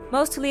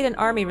 Most who lead an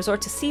army resort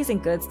to seizing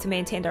goods to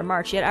maintain their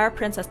march, yet our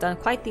prince has done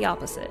quite the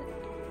opposite.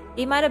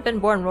 He might have been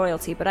born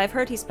royalty, but I've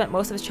heard he spent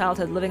most of his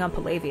childhood living on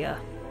Palavia.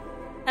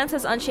 Hence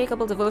his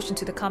unshakable devotion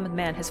to the common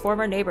man. His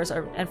former neighbors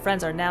and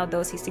friends are now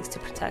those he seeks to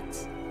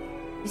protect.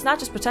 He's not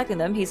just protecting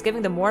them, he's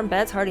giving them warm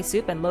beds, hearty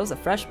soup, and loaves of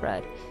fresh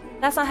bread.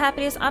 If that's not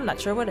happiness, I'm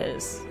not sure what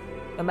is.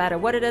 No matter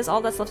what it is,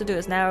 all that's left to do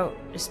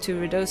is to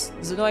reduce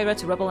Zenoira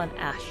to rubble and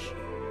ash.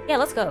 Yeah,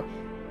 let's go.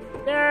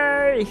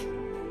 Yay!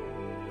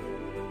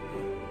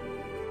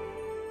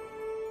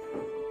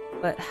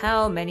 But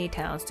how many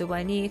towns do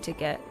I need to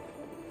get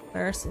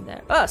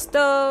mercenary? Oh,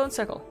 stone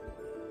circle.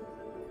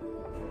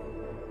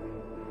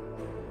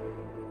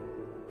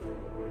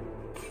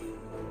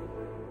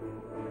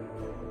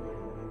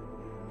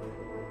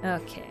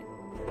 Okay.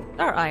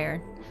 Star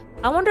iron.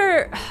 I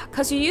wonder,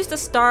 cause you use the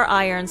star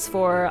irons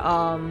for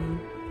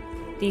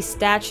these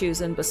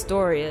statues in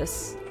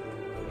Bastorias,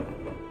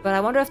 but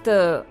I wonder if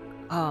the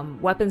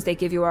weapons they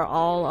give you are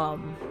all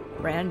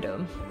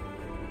random,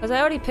 cause I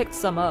already picked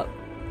some up.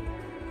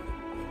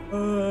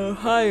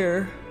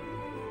 Higher.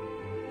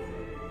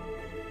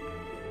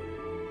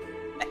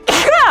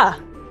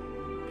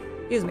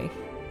 Excuse me.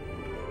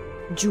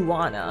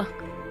 Juana.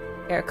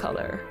 Hair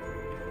color.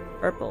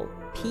 Purple.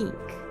 Pink.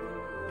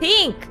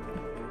 Pink!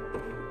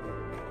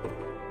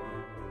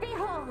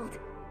 Behold!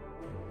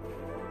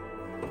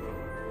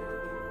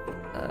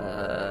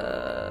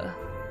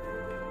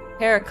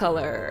 Hair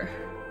color.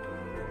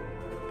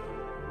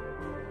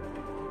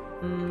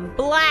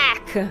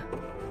 Black!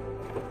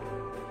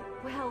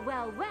 Well,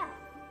 well, well.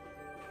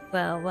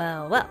 Well,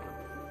 well,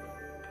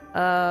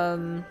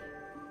 well.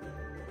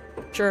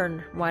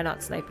 Churn. Why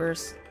not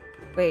snipers?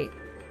 Wait.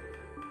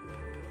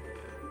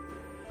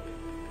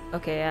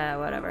 Okay, yeah,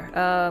 whatever.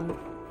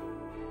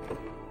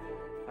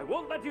 I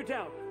won't let you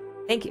down.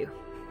 Thank you.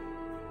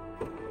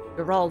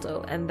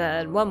 Geraldo, and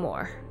then one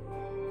more.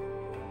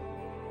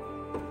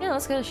 Yeah,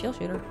 let's get a shield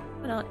shooter.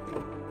 Why not?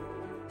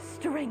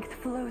 Strength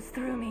flows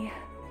through me.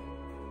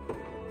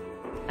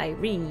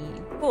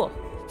 Irene. Cool.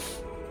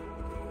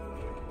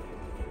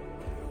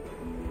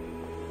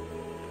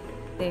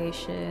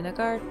 Station a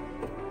guard.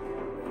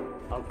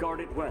 I'll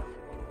guard it well.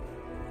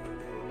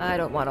 I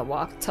don't want to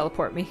walk.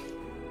 Teleport me.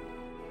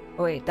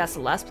 Oh wait, that's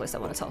the last place I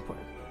want to teleport.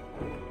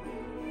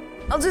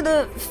 I'll do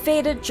the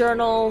faded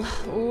journal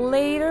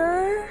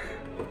later.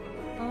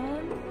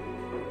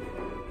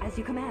 As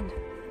you command.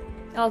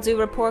 I'll do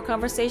rapport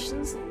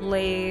conversations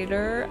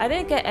later. I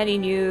didn't get any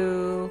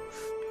new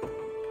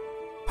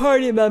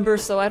party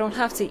members, so I don't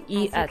have to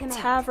eat at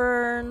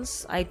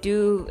taverns. I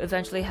do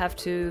eventually have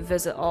to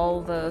visit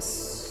all the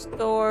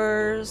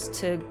stores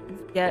to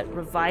get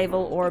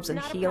revival orbs and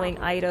healing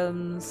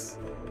items.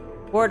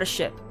 Board a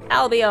ship.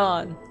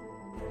 Albion!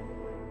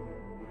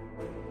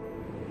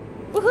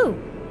 Woohoo!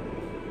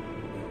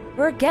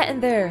 We're getting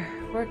there.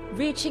 We're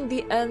reaching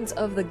the end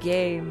of the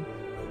game.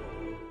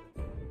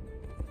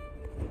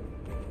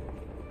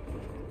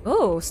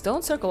 Oh,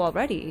 stone circle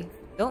already.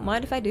 Don't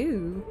mind if I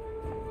do.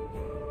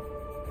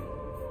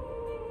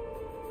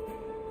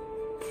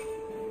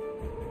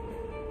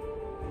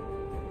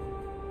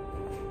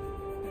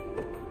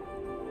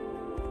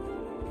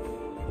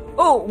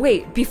 Oh,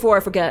 wait, before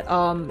I forget,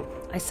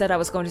 I said I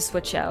was going to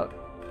switch out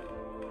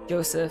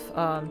Joseph,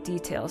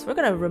 details. We're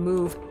gonna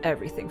remove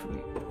everything from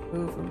you.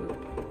 Remove.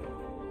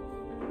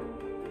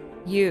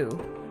 You.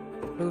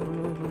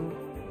 Remove.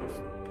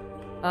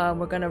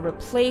 We're gonna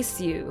replace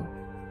you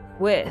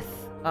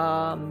with,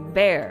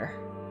 Bear.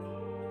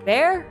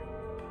 Bear?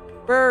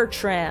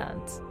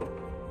 Bertrand.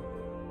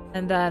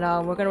 And then,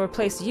 we're gonna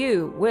replace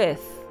you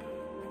with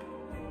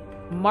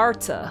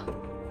Marta.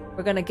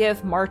 We're gonna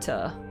give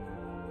Marta,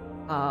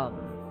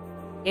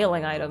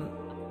 healing item.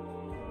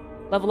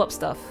 Level up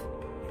stuff.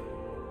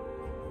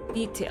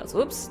 Details.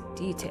 Whoops.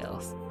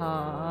 Details.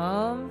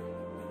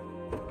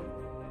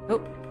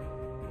 Nope.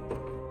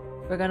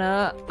 We're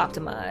gonna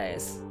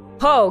optimize.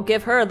 Oh,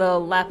 give her the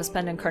lapis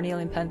pendant,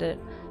 carnelian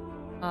pendant.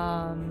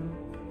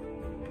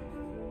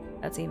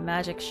 That's a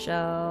magic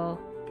shell.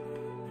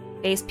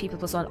 Base PP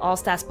 +1, all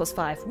stats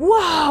 +5.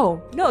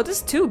 Whoa! No,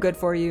 this is too good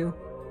for you.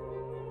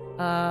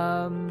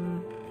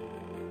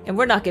 And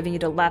we're not giving you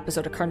the lapis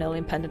or the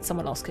carnelian pendant.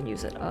 Someone else can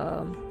use it.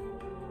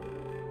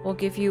 We'll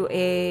give you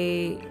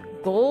a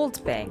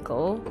gold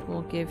bangle.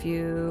 We'll give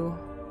you...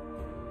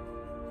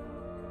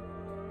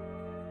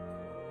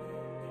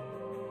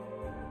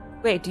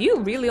 Wait, do you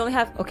really only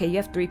have... Okay, you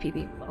have 3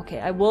 PP. Okay,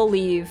 I will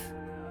leave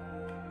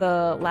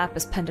the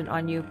lapis pendant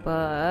on you,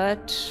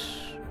 but...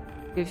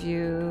 give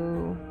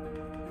you...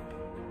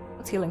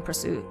 What's healing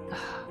pursuit?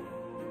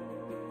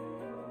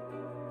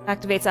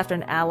 Activates after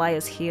an ally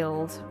is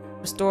healed.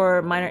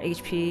 Restore minor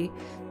HP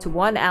to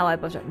 1 ally,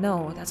 but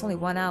no, that's only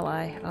 1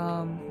 ally.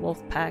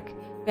 Wolf Pack.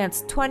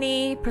 Grants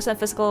 20%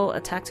 physical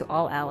attack to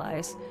all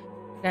allies.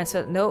 Grants...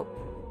 Nope.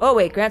 Oh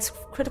wait, grants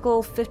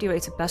critical 50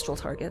 rate to bestial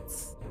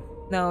targets.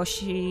 No,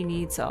 she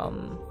needs,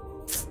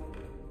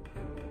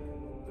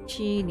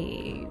 She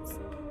needs...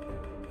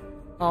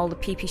 all the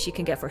PP she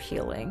can get for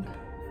healing.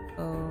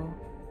 Oh...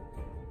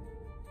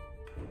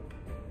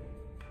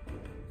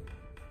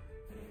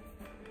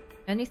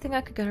 Anything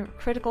I could get her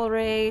critical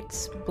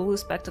rate, blue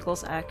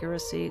spectacles,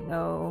 accuracy,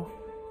 no.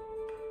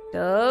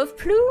 Dove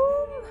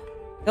plume?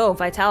 No,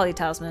 vitality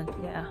talisman,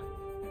 yeah.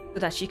 So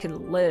that she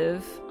can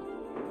live.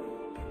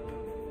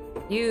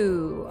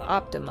 You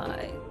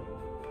optimize.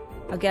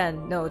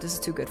 Again, no, this is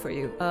too good for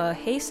you.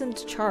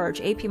 Hastened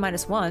charge, AP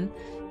 -1.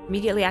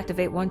 Immediately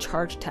activate 1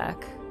 charge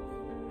attack.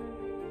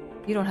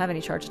 You don't have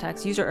any charge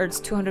attacks. User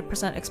earns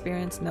 200%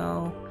 experience,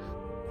 no.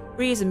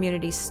 Freeze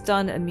immunity,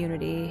 stun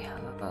immunity.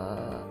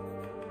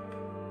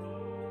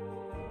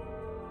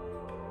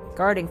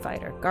 Guarding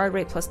fighter. Guard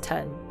rate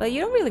 +10. But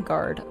you don't really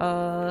guard.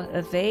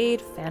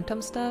 Evade,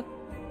 phantom step?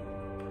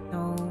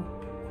 No.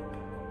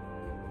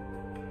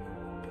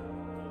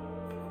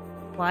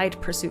 Wide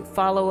pursuit.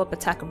 Follow up,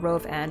 attack a row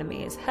of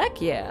enemies.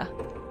 Heck yeah!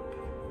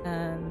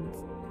 And...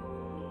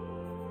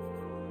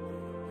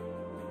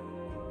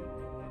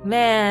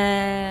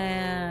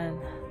 man!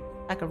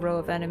 Attack a row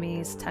of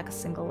enemies. Attack a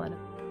single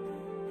enemy.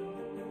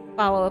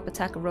 Follow up,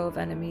 attack a row of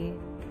enemy.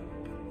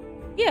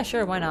 Yeah,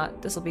 sure, why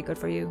not? This will be good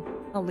for you.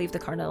 I'll leave the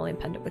Carnelian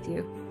pendant with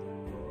you.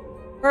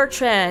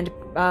 Bertrand,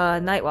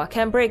 Nightwalk.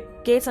 Can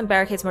break gates and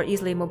barricades more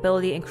easily.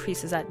 Mobility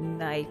increases at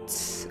night.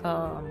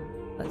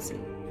 Let's see.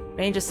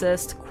 Range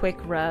assist, quick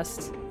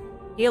rest,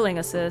 healing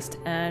assist,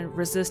 and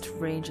resist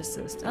range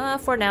assist.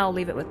 For now, I'll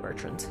leave it with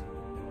Bertrand.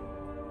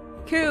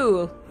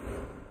 Cool.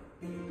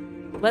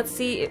 Let's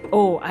see.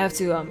 Oh, I have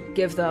to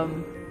give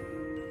them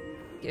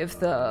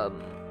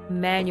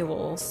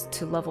manuals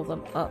to level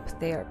them up.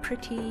 They are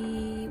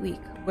pretty weak.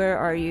 Where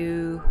are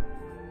you?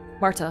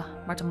 Marta.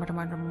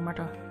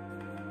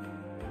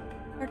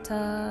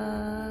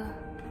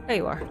 There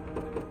you are.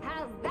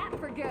 How's that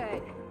for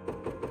good?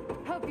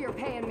 Hope you're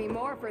paying me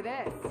more for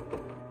this.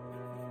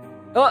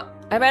 Oh,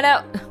 I ran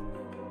out.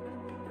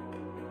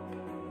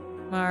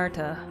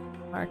 Marta?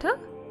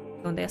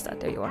 ¿Dónde está?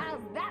 There you are.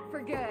 How's that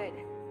for good?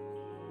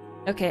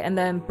 Okay, and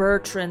then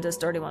Bertrand is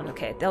 31.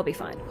 Okay, they'll be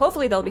fine.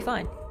 Hopefully they'll be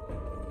fine.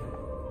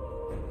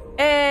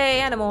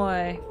 Hey,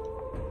 Anemoy!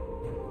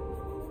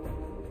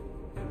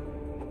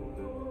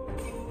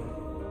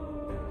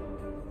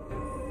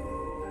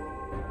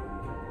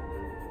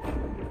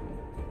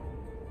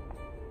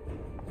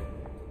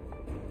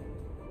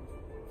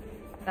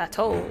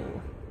 Battle.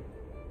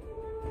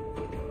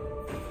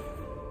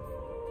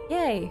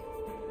 Yay!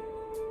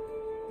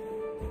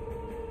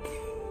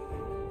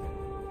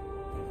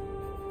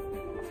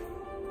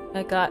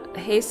 I got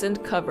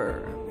hastened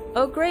cover.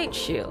 Oh, great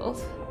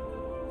shield.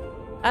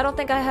 I don't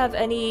think I have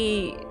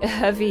any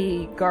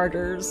heavy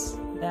garters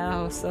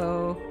now,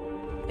 so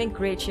I think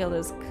great shield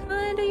is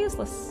kinda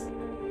useless.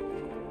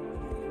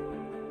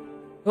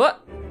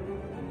 What?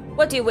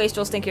 What do you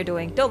wastrels think you're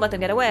doing? Don't let them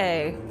get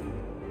away.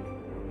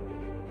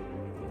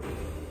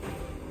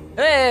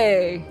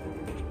 Hey!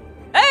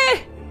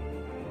 Hey!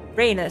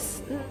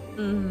 Rhaenys.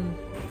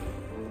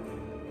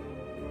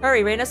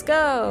 Hurry, Rhaenys,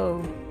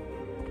 go!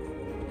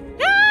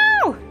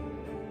 No!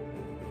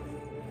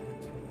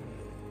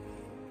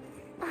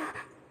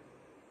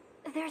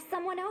 There's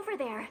someone over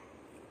there.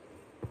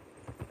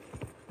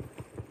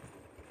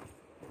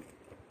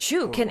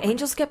 Shoot, can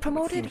angels get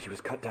promoted? She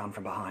was cut down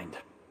from behind.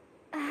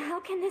 How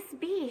can this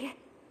be?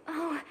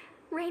 Oh,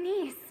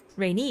 Rhaenys.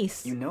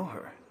 Rhaenys? You know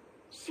her?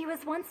 She was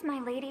once my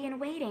lady in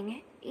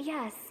waiting,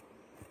 yes.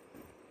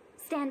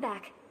 Stand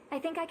back. I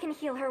think I can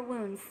heal her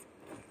wounds.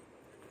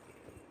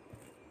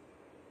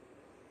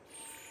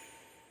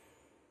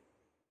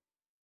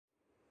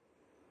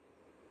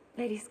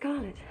 Lady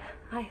Scarlet,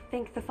 I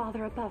thank the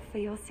Father above for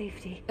your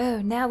safety.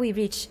 Oh, now we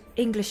reach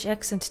English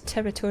accent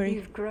territory.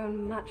 You've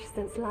grown much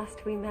since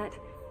last we met.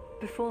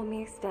 Before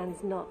me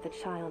stands not the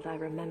child I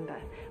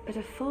remember, but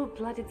a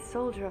full-blooded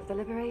soldier of the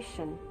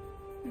Liberation.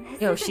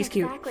 This Yo, isn't she's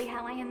cute. exactly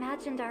how I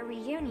imagined our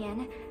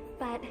reunion,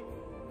 but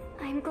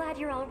I'm glad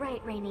you're all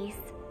right, Rhaenys.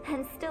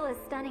 And still as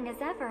stunning as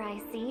ever, I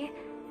see.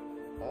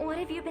 What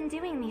have you been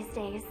doing these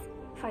days?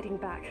 Fighting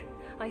back.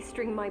 I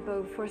string my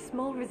bow for a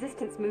small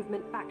resistance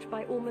movement backed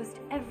by almost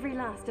every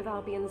last of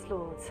Albion's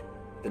lords.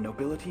 The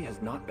nobility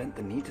has not bent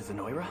the knee to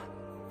Zenoira?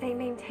 They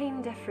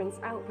maintain deference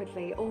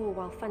outwardly, all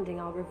while funding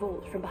our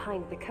revolt from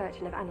behind the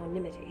curtain of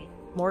anonymity.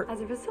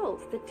 As a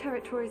result, the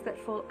territories that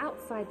fall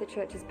outside the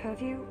church's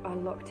purview are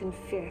locked in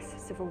fierce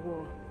civil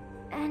war.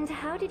 And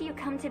how did you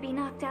come to be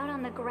knocked out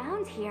on the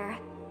ground here?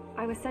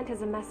 I was sent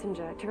as a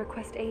messenger to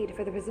request aid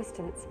for the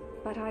resistance,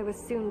 but I was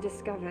soon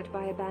discovered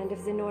by a band of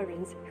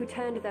Zenoirans who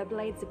turned their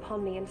blades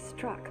upon me and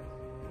struck.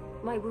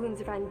 My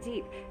wounds ran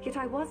deep, yet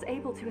I was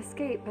able to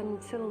escape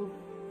until...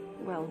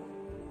 well,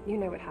 you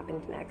know what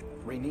happened next.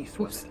 Rhaenys,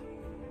 was it?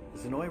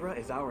 Zenoira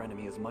is our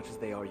enemy as much as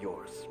they are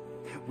yours.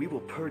 We will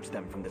purge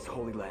them from this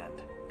holy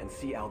land and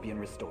see Albion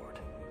restored.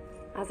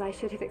 As I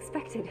should have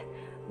expected,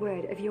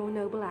 word of your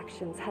noble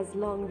actions has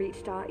long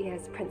reached our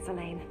ears, Prince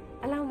Elaine.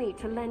 Allow me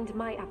to lend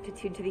my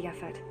aptitude to the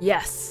effort.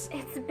 Yes.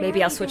 It's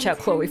Maybe I'll switch out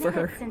Chloe for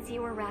her. Since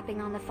you were rapping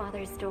on the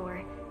Father's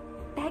door,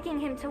 begging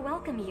him to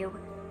welcome you.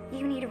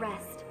 You need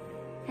rest,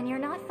 and you're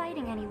not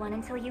fighting anyone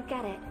until you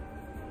get it.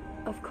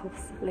 Of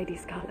course, Lady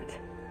Scarlet.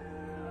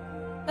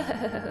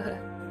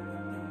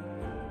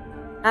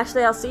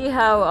 Actually, I'll see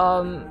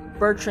how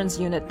Bertrand's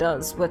unit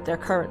does with their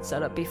current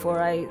setup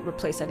before I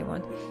replace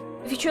anyone.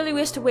 If you truly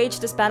wish to wage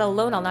this battle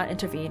alone, I'll not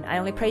intervene. I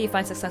only pray you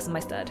find success in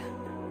my stead.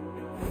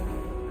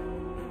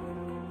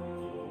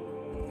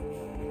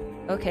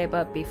 Okay,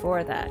 but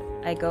before that,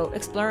 I go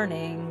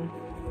exploring.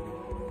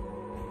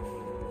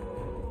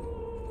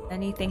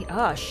 Anything?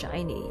 Ah,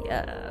 shiny.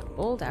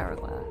 Gold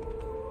hourglass.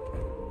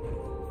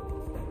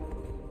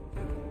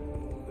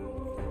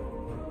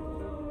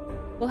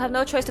 We'll have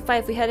no choice to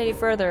fight if we head any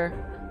further.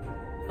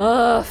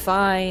 Ugh,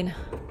 fine.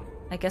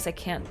 I guess I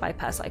can't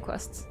bypass side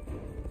quests.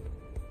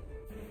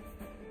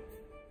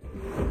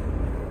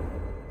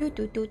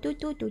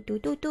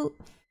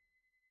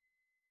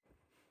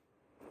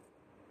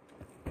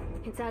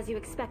 It's as you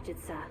expected,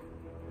 sir.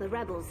 The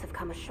rebels have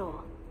come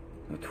ashore.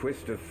 A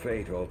twist of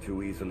fate all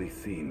too easily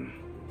seen.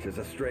 'Tis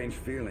a strange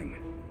feeling.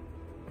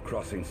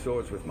 Crossing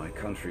swords with my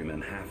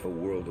countrymen half a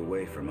world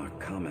away from our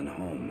common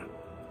home.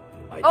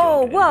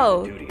 Oh,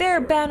 whoa! Their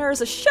banner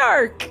is a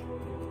shark!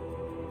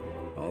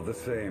 All All the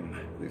same,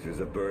 this is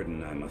a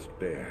burden I must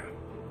bear.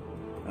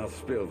 I'll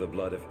spill the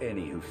blood of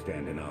any who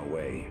stand in our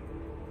way,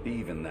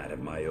 even that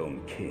of my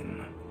own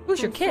kin.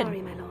 Who's your kin?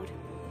 Sorry, my lord.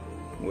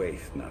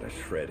 Waste not a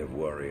shred of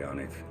worry on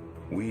it.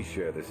 We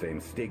share the same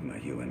stigma,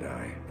 you and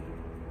I.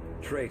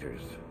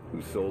 Traitors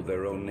who sold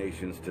their own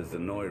nations to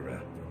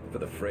Zenoira for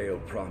the frail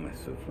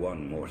promise of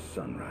one more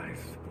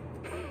sunrise.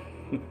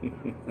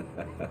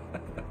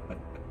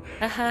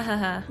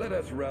 Let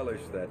us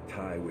relish that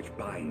tie which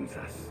binds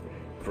us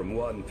from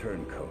one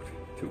turncoat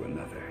to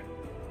another.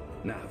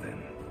 Now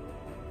then,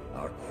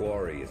 our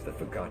quarry is the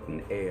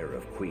forgotten heir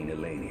of Queen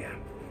Elenia.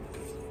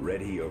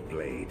 Ready your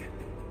blade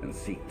and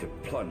seek to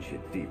plunge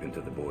it deep into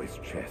the boy's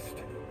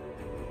chest.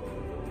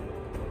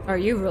 Are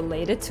you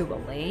related to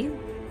Elaine?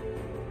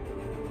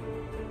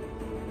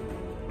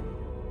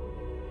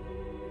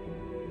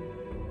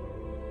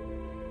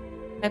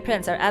 My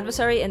prince, our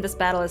adversary in this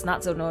battle is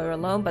not Zenoira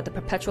alone, but the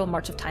perpetual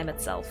march of time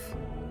itself.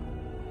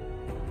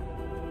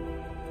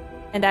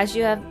 And as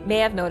you may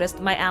have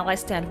noticed, my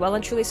allies stand well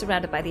and truly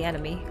surrounded by the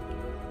enemy.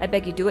 I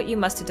beg you, do what you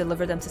must to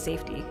deliver them to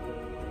safety.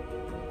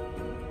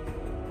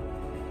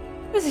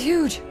 This is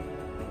huge!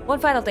 One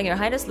final thing, Your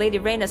Highness, Lady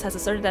Rhaenys has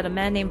asserted that a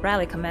man named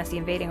Bradley commands the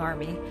invading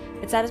army.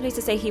 It saddens me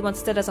to say he once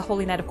stood as a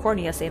holy knight of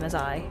Cornea, same as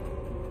I.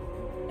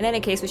 In any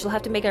case, we shall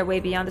have to make our way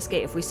beyond this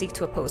gate if we seek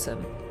to oppose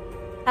him.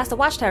 Past the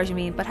watchtowers, you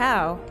mean, but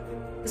how?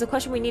 It's a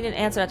question we need an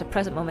answer at the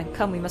present moment.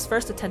 Come, we must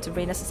first attend to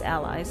Rhaenys'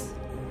 allies.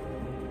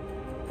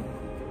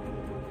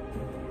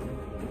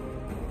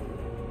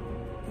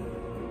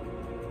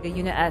 The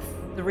unit at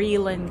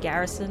Threeland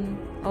Garrison.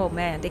 Oh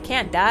man, they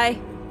can't die.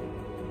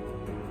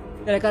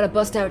 Then I gotta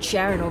bust out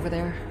Sharon over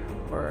there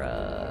for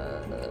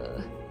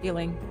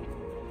healing.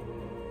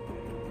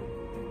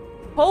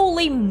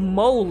 Holy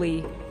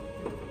moly!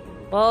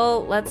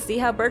 Well, let's see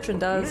how Bertrand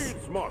does.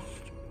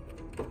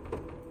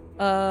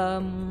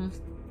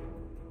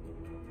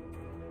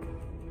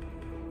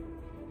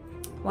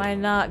 Why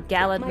not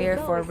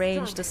Galadmir for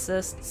ranged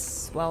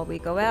assists while we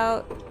go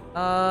out?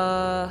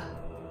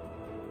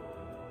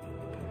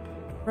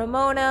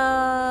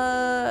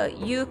 Ramona,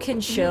 you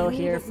can chill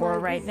here for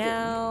right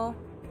now.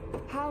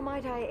 How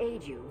might I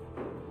aid you?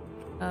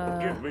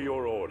 Give me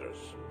your orders.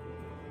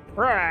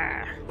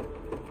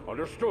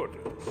 Understood.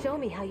 Show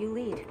me how you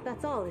lead.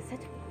 That's all, is it?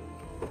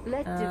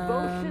 Let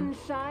devotion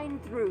shine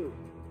through.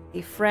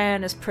 The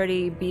Fran is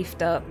pretty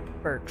beefed up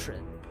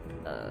Bertrand.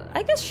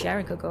 I guess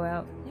Sharon could go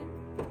out. Yeah.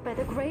 By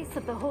the grace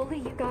of the Holy,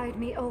 you guide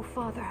me, oh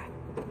Father.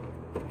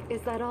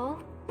 Is that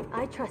all?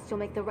 I trust you'll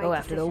make the right Go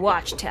after decision. the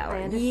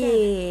watchtower.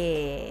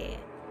 Yeah.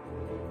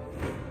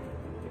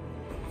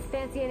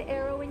 Fancy an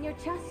arrow in your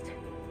chest?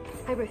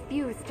 I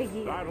refuse to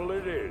yield. Battle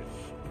it is.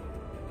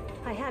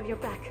 I have your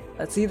back.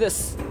 Let's see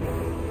this.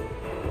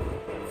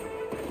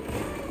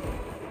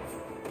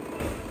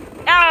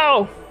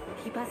 Ow!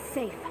 Keep us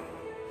safe.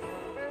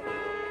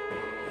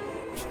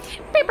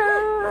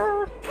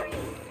 Beeper!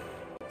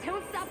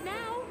 Don't stop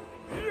now.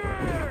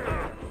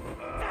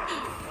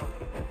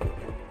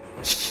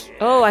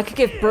 Oh, I could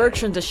give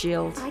Bertrand a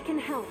shield. I can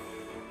help.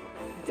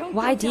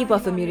 Why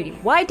debuff immunity?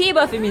 Why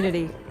debuff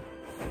immunity?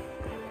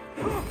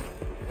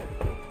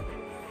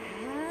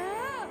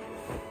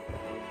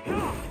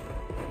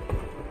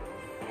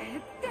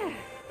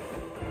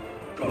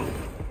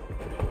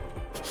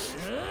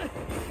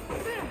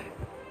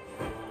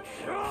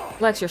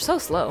 Lex, you're so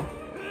slow.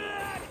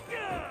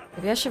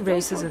 Maybe I should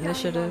raise his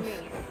initiative.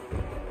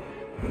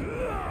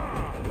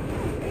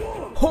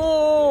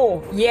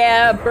 Oh!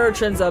 Yeah,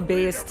 Bertrand's a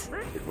beast.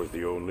 It was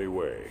the only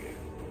way.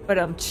 But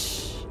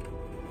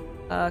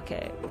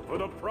okay. For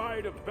the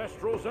pride of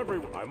Bestrels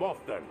everywhere. I'm off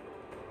then.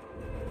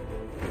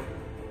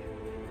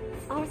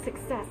 Our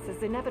success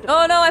is inevitable.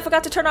 Oh no, I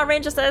forgot to turn on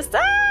range assist.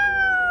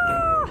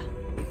 Ah!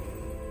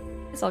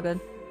 It's all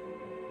good.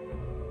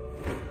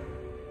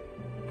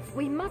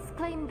 We must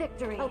claim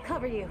victory. I'll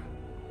cover you.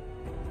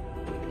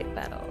 Big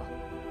battle.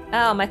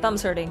 Ow, my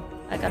thumb's hurting.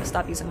 I gotta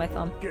stop using my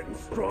thumb. Getting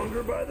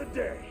stronger by the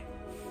day.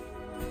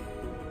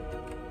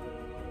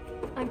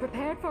 I'm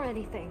prepared for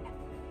anything.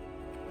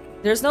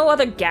 There's no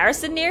other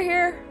garrison near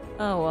here?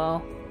 Oh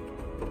well.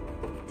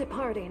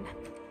 Departing.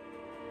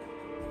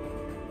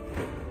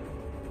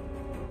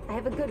 I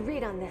have a good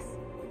read on this.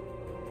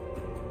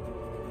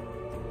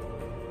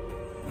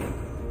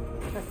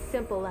 A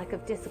simple lack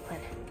of discipline.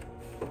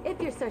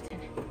 If you're certain.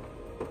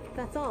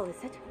 That's all, is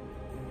it?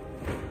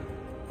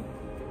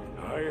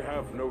 I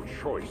have no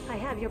choice. I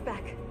have your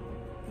back.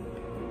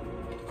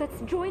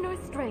 Let's join our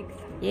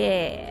strength.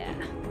 Yeah.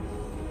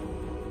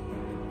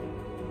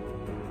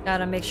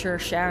 Gotta make sure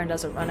Sharon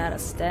doesn't run out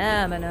of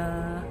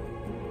stamina.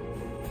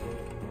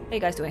 How you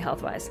guys doing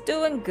health-wise?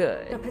 Doing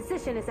good. The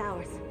position is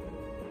ours.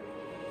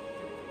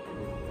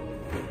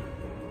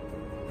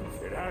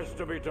 It has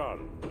to be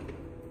done.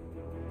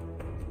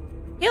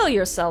 Heal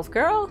yourself,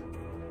 girl.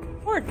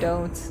 Or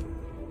don't.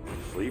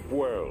 Sleep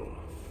well.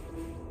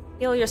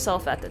 Heal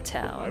yourself at the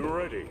town. I'm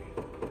ready.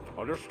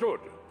 Understood.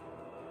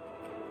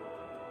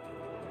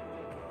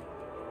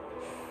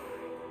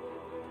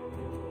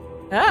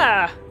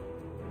 Ah!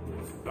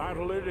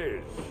 Battle it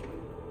is.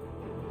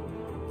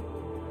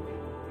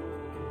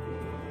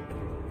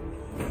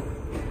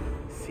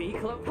 tea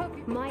club?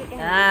 My enemies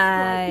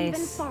Nice.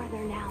 even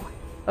farther now.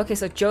 Okay,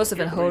 so Joseph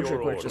and Give me your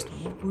Hodrick were just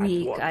orders.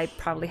 weak. At I once.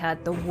 probably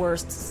had the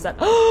worst set.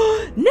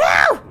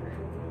 No!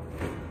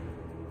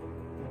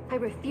 I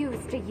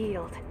refuse to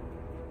yield.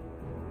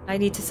 I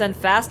need to send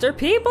faster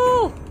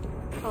people!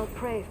 I'll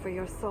pray for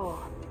your soul.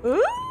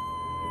 Ooh!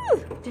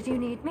 Did you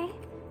need me?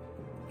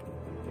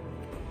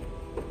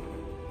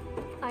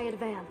 I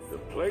advance. The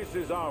place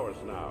is ours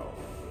now.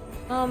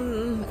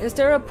 Is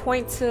there a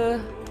point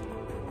to...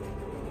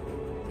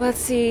 Let's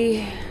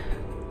see...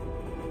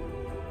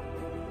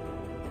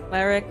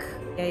 Cleric?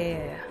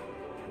 Yeah.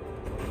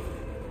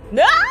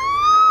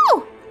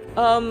 No!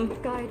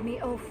 Guide me,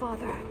 O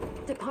Father.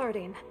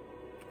 Departing.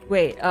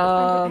 Wait,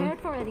 I'm prepared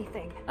for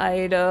anything.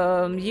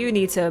 you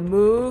need to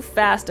move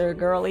faster,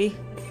 girly.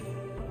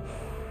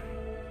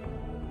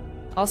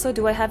 Also,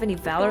 do I have any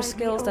valor Guide me,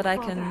 skills O that I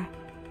Father. can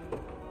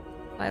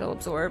vital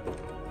absorb?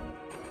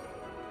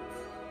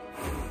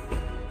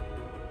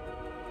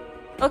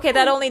 Okay,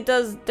 that only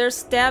does their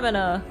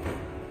stamina.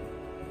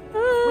 We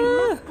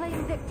must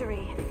claim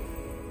victory.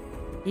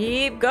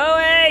 Keep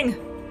going!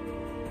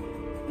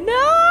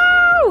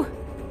 No!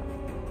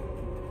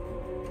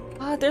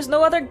 Oh, there's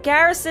no other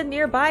garrison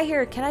nearby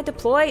here. Can I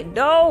deploy?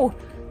 No!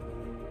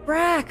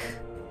 Brack!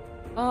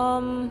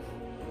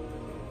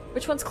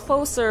 Which one's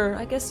closer?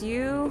 I guess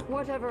you?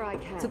 Whatever I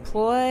can.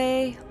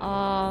 Deploy,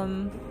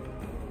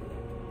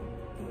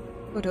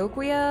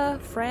 Bodoquia?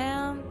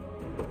 Fran?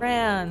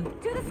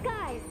 To the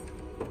skies!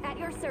 At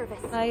your service.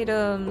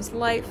 Items,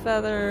 light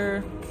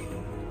feather.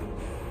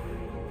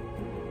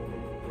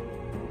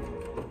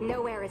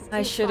 Nowhere is too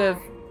I should far.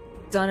 have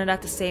done it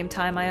at the same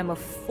time. I am a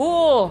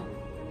fool!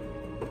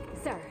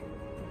 Sir.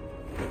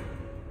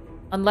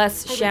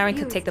 Unless I Sharon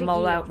could refuse take them to all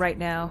yield. out right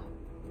now.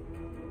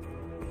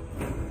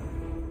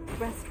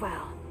 Rest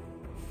well.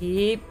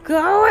 Keep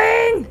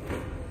going!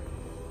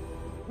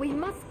 We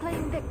must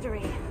claim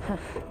victory.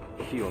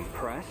 You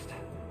impressed?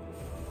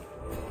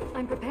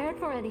 I'm prepared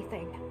for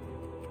anything.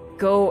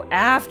 Go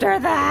after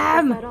Is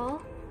them! that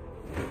all?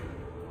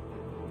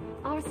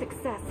 Our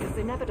success is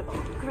inevitable.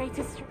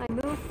 Greatest. I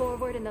move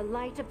forward in the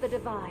light of the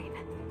divine.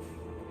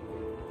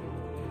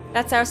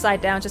 That's our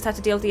side down. Just have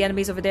to deal with the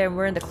enemies over there and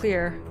we're in the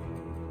clear.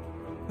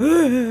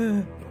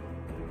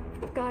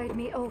 Guide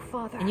me, O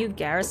Father. Can you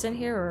garrison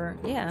here or...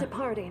 yeah.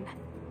 Departing.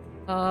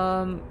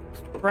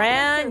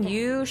 Bran,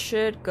 you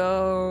should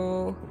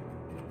go...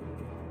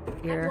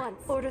 At here.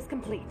 once. Orders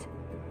complete.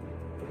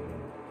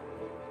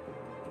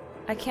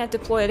 I can't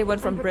deploy anyone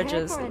from prepared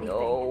bridges. for anything.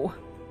 No.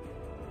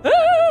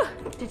 Ah!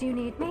 Did you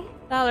need me?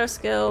 Valor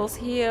skills,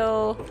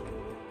 heal.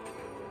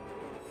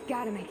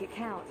 Gotta make it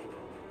count.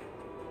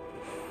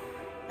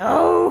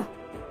 No!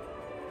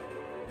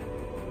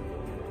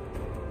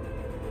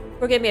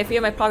 Forgive me, I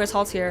feel my progress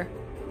halts here.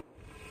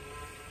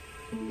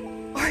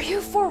 Are you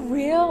for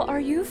real? Are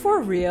you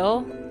for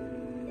real?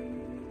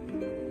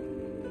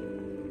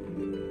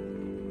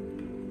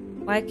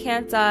 Why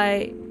can't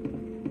I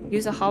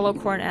use a hollow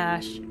corn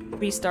ash?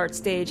 Restart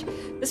stage.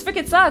 This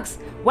freaking sucks!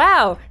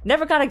 Wow!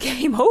 Never got a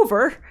game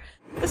over!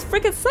 This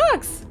freaking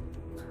sucks!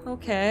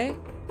 Okay.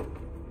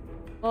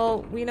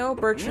 Well, we know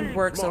Bertrand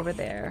works over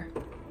there.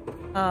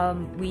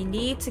 We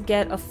need to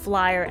get a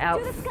flyer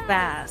out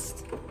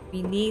fast.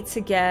 We need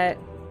to get...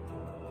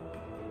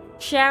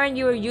 Sharon,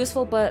 you are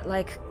useful, but,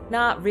 like,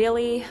 not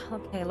really.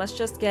 Okay, let's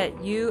just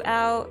get you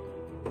out.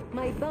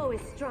 My bow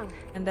is strung.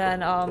 And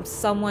then,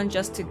 someone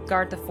just to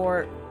guard the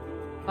fort.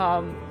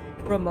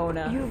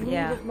 Ramona. You've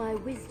Yeah. needed my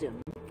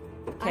wisdom.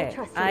 Okay, I trust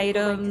you make the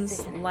right items,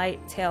 decision.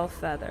 light tail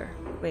feather.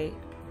 Wait.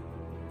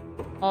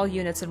 All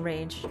units in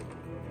range.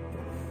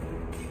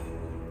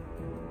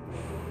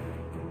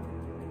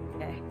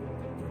 Okay.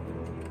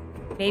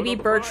 Maybe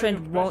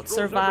Bertrand won't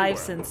survive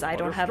since I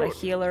don't have a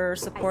healer or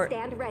support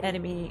stand ready.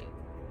 enemy.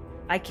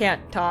 I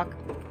can't talk.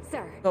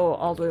 Sir. Go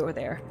all the way over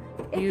there.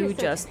 If You you're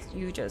just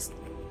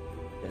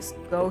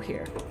go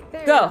here.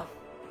 Fair Go! enough.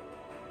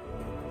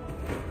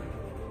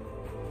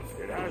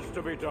 It has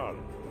to be done.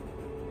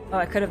 Oh,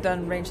 I could have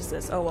done range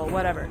assist. Oh well,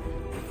 whatever.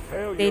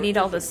 Failure They need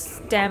all the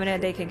isn't stamina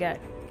they can get.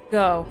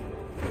 Go.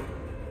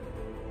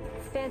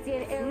 Fancy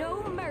an arrow.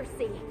 No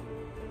mercy.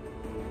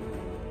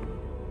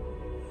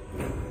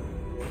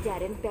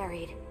 Dead and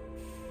buried.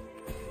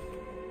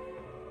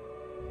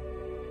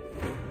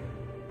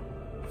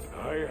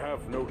 I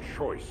have no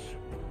choice.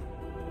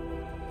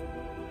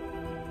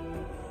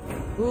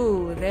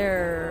 Ooh,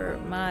 there.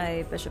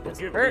 My bishop is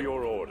Give hurt. me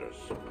your orders.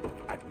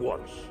 At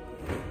once.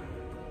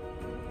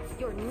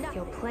 You're nothing.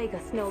 You'll plague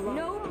us no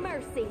longer. No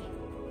mercy.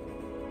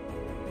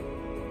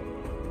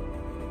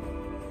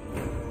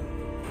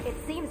 It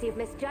seems you've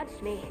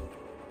misjudged me.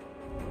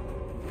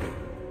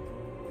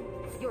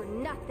 You're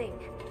nothing.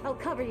 I'll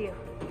cover you.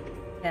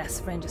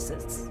 Yes, range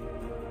assists.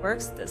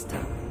 Works this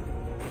time.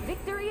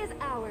 Victory is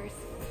ours.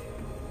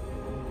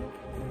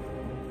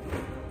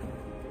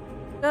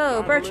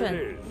 Go, Battle Bertrand.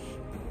 it is.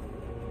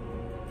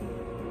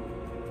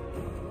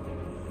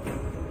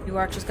 You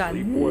archers got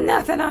Sleep well.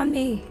 nothing on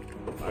me.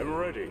 I'm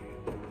ready.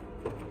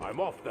 I'm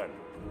off then.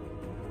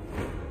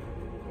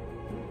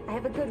 I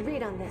have a good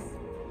read on this.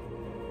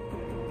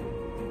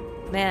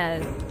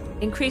 Man,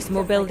 increased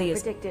mobility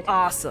is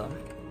awesome.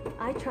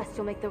 I trust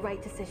you'll make the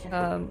right decision.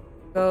 Go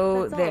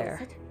That's all, there.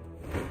 is it?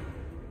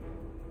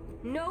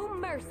 No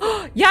mercy.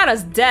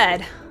 Yana's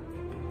dead!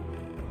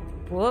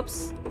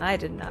 Whoops, I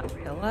did not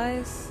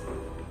realize.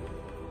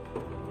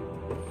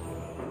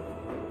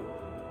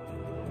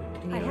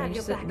 Need a range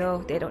assist?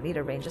 No, they don't need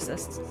a range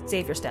assist.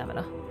 Save your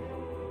stamina.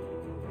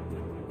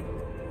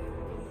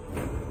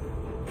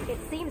 It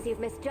seems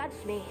you've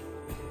misjudged me.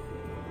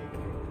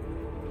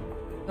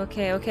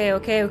 Okay.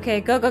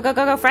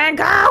 Go, Fran,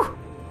 go!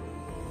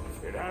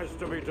 It has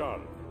to be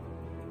done.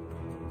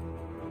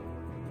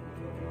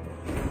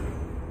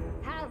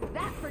 How's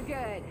that for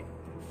good?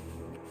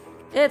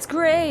 It's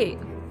great!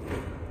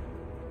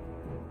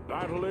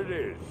 Battle it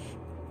is.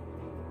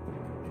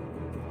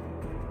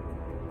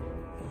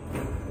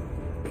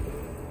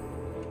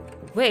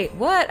 Wait,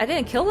 what? I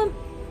didn't kill them?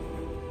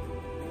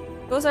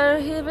 Those are...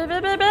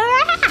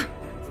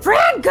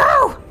 Fran,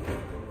 go!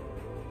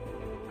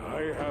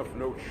 I have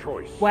no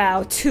choice.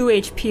 Wow, 2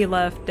 HP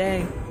left,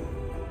 dang.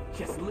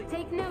 Just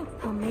take note.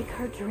 I'll make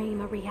her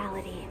dream a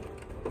reality.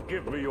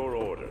 Give me your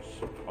orders.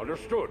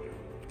 Understood.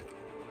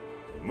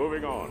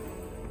 Moving on.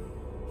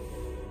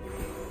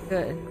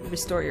 Good.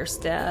 Restore your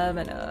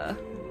stamina.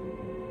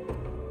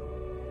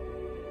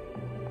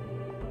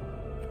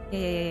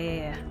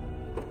 Yeah.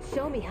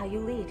 Show me how you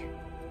lead.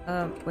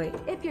 Wait.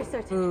 If you're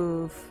certain.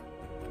 Move.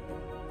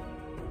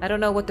 I don't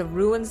know what the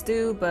ruins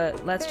do,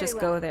 but let's just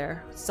go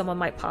there. Someone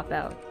might pop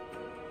out.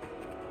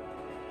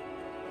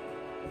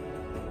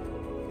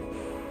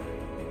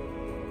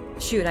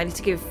 Shoot, I need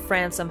to give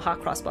Fran some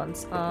hot cross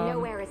buns.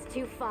 Nowhere is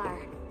too far.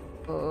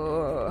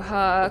 Oh,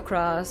 hot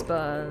cross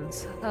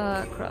buns.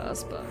 Hot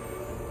cross buns.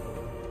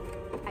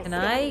 Can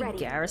I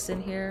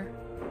garrison here?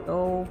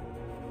 No.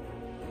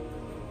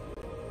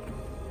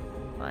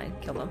 Fine,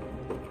 kill them.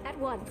 At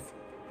once.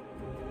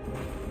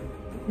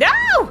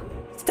 No!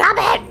 Stop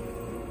it!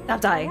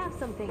 Stop dying. I have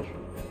something.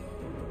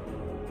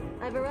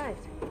 I've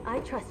arrived. I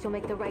trust you'll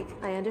make the right.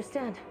 I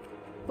understand.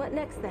 What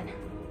next then?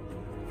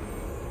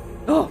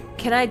 Oh,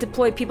 can I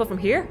deploy people from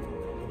here?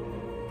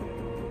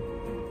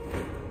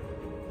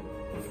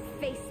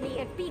 Face me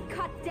and be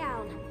cut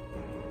down.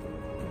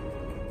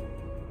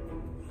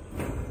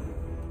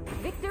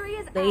 Victory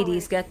is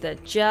Ladies, get the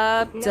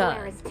job done.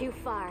 Nowhere is too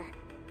far.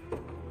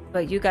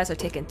 But you guys are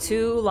taking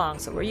too long,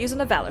 so we're using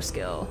the Valor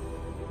skill.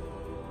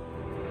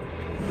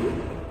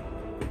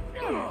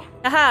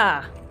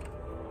 Aha!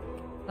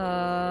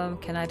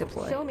 Can I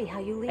deploy? Show me how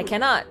you lead. I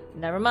cannot.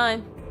 Never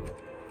mind.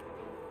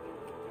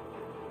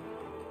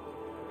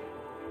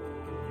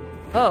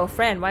 Oh,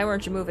 Fran, why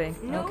weren't you moving?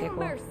 No okay, cool.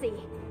 Mercy.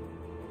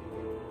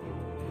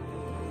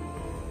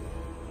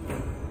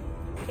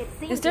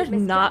 Is there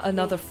not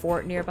another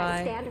fort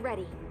nearby? Stand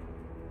ready.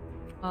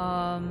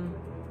 No,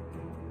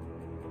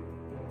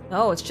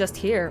 it's just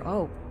here.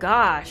 Oh,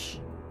 gosh.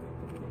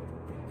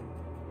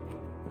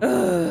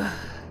 Ugh.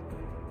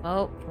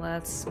 Well,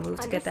 let's move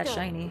to get that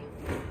shiny.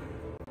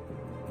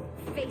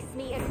 Face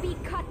me and be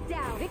cut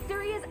down.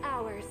 Victory is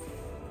ours.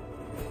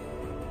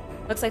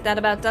 Looks like that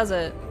about does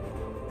it.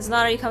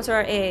 Zanara, you come to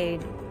our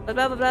aid. Blah,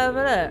 blah, blah, blah,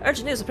 blah.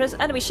 Urgent news,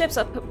 enemy ships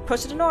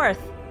approach to the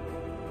north.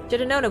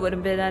 Should've known it wouldn't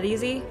have been that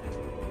easy.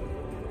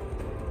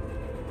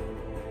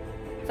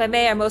 If I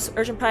may, our most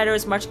urgent priority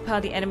is marching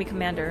upon the enemy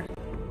commander.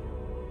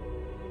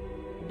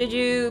 Did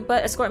you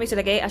but escort me to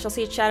the gate? I shall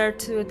see it shattered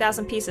to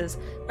 1,000 pieces.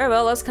 Very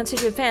well, let's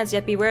continue to advance,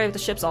 yet be wary of the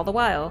ships all the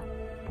while.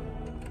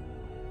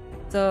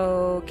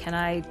 So, can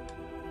I...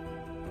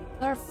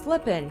 Start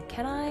flipping.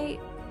 Can I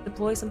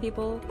deploy some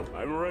people?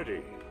 I'm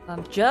ready.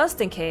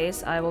 Just in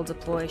case, I will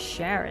deploy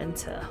Sharon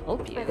to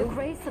help you. By the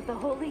grace of the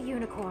Holy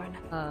Unicorn.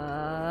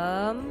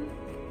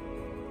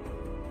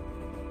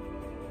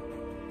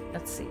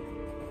 Let's see.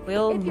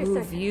 We'll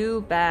move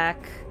you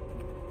back.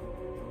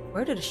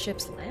 Where did the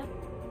ships land?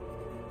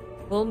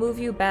 We'll move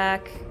you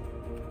back.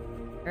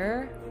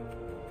 Where?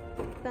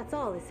 That's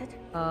all, is it?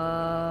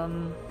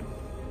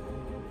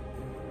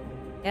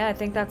 Yeah, I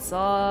think that's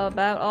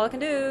about all I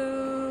can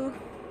do.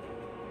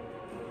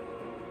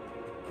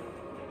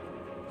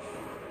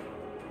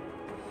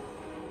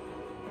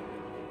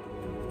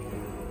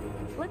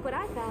 Look what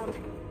I found.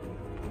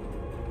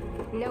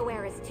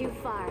 Nowhere is too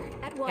far.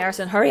 At once.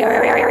 Garrison, hurry,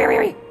 hurry, hurry, hurry,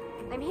 hurry!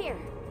 I'm here.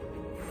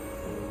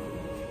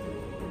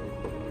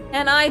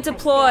 And I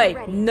deploy.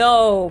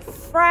 No,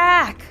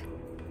 frack.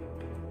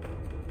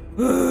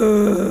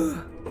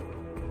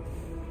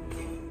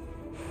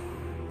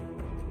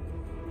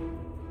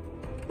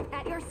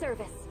 At your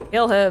service.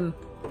 Kill him.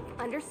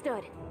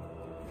 Understood.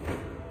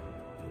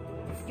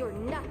 You're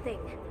nothing.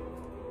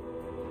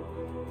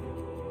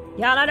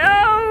 Yana,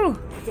 no!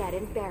 Dead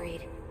and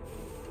buried.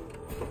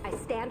 I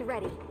stand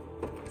ready,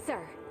 sir.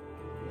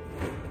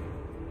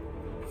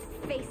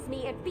 Face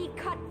me and be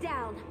cut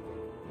down.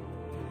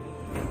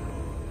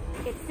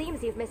 It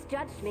seems you've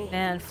misjudged me.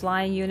 Man,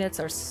 flying units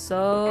are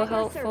so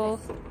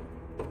helpful.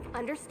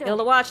 Understood. Kill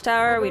the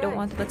watchtower. We don't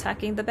want them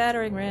attacking the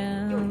battering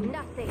ram. You're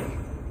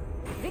nothing.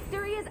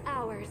 Victory is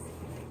ours.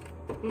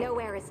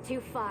 Nowhere is too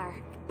far.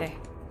 Okay,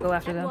 go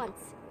after them.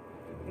 Once.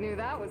 Knew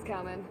that was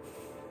coming.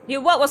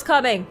 Knew what was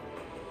coming!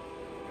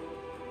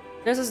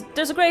 There's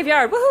a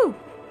graveyard, woohoo!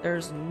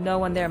 There's no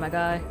one there, my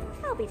guy.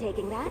 I'll be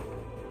taking that.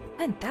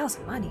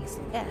 10,000 monies,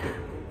 yeah.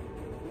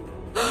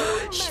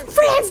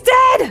 Fran's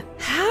dead!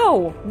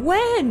 How?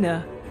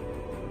 When?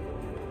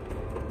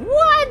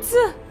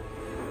 What?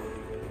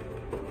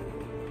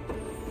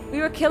 We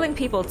were killing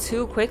people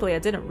too quickly, I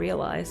didn't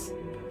realize.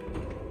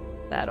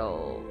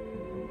 Battle.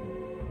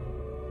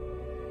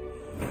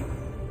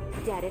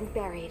 Dead and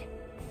buried.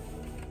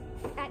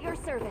 At your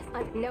service.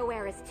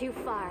 Nowhere is too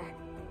far.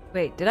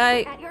 Wait, did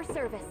I? At your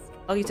service.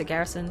 I'll use a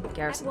garrison.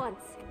 Garrison. At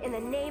once, in the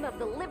name of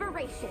the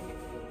liberation.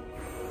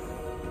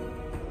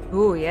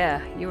 Ooh,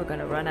 yeah, you were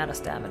gonna run out of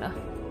stamina.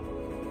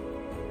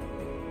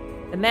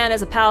 The man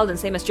is a paladin,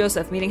 same as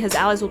Joseph, meaning his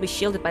allies will be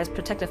shielded by his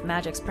protective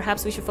magics.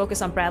 Perhaps we should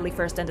focus on Bradley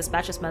first and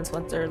dispatch his men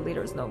once their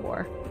leader is no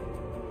more.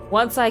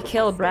 Once I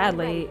kill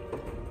Bradley,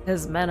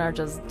 his men are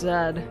just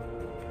dead.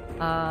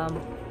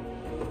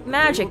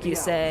 Magic, you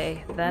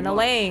say? Then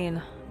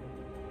Elaine.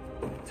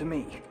 To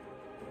me.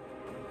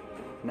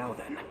 Now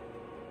then.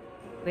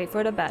 Wait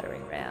for the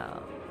battering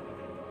ram.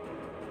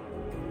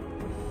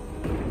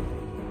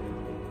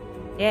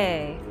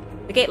 Yay.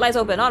 The gate lies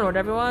open. Onward,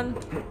 everyone.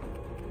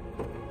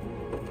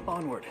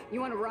 Onward. You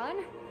want to run?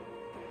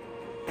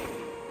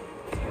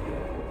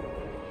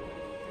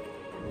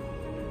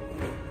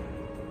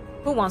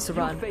 Who wants to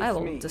run? I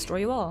will destroy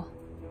you all.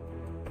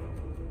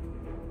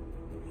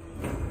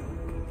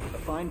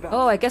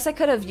 Oh, I guess I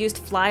could have used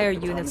flyer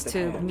units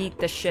to meet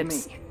the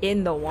ships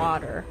in the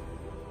water.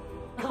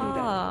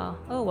 Ah,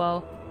 oh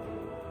well.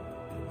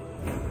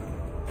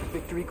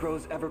 Victory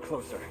grows ever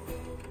closer.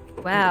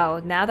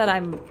 Wow, now that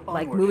I'm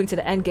like moving to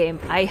the end game,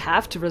 I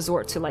have to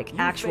resort to like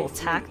actual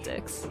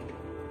tactics.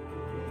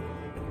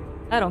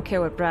 I don't care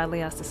what Bradley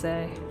has to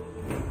say.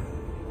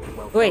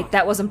 Wait,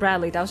 that wasn't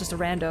Bradley, that was just a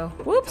rando.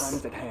 Whoops! Time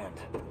is at hand.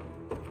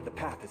 The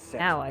path is set.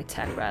 Now I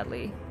attack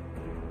Bradley.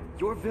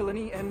 Your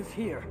villainy ends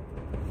here.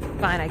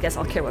 Fine, I guess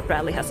I'll care what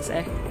Bradley has to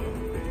say.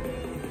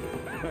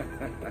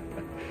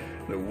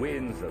 The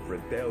winds of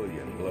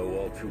rebellion blow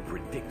all too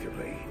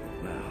predictably.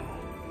 Now,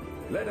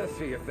 let us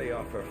see if they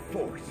offer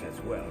force as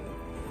well.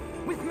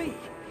 With me!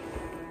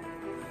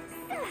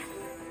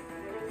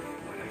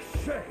 What a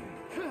shame!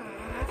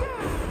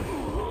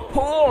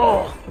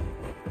 Oh!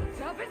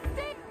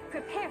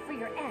 Prepare for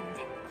your end.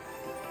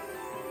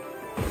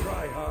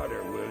 Try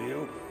harder, will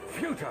you?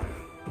 Futile!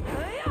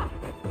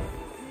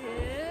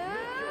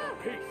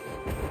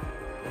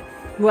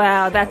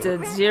 Wow, that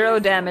did 0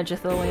 damage,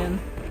 Athelion.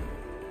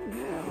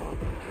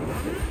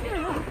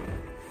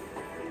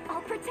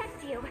 I'll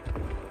protect you.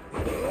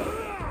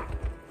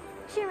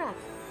 Cheer up.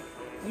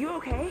 You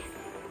okay?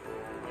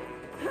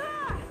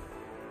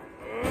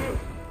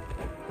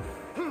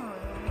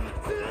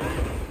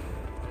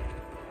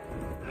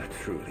 A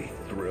truly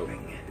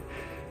thrilling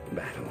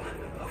battle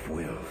of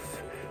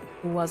wills.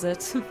 Was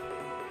it?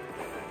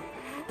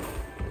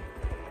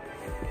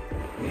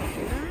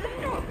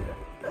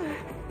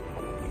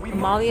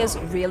 Amalia's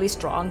really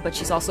strong, but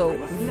she's also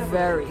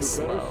very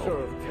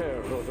slow.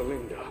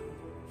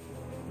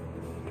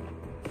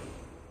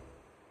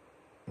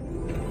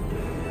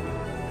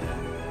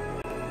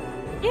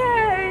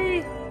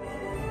 Yay!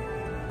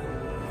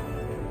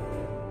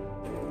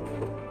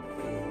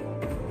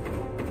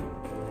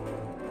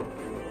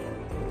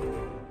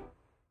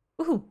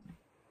 Woohoo!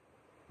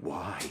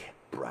 Why,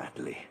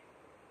 Bradley?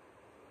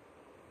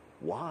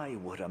 Why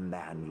would a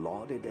man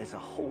lauded as a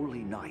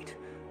holy knight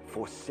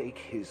forsake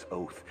his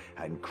oath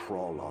and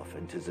crawl off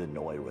into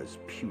Zenoira's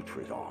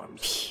putrid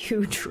arms?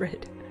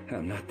 Putrid.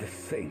 I'm not the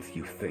saint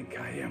you think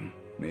I am.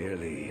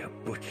 Merely a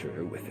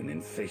butcher with an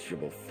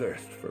insatiable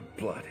thirst for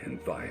blood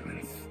and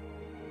violence.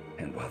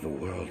 And while the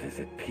world is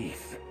at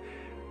peace,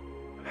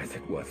 as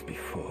it was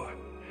before,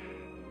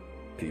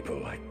 people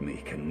like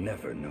me can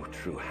never know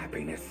true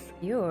happiness.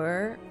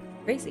 You're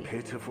crazy.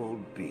 Pitiful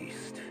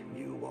beast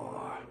you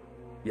are.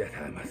 Yet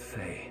I must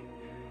say,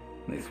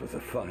 this was a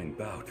fine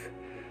bout.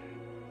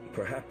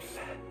 Perhaps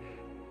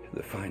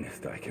the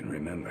finest I can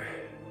remember.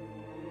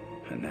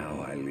 And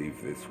now I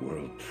leave this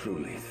world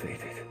truly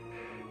sated.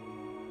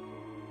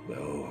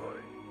 Though,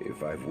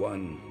 if I've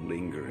one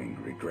lingering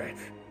regret,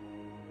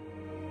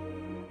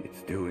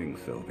 it's doing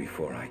so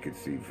before I could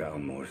see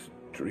Valmore's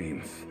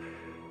dreams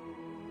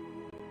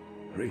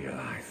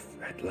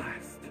realized at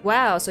last.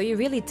 Wow, so you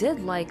really did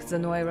like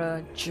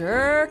Zenoira,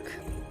 jerk.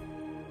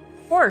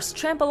 Horse,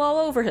 trample all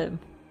over him.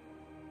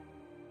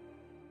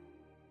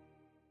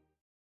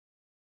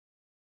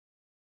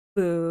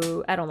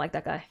 Boo, I don't like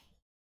that guy.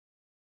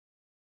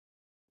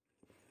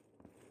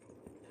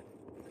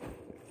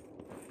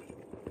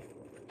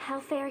 How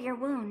fare your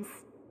wounds?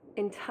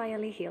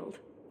 Entirely healed,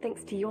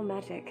 thanks to your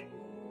magic.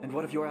 And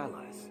what of your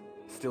allies?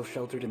 Still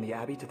sheltered in the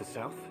Abbey to the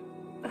south?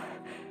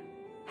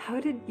 How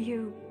did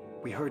you...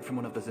 We heard from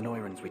one of the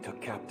Zenoirans we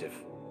took captive.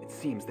 It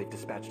seems they've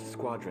dispatched a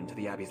squadron to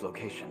the Abbey's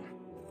location.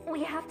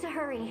 We have to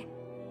hurry.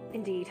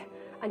 Indeed,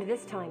 and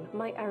this time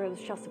my arrows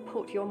shall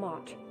support your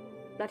march.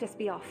 Let us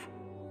be off.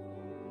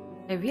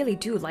 I really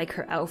do like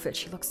her outfit.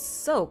 She looks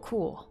so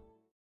cool.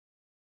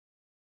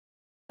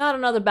 Not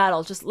another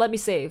battle, just let me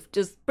save.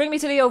 Just bring me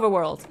to the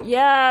overworld.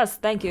 Yes,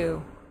 thank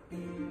you.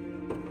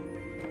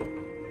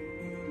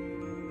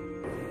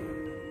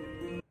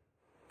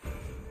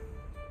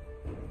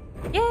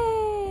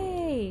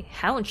 Yay!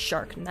 Hound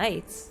Shark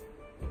Knights.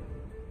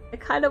 I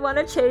kind of want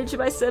to change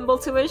my symbol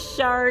to a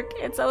shark.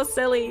 It's so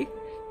silly.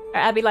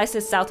 Our abbey lies to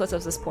southwest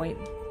of this point.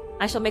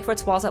 I shall make for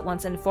its walls at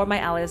once and inform my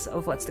allies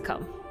of what's to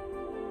come.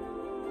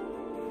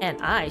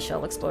 And I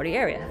shall explore the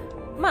area.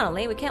 Come on,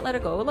 Elaine, we can't let her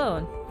go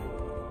alone.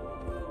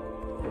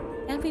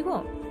 And we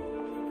won't.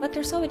 But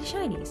there's so many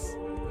shinies.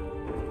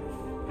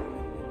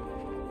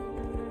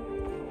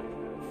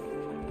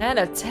 And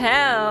a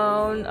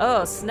town!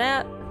 Oh,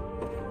 snap.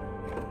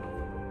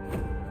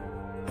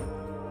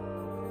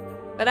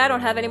 But I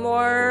don't have any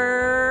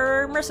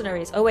more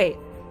mercenaries. Oh, wait.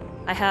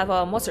 I have,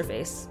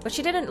 what's-her-face. But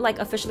she didn't, like,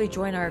 officially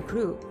join our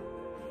group.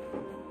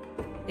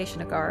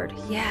 Station a guard.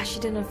 Yeah, she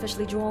didn't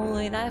officially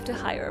join. I have to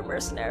hire a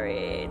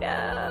mercenary.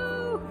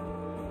 No!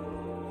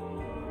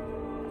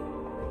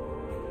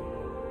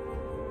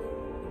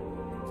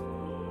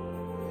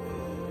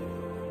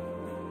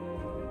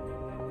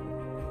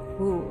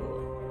 Ooh.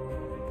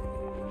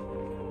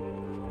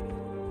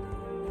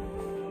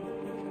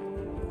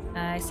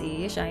 I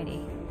see a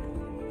shiny.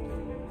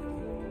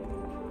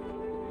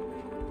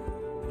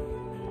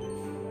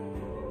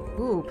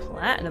 Ooh,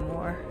 platinum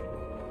ore.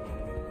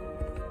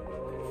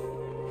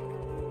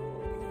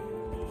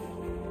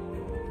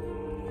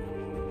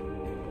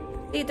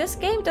 See, this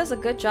game does a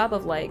good job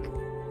of, like,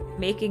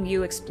 making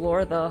you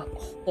explore the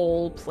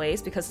whole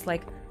place because,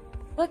 like,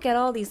 look at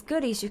all these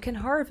goodies you can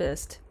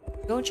harvest.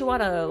 Don't you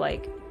want to,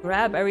 like,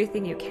 grab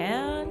everything you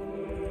can?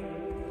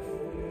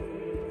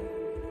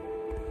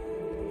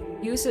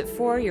 Use it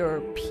for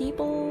your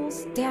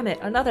peoples? Damn it,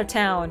 another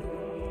town.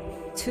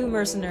 2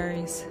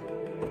 mercenaries.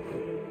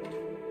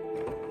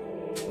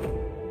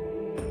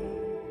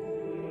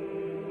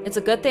 It's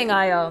a good thing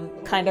I,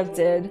 kind of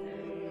did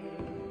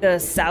the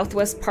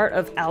southwest part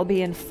of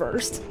Albion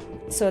first,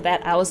 so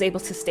that I was able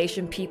to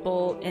station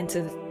people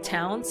into the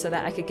town so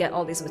that I could get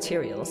all these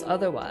materials.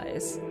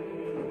 Otherwise,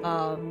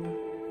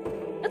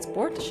 let's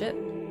board the ship.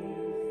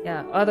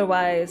 Yeah,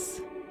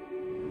 otherwise,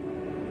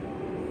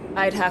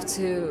 I'd have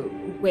to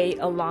wait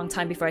a long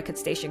time before I could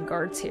station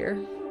guards here.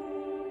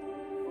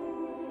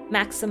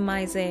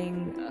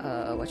 Maximizing,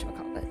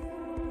 whatchamacallit?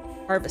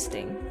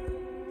 Harvesting.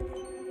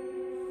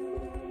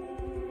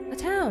 A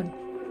town!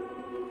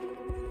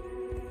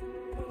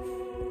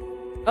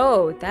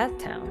 Oh, that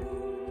town.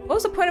 What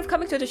was the point of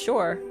coming to the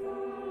shore?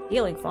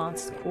 Healing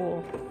fonts,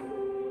 cool.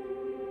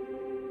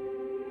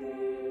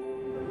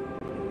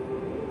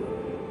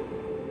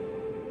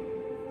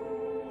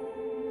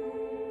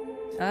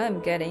 I'm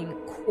getting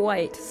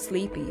quite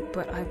sleepy,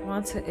 but I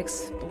want to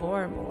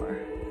explore more.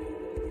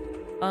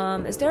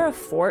 Is there a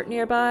fort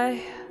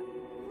nearby?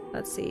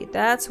 Let's see,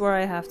 that's where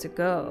I have to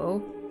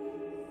go.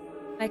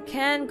 I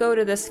can go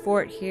to this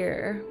fort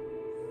here.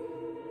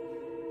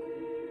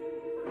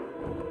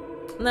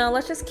 No,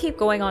 let's just keep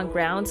going on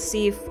ground,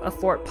 see if a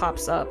fort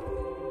pops up.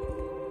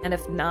 And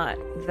if not,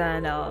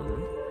 then,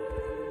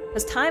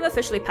 because time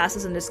officially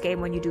passes in this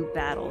game when you do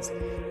battles.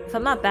 If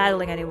I'm not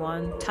battling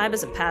anyone, time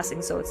isn't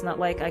passing, so it's not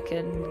like I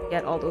can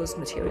get all those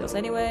materials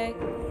anyway.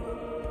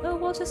 So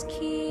we'll just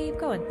keep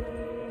going.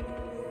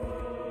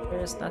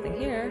 There's nothing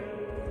here.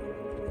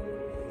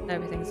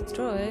 Everything's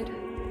destroyed.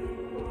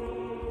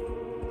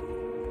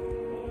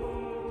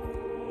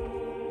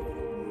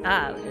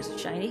 Ah, there's a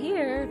shiny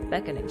here.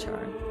 Beckoning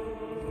charm.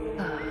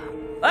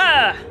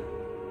 Ah!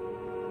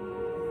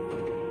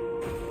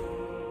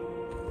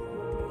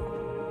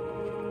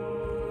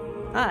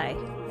 Hi.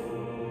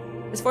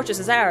 This fortress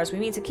is ours. We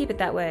mean to keep it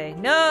that way.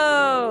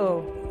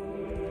 No!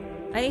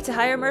 I need to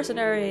hire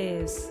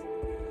mercenaries.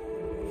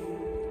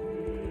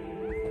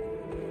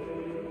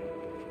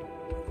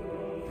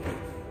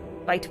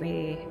 Fight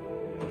me.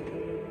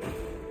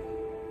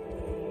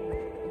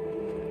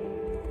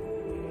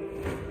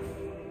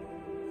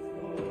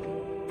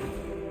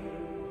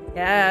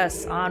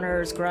 Yes,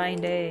 honors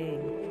grinding.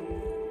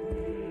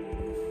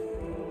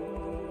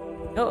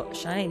 Oh,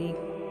 shiny.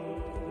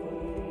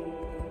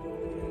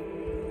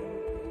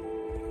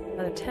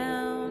 Another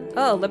town.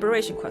 Oh,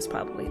 liberation quest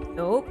probably.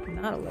 Nope,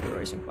 not a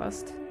liberation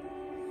quest.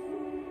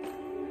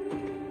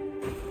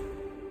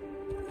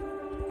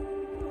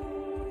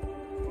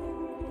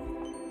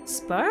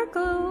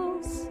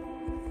 Sparkles!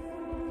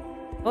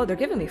 Oh, they're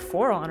giving me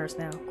 4 honors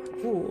now.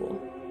 Cool.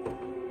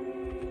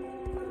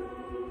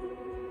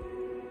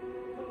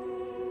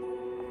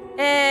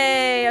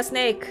 Hey, a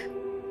snake!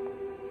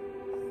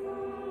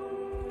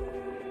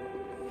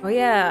 Oh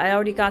yeah, I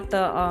already got the,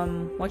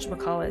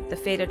 whatchamacallit, the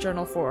Fata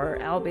Journal for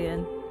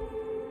Albion.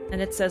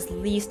 And it says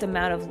least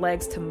amount of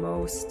legs to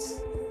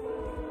most.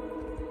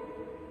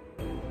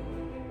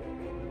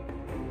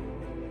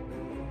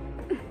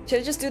 Should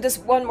I just do this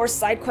one more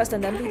side quest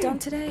and then be done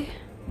today?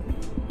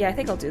 Yeah, I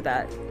think I'll do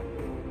that.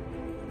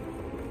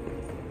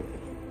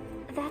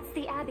 That's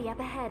the Abbey up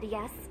ahead,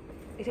 yes?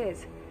 It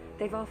is.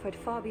 They've offered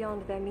far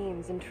beyond their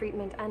means in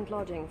treatment and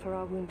lodging for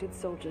our wounded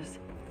soldiers.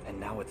 And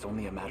now it's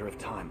only a matter of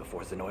time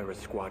before Zenoira's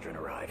squadron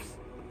arrives.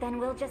 Then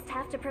we'll just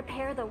have to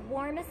prepare the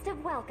warmest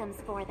of welcomes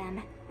for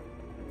them.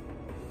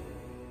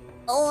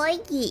 Oh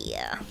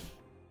yeah.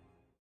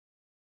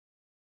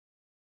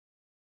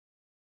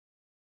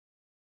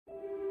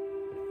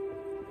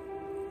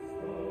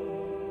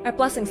 Our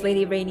blessings,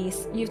 Lady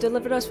Rhaenys. You've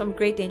delivered us from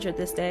great danger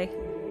this day.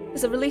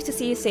 It's a relief to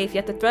see you safe,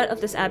 yet the threat of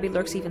this abbey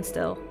lurks even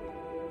still.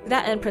 To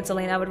that end, Prince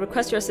Elaine, I would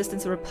request your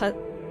assistance in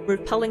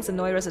repelling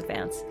Zenoira's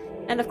advance.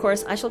 And of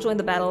course, I shall join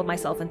the battle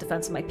myself in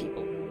defense of my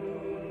people.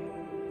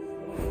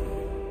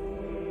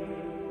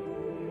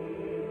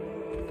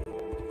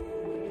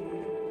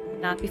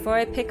 Not before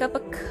I pick up a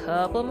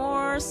couple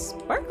more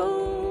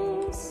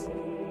sparkles.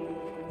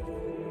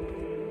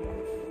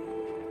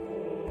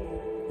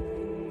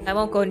 I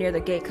won't go near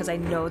the gate because I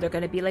know they're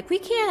gonna be like, we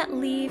can't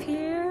leave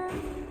here.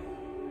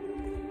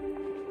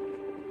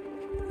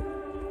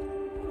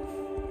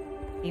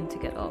 Aim to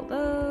get all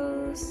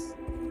those.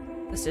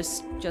 Let's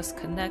just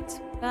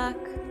connect back.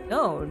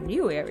 No,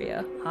 new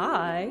area.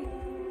 Hi.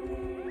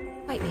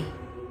 Fight me.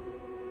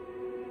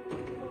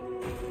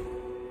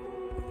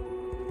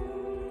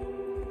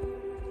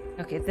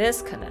 Okay,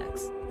 this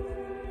connects.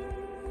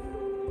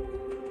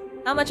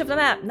 How much of the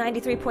map?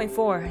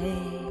 93.4.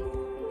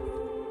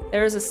 Hey.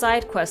 There is a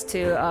side quest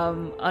to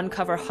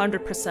uncover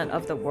 100%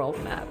 of the world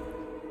map.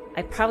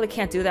 I probably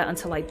can't do that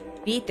until I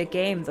beat the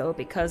game though,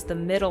 because the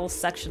middle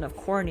section of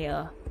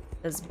Cornea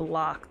is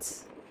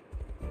blocked.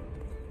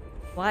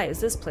 Why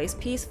is this place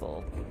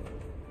peaceful?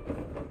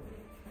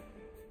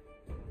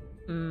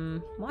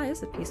 Why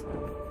is it peaceful?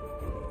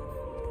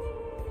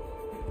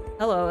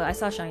 Hello, I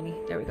saw shiny.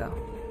 There we go.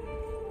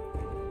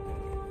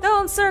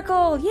 Stone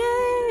circle!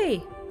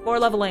 Yay! More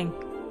leveling.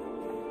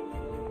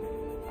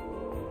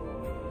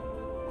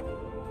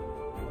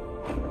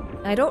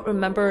 I don't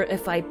remember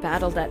if I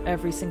battled at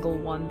every single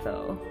one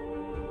though.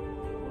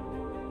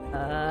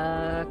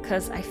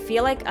 Cause I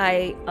feel like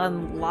I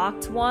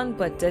unlocked one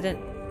but didn't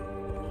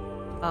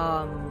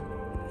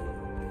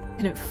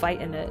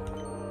fight in it.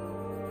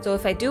 So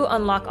if I do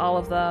unlock all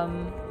of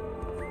them,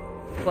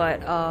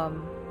 but I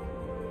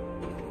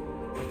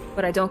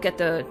don't get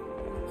the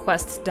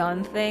quests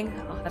done thing,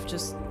 I'll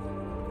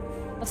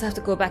also have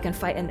to go back and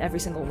fight in every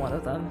single one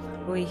of them.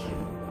 Oy.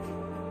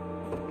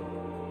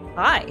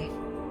 Hi.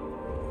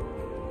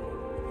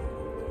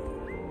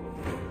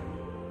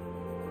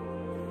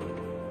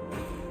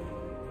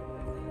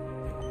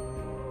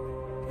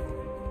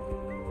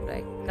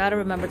 Gotta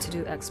remember to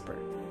do expert.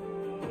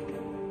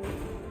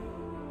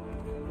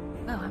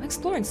 Wow, I'm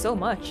exploring so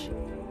much.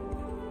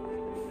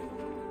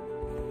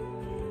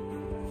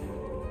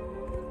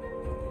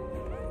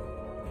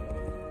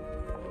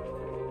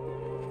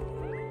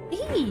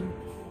 Eee!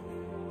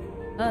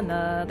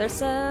 Another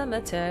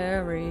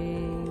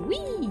cemetery.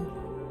 Whee!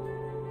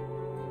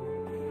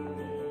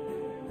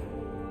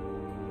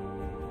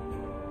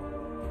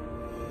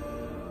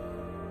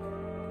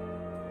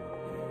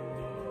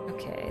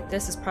 Okay,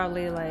 this is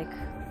probably like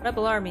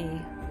Rebel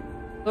Army.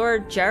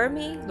 Lord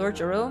Jeremy? Lord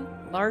Jerome?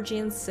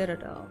 Largian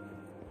Citadel.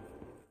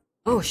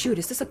 Oh shoot,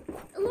 is this a...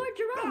 Lord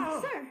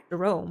Jerome, sir!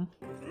 Jerome.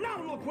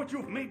 Now look what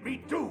you've made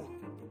me do!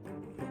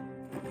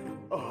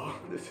 Oh,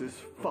 this is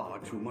far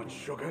too much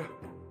sugar.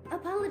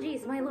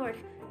 Apologies, my lord.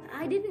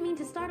 I didn't mean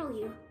to startle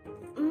you.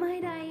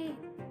 Might I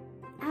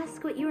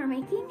ask what you are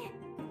making?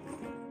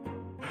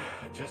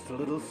 Just a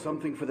little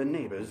something for the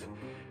neighbors.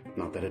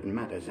 Not that it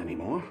matters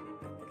anymore.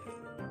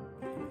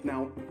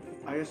 Now,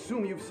 I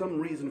assume you've some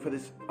reason for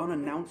this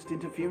unannounced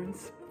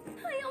interference?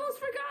 I almost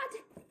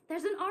forgot!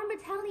 There's an armed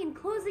battalion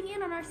closing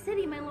in on our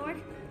city, my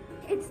lord.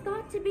 It's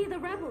thought to be the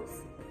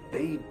rebels.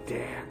 They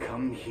dare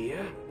come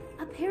here?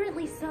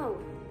 Apparently so.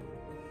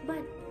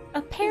 But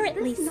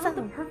apparently is this not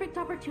so. the perfect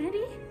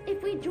opportunity?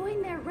 If we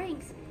join their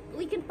ranks,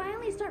 we can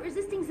finally start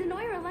resisting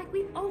Zenoira like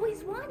we've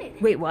always wanted.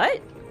 Wait,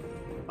 what?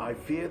 I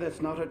fear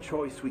that's not a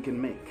choice we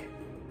can make.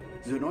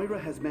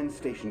 Zenoira has men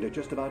stationed at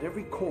just about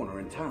every corner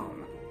in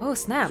town. Oh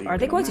snap, So are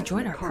they going to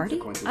join our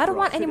party? I don't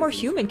want any more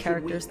human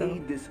characters though.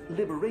 Aid this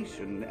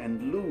liberation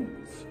and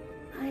lose.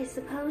 I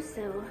suppose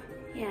so,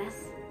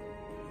 yes.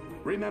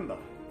 Remember,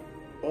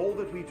 all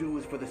that we do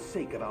is for the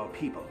sake of our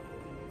people.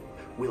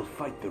 We'll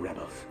fight the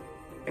rebels,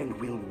 and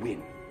we'll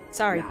win.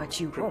 Sorry, now, but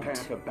you prepare won't.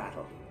 for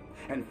battle,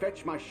 and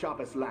fetch my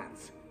sharpest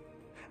lance.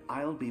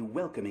 I'll be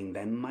welcoming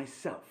them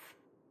myself.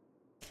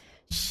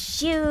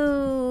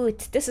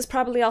 Shoot! This is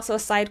probably also a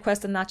side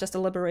quest and not just a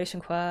liberation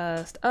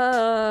quest.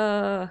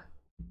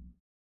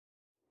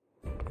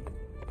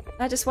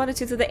 I just wanted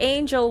to do the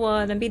angel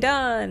one and be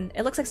done.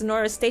 It looks like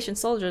Zenoira's stationed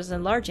soldiers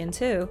in Largian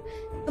too.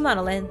 Come on,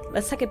 Elaine.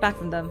 Let's take it back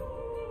from them.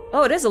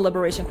 Oh, it is a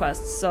liberation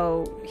quest,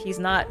 so he's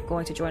not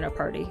going to join our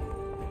party.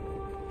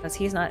 Because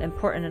he's not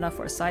important enough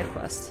for a side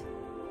quest.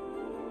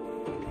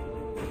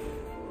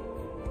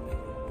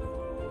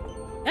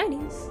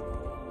 90s.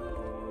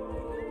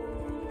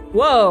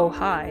 Whoa,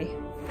 hi.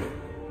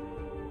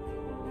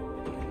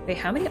 Wait,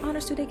 how many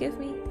honors do they give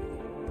me?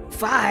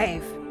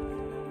 5!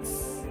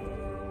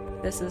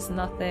 This is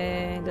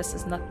nothing, this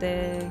is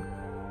nothing.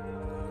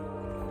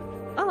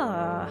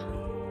 Ah.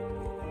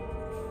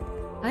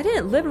 I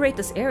didn't liberate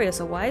this area,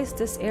 so why is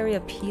this area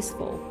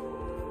peaceful?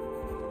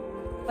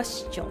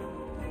 Question.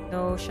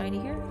 No shiny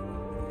here?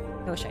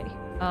 No shiny.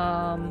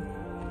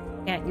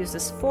 Can't use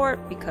this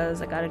fort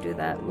because I gotta do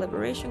that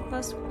liberation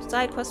quest,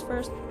 side quest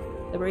first.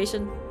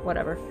 Liberation,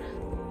 whatever.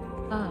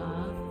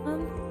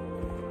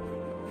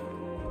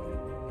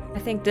 I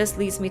think this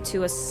leads me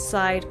to a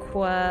side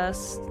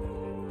quest.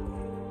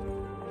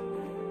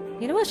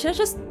 You know what? Should I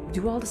just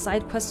do all the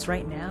side quests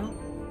right now?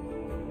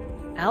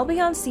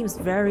 Albion seems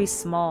very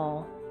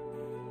small.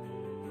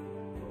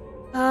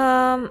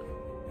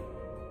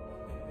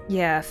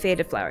 Yeah,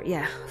 Faded Flower.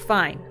 Yeah,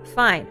 fine.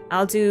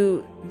 I'll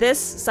do this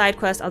side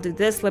quest, I'll do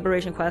this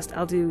liberation quest,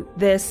 I'll do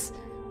this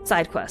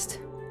side quest.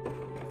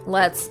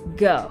 Let's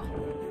go.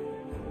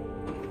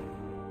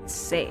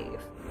 Save.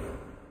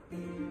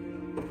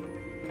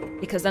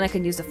 Because then I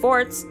can use the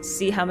forts,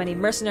 see how many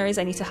mercenaries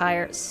I need to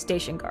hire,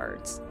 station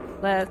guards.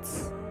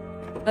 Let's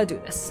do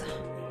this.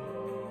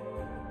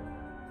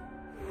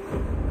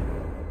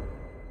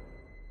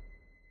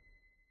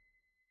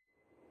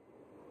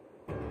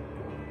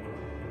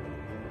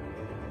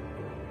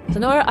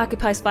 Sonora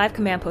occupies 5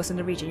 command posts in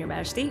the region, Your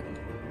Majesty.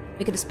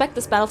 We can expect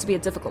this battle to be a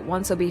difficult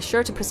one, so be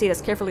sure to proceed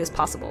as carefully as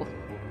possible.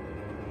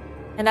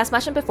 And as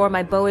mentioned before,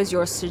 my bow is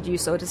yours should you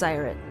so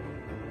desire it.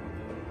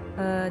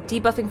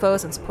 Debuffing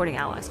foes and supporting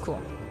allies.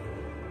 Cool.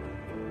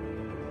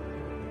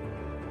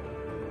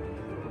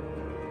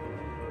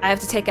 I have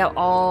to take out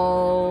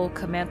all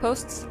command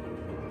posts?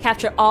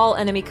 Capture all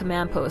enemy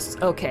command posts.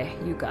 Okay,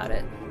 you got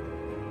it.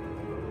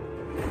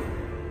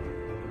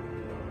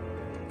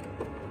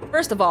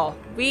 First of all,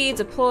 we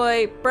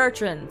deploy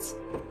Bertrands.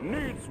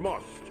 Needs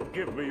must.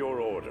 Give me your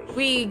orders.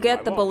 We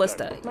get the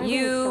ballista.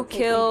 You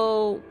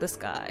kill this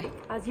guy.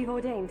 As you've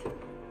ordained.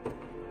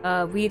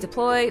 We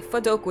deploy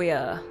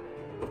Fodoquia.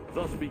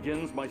 Thus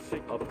begins my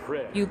a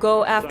prayer. You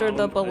go after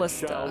the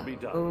ballista.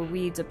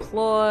 We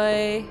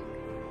deploy...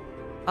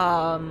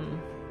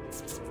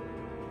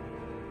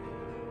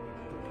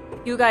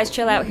 You guys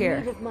chill out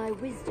here.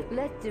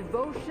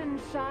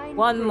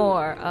 One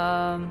more.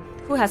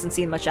 Who hasn't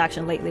seen much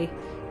action lately?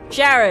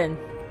 Sharon!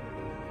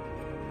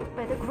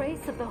 By the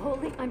grace of the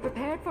Holy, I'm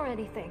prepared for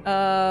anything.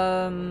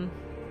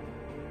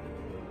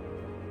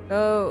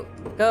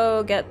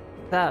 Go get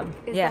them.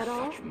 Is yeah. that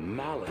all? Such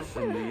malice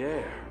in the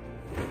air.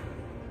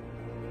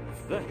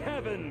 The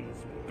heavens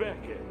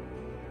beckon.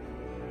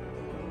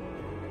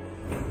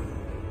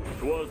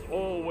 'Twas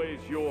always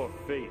your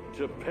fate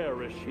to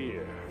perish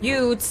here.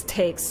 You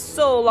take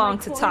so long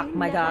to talk,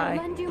 my guy.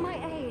 Lend you my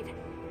aid.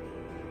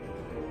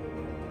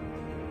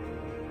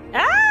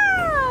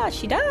 Ah!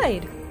 She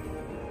died.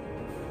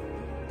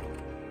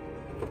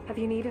 Have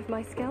you need of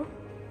my skill?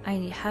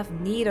 I have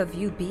need of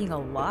you being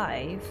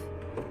alive.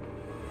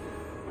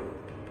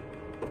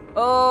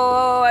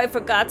 Oh, I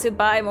forgot to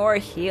buy more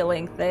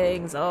healing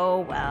things.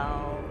 Oh,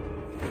 well.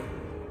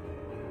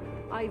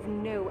 I've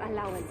no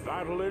allowance.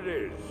 Battle it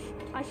is.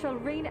 I shall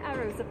rain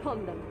arrows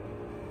upon them.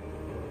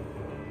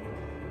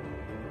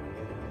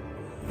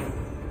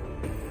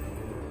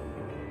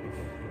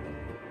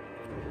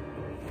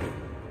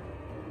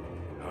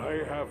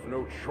 I have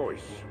no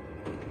choice.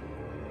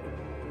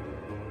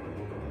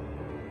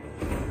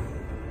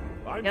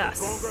 I'm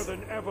stronger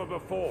than ever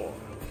before.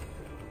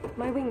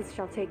 My wings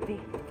shall take me.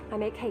 I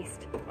make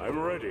haste. I'm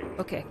ready.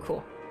 Okay,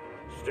 cool.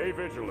 Stay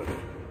vigilant.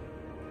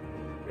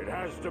 It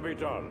has to be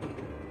done.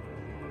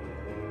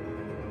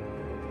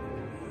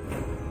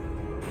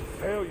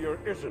 Failure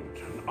isn't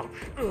an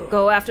option.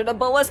 Go after the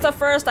ballista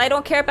first. I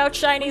don't care about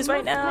shinies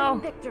right now.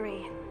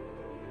 Victory.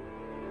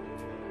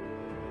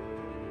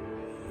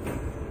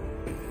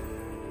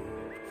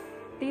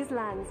 These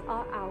lands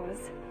are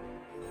ours.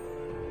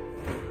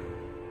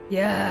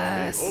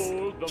 Yes.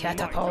 Behold the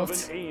Catapult.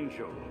 might of an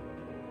angel.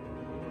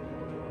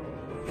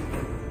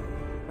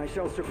 I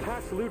shall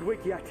surpass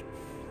Ludwig yet.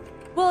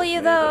 Will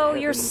you though?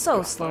 You're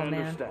so slow,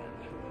 man.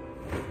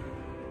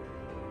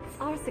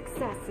 Our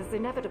success is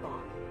inevitable.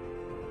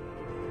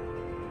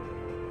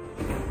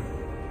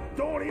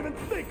 Don't even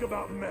think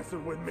about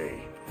messing with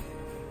me.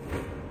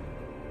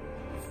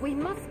 We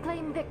must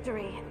claim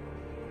victory.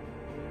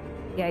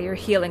 Yeah, your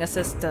healing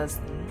assist does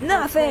For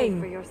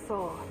nothing. your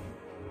soul.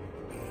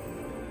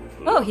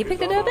 Oh, he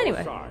picked it up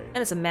anyway.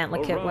 And it's a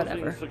mantlet kit,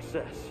 whatever.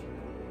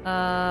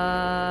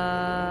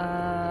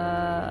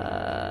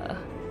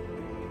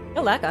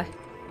 Kill that guy.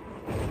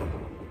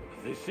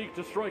 They seek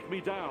to strike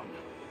me down.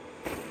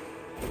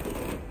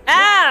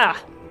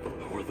 Ah!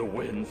 Or the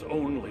winds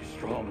only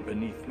strong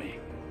beneath me.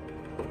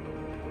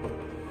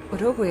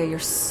 Odoguya, you're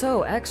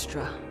so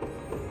extra.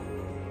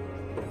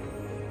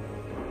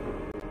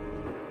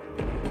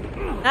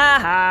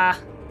 Aha!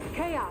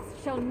 Chaos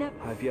shall never.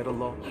 I've yet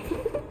alone.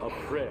 A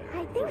prayer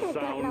I think for I've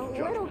gotten a sound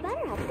little judgment.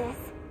 better at this.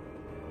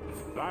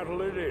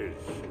 Battle it is.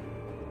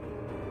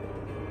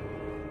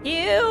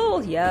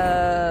 Heal!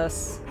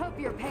 Yes. Hope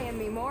you're paying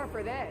me more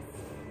for this.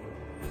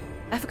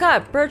 I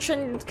forgot,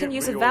 Bertrand can Give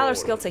use me a your Valor orders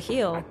skill to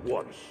heal. at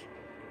once.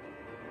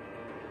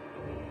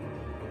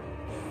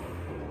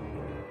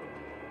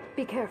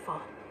 Be careful.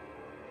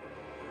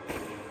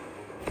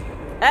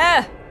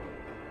 Ah!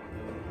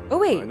 Oh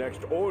wait. My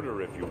next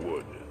order, if you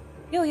would.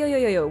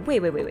 Yo.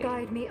 Wait.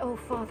 Guide me, oh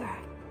father.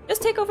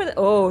 Just take over the.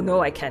 Oh no,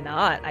 I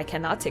cannot. I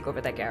cannot take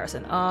over that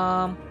garrison.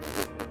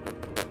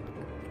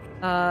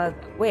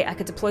 Wait. I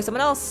could deploy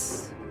someone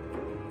else.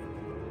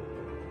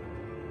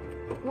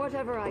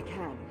 Whatever I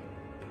can.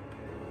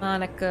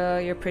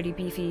 Monica, you're pretty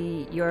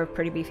beefy. You're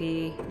pretty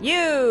beefy.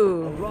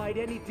 You. I'll ride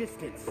any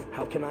distance.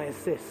 How can I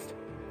assist?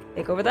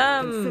 Take over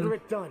them. Consider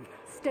it done.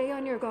 Stay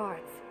on your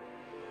guards.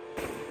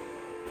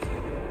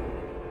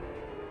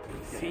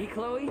 See,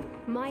 Chloe?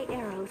 My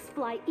arrows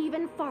fly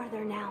even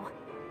farther now.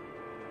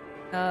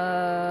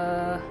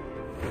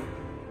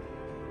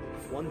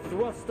 One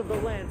thrust of the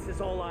lance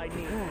is all I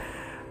need.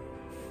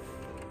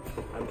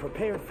 I'm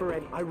prepared for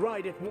it. I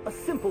ride it. A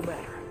simple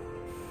matter.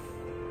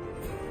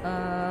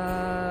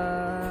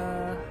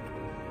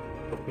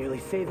 Merely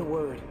say the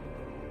word.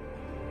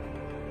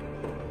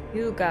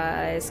 You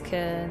guys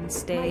can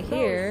stay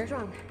here.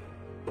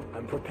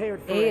 I'm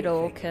prepared for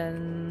Adel anything.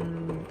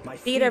 can My beat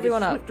steed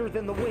everyone is up. swifter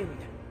than the wind.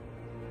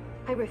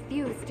 I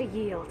refuse to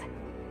yield.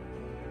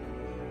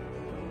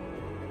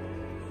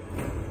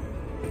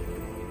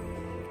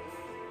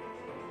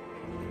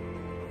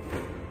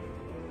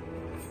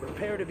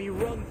 Prepare to be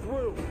run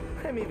through.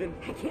 I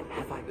can't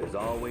have I. There's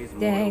always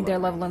more. Dang, they're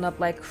leveling up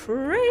like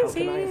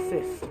crazy. How can I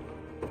assist?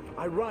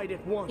 I ride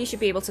it once. You should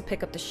be able to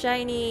pick up the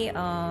shiny.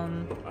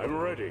 I'm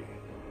ready.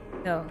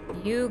 No,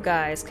 you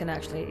guys can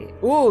actually.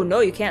 Oh no,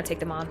 you can't take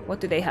them on. What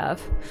do they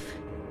have?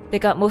 They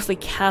got mostly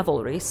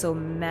cavalry, so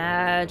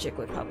magic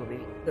would probably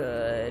be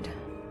good.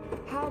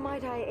 How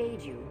might I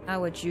aid you? How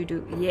would you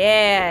do?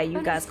 Yeah, you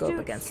An guys go up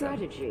astute against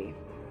strategy.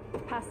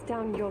 Pass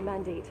down your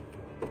mandate.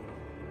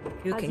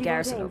 You As can you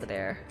garrison ordained. over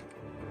there.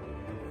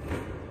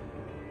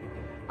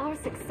 Our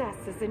success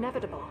is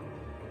inevitable.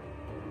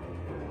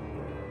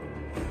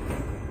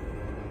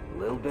 A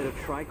little bit of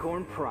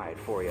tricorn pride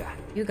for you.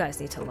 You guys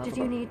need to level Did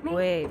you up need me?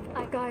 way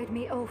I guide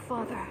me, oh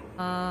father.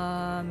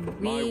 more.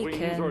 My We wings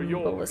can are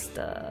yours.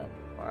 ballista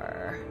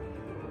or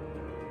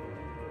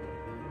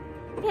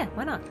yeah,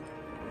 why not?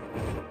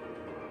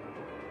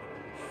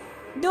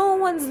 No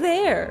one's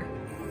there.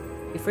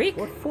 You freak?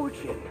 What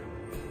fortune?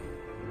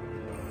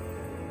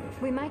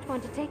 We might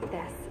want to take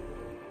this.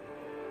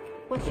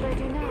 What should I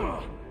do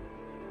now?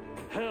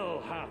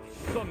 Hell hath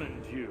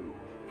summoned you.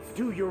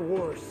 Do your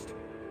worst.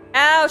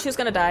 Ow, she was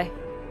gonna die.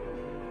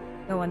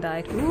 No one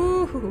died.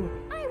 Ooh.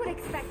 I would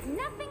expect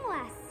nothing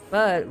less.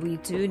 But we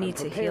do need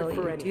to heal prepared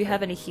for you. Do you anything.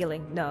 have any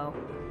healing? No.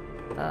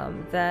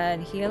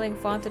 Then healing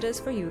font it is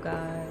for you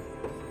guys.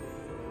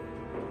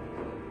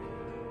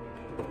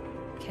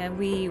 Can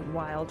we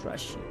wild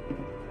rush you?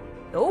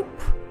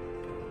 Nope.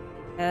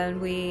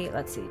 And we,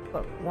 let's see,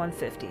 what,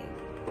 150.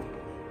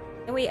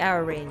 Can we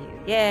arrow rain you?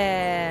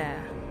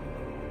 Yeah.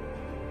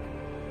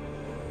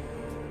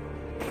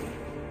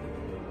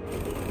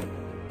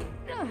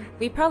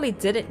 We probably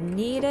didn't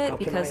need it How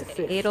can I because assist?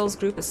 Adel's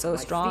group is so My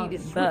strong, steed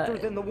is swifter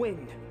but than the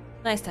wind.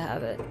 nice to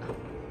have it.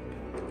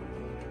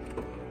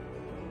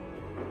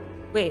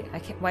 Wait, I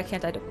can't. Why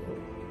can't I do?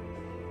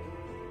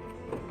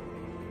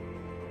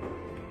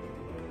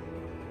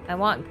 I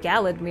want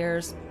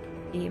Galadmir's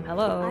team.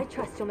 Hello. I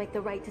trust you'll make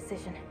the right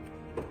decision.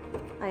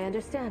 I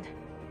understand.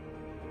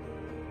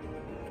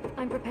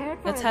 I'm prepared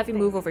for Let's have you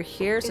anything. move over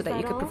here so Is that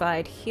you that could all?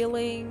 provide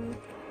healing,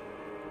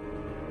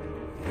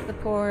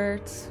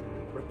 support.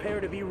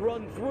 Prepare to be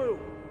run through.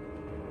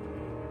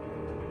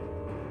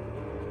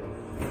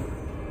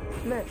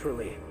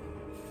 Naturally.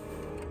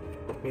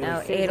 Merely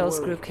Now say the Adel's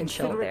word. group can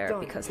chill Consider it there done.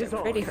 because Tis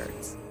they're pretty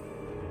ours.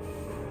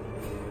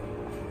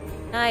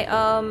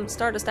 hurts.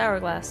 Stardust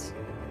Hourglass.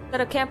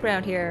 Set up camp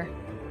around here.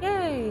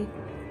 Yay!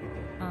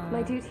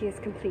 My duty is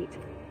complete.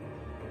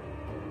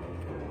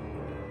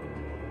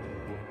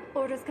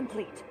 Orders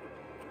complete.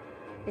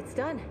 It's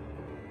done.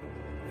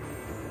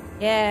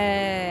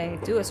 Yay!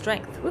 Do a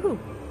strength. Woohoo!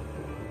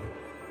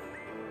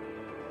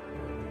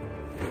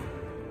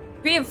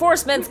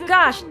 Reinforcements!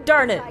 Gosh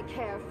darn it! I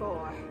care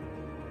for.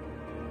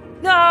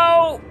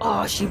 No!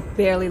 Oh, she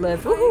barely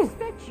lived. I Woohoo!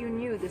 expect you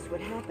knew this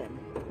would happen.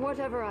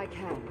 Whatever I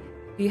can.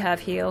 Do you have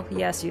heal?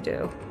 Yes, you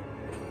do.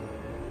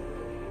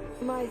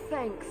 My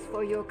thanks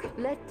for your...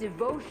 Let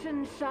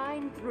devotion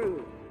shine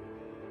through.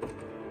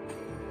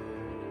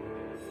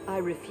 I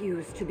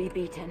refuse to be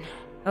beaten.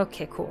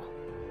 Okay, cool.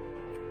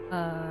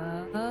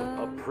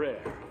 A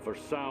prayer for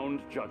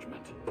sound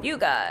judgment. You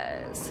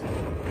guys.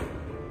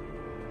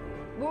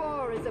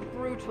 War is a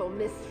brutal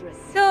mistress.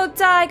 Don't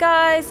die,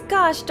 guys!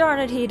 Gosh darn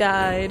it, he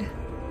died.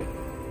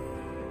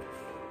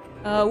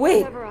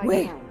 Wait, Whatever I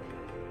wait. can.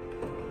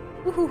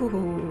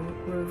 Ooh,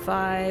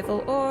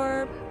 revival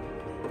orb.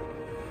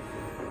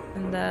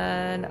 And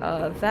then,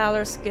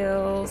 valor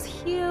skills,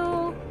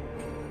 heal.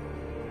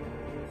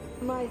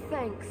 My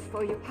thanks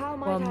for your... How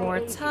might One I more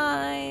aid you?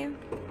 time.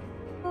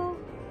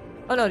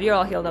 Oh no, you're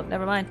all healed up,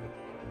 never mind.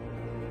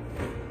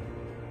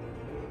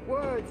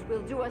 Words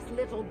will do us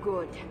little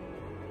good.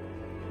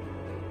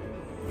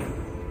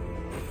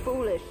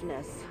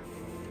 Foolishness.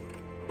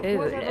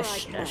 Whatever I can.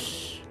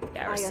 Foolishness. I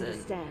Garrison.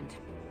 understand.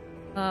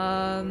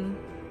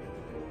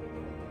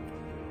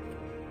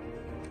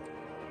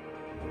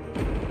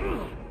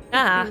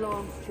 Ah. It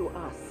belongs to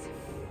us.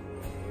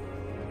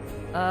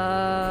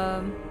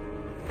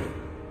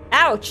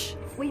 Ouch!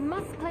 We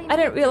must claim I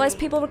didn't realize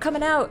victory. people were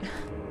coming out.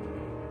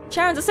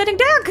 Sharon's a sitting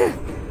duck!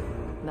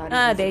 Not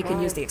Ah, even they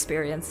can use surprised. the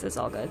experience. It's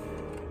all good.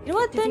 You know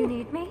what, Did then? you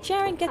need me?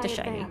 Sharon, get I the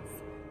shiny. advance.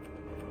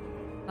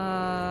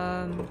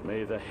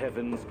 May the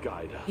heavens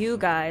guide us. You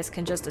guys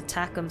can just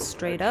attack them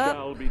straight It up.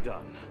 shall be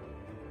done.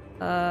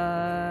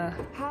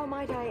 How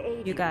might I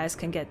aid You guys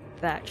can get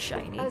that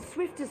shiny. As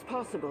swift as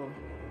possible.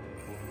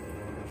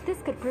 This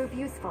could prove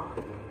useful.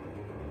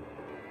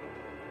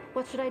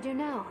 What should I do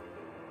now?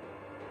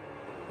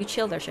 You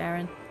chill there,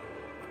 Sharon.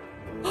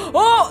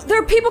 Oh! There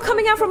are people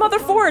coming out from other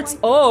forts!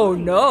 Oh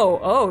no!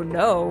 Oh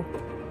no!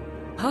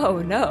 Oh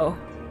no!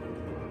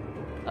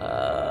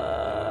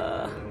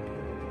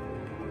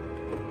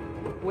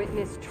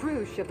 Witness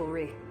true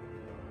chivalry.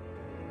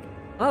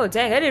 Oh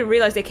dang, I didn't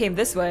realize they came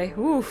this way.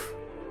 Oof.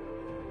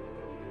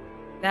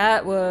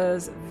 That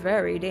was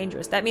very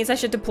dangerous. That means I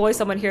should deploy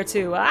someone here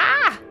too.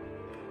 Ah!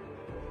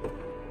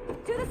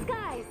 To the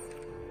skies!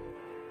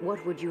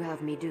 What would you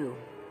have me do?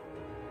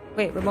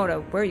 Wait,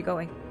 Ramoto, where are you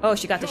going? Oh,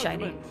 she got the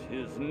shiny. Judgment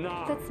is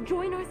now. Let's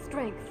join our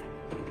strength.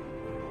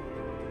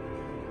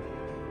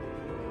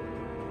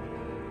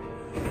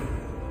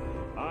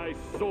 I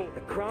soar.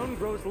 The crown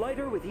grows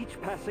lighter with each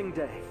passing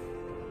day.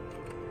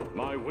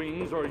 My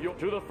wings are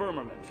to the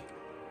firmament.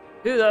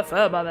 To the I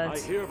firmament.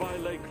 hereby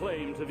lay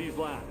claim to these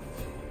lands.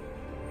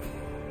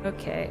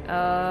 Okay,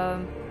 Ah!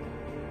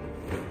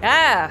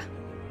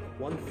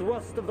 One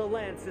thrust of the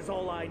lance is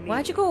all I need.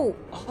 Why'd you go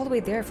all the way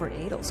there for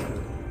Adel's?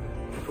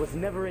 Was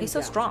never in He's so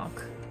doubt. strong.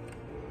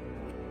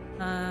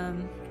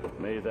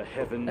 May the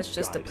heavens Let's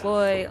just guide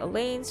deploy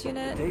Elaine's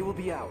unit. Day will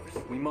be ours.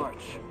 We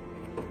march.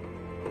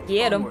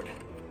 Get him. Onward.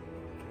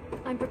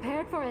 I'm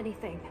prepared for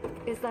anything.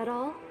 Is that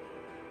all?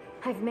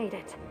 I've made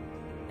it.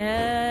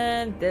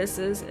 And this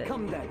is it.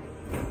 Come then.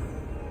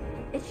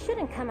 It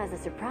shouldn't come as a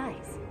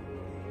surprise.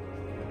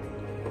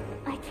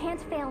 I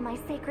can't fail my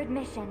sacred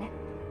mission.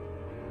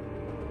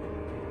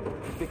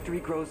 Victory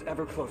grows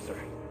ever closer.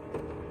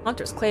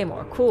 Hunter's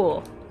Claymore,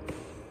 cool.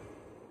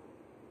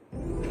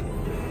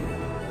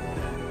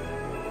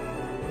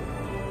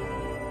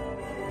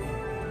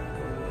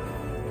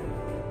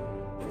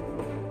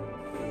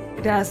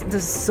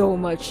 There's so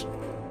much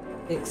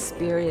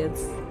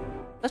experience.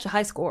 Such a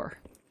high score.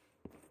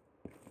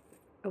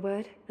 A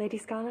word, Lady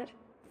Scarlet?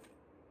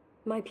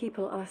 My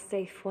people are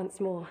safe once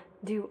more,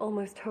 due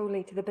almost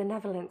wholly to the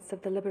benevolence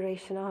of the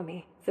Liberation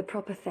Army. The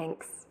proper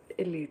thanks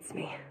eludes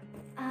me.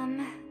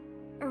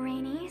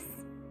 Rainice?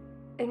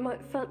 In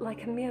what felt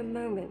like a mere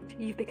moment,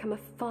 you've become a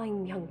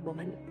fine young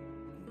woman.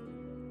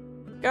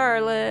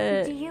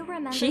 Scarlet. Do you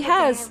remember She the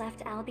has. day I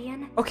left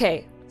Albion?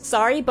 Okay,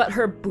 sorry, but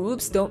her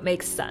boobs don't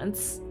make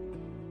sense.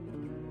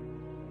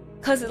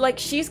 Cause like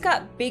she's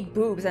got big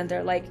boobs and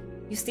they're like,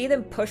 you see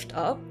them pushed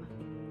up.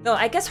 No,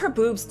 I guess her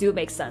boobs do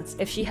make sense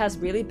if she has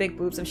really big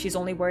boobs and she's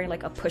only wearing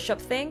like a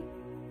push-up thing.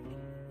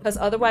 Cause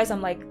otherwise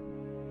I'm like,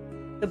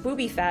 the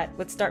booby fat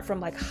would start from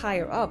like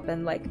higher up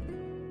and like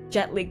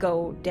gently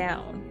go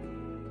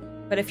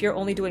down. But if you're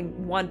only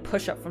doing one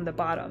push-up from the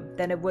bottom,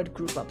 then it would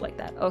group up like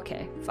that.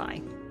 Okay,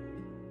 fine.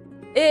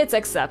 It's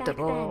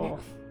acceptable.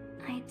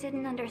 Back then, I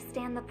didn't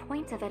understand the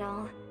point of it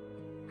all.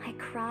 I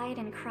cried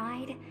and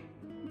cried,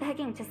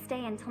 begging to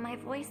stay until my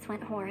voice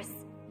went hoarse.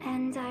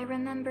 And I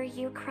remember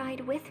you cried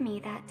with me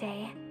that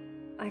day.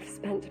 I've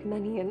spent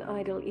many an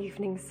idle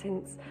evening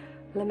since,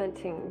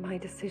 lamenting my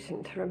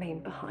decision to remain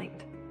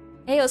behind.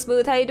 Hey,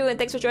 Smooth, how you doing?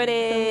 Thanks for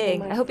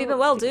joining. I hope you've been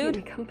well,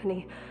 dude.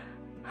 Company.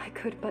 I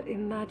could but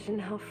imagine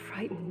how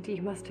frightened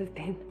you must have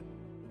been.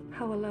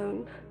 How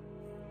alone.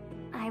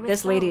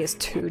 This lady is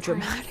too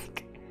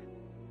dramatic.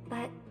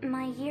 But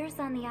my years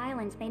on the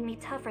island made me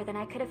tougher than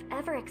I could have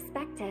ever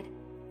expected.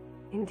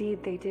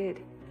 Indeed they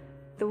did.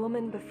 The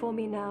woman before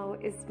me now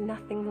is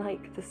nothing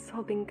like the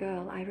sobbing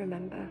girl I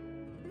remember.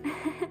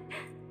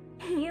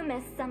 You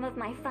missed some of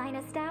my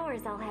finest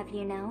hours, I'll have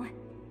you know.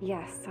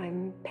 Yes,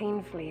 I'm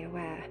painfully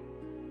aware.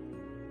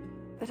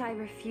 But I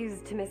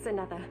refuse to miss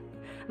another.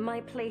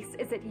 My place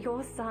is at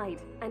your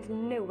side and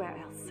nowhere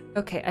else.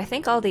 Okay, I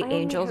think all the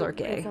angels are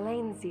gay.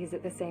 Elaine sees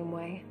it the same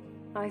way.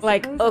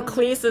 Like,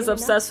 Oclese is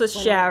obsessed with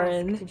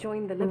Sharon.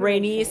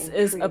 Rainice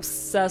is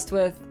obsessed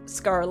with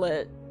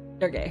Scarlet.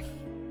 They're gay.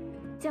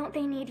 Don't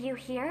they need you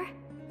here?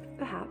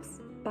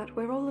 Perhaps, but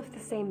we're all of the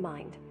same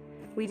mind.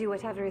 We do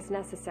whatever is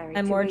necessary.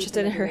 I'm more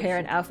interested in her hair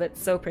and outfit.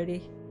 So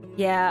pretty.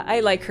 Yeah, I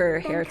like her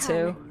hair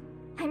too.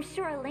 I'm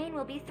sure Elaine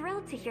will be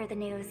thrilled to hear the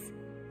news.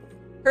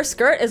 Her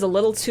skirt is a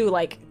little too,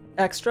 like,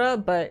 extra,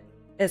 but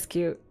it's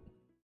cute.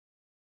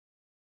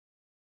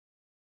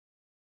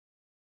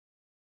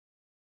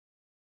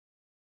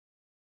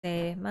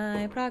 Say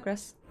my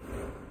progress.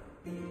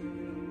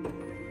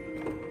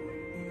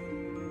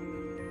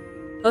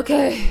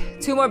 Okay,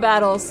 2 more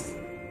battles.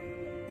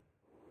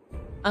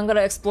 I'm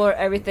gonna explore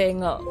everything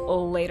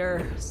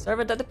later.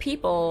 Servant of the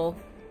people.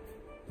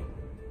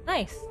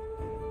 Nice.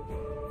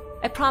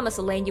 I promise,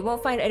 Elaine, you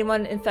won't find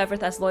anyone in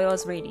Fevrith as loyal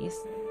as Rainice.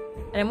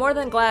 And I'm more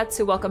than glad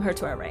to welcome her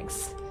to our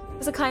ranks.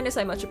 It's a kindness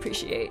I much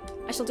appreciate.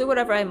 I shall do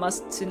whatever I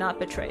must to not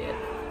betray it.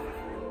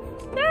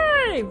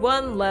 Yay!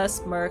 One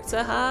less merc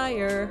to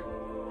hire.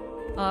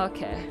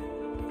 Okay.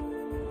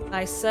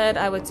 I said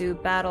I would do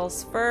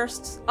battles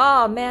first.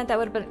 Oh man, that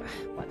would have been...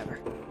 whatever.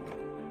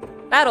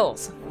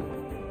 Battles!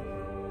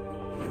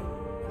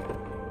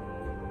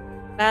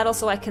 Battle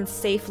so I can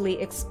safely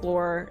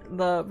explore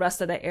the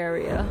rest of the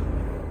area.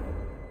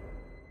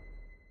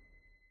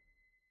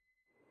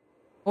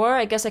 Or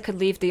I guess I could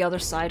leave the other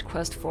side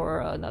quest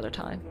for another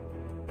time.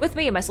 With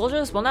me, my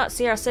soldiers will not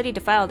see our city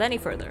defiled any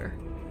further.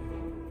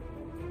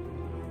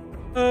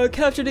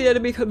 Capture the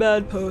enemy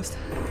command post.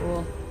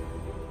 Cool.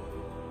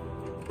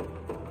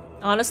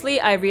 Honestly,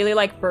 I really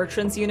like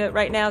Bertrand's unit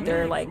right now.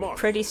 They're like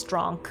pretty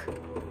strong.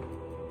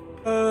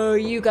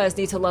 You guys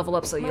need to level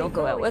up, so you'll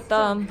go out with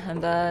them,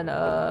 and then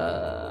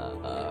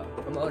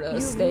Ramona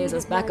stays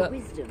as backup.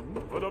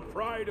 For the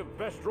pride of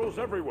Vestrals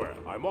everywhere,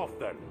 I'm off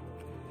then.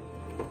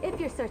 If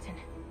you're certain.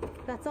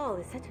 That's all,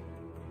 is it?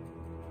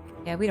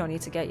 Yeah, we don't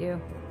need to get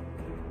you.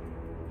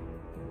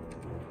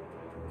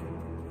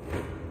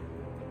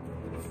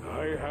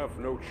 I have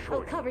no choice.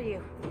 I'll cover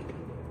you.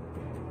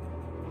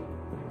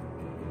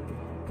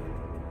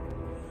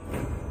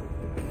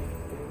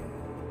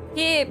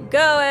 Keep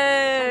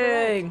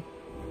going!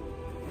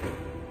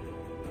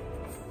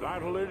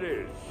 Battle it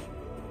is.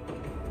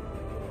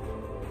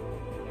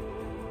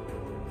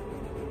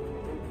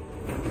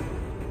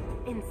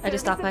 I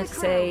just stopped by to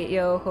say,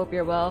 yo, hope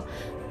you're well.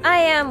 I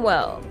am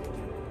well.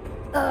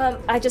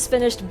 I just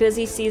finished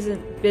busy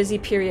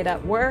period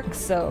at work,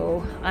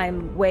 so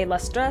I'm way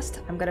less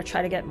stressed. I'm gonna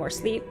try to get more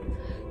sleep.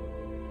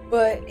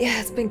 But yeah,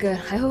 it's been good.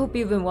 I hope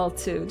you've been well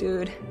too,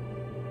 dude.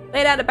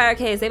 Lay down the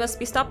barricades. They must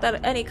be stopped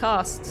at any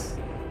cost.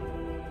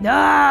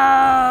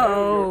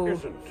 No! Failure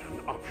isn't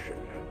an option.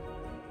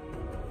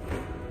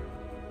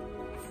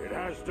 It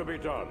has to be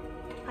done.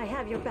 I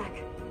have your back.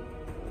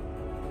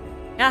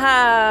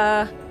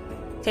 Haha!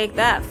 Take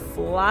that,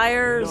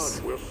 flyers.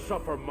 None will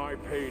suffer my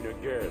pain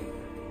again.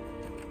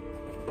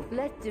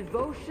 Let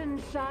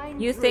devotion shine.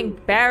 You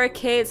think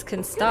barricades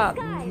can stop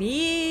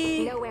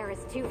me? Nowhere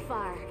is too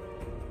far.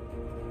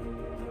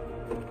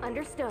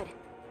 Understood.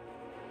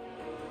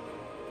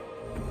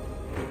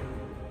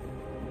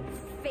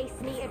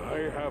 Face me and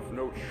I have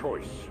no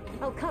choice.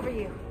 I'll cover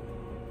you.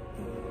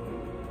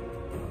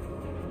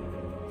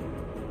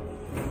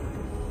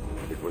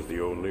 It was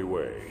the only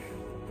way.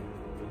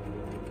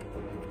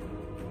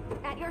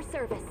 at your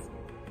service.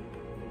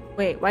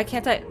 Wait, why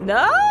can't I?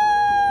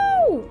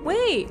 No!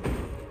 Wait!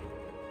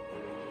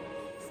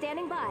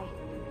 Standing by.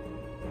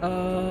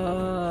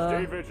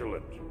 Stay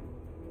vigilant.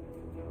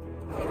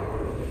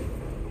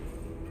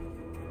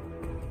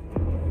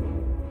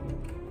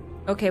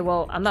 Okay,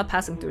 well, I'm not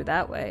passing through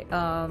that way.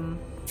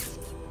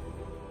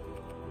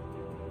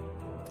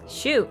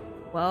 Shoot.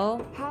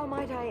 Well, How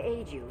might I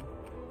aid you?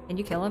 can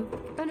you kill him?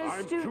 An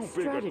astute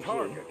strategy.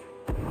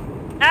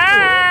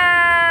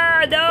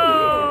 Ah!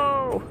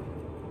 No!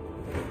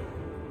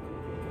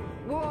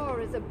 War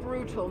is a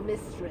brutal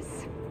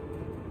mistress.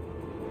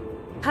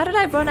 How did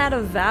I run out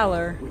of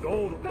valor?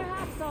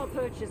 Perhaps I'll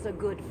purchase a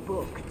good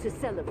book to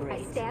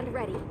celebrate. I stand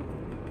ready.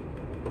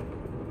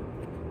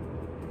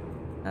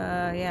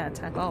 Yeah,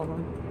 attack all of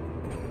them.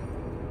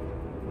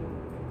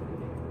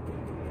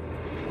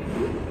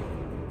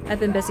 I've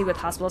been busy with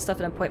hospital stuff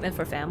and appointment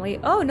for family.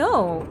 Oh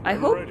no! I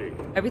hope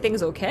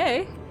everything's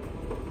okay.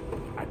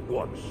 At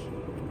once.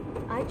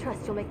 I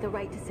trust you'll make the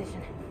right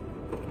decision.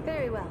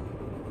 Very well.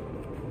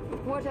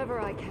 Whatever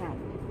I can.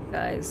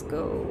 Guys,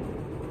 go.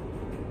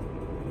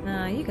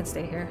 You can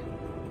stay here.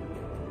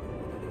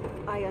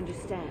 I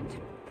understand.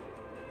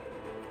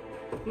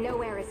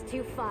 Nowhere is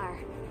too far.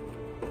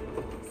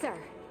 Sir.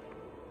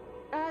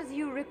 As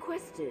you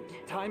requested.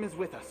 Time is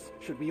with us.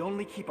 Should we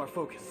only keep our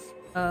focus?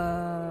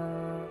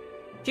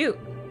 Shoot!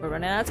 We're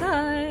running out of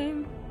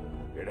time!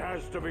 It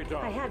has to be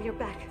done. I have your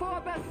back.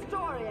 For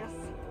Bastorias!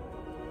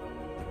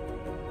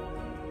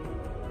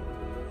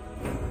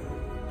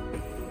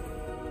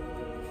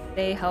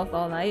 Stay health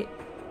all night.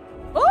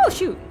 Oh,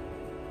 shoot!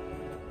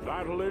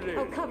 Battle it is.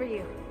 I'll cover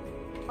you.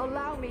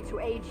 Allow me to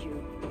aid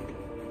you.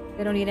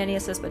 They don't need any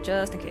assist, but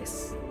just in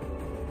case.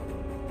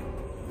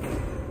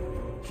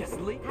 Just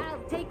leave.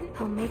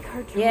 I'll make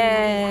her dream.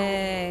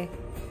 Yay!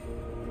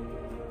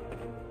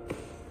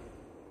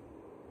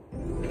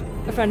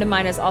 A friend of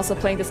mine is also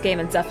playing this game,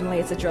 and definitely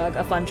it's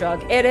a fun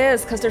drug. It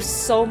is, because there's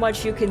so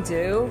much you can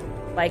do.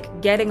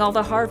 Like, getting all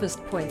the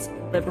harvest points,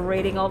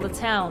 liberating all the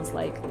towns,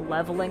 like,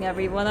 leveling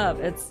everyone up.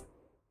 It's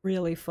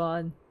really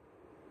fun.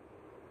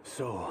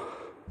 So,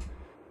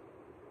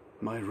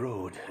 my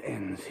road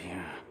ends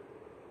here.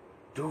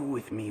 Do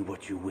with me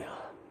what you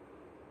will.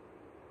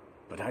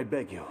 But I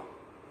beg you,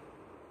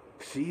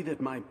 see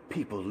that my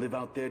people live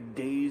out their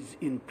days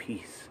in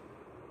peace.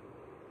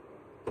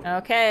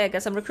 Okay, I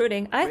guess I'm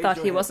recruiting. I Raise thought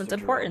your he head, wasn't Sir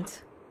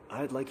important.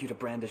 Jerome. I'd like you to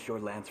brandish your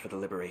lance for the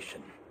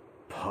liberation.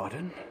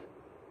 Pardon?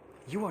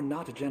 You are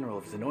not a general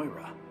of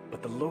Zenoira,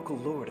 but the local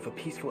lord of a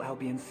peaceful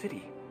Albion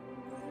city.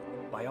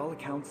 By all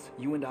accounts,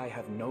 you and I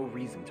have no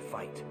reason to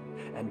fight,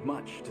 and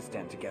much to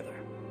stand together.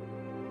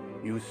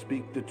 You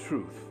speak the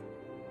truth,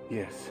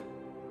 yes.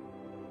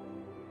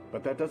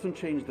 But that doesn't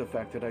change the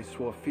fact that I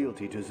swore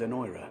fealty to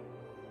Zenoira.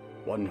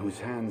 One whose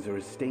hands are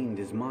as stained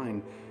as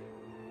mine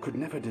could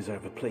never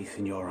deserve a place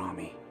in your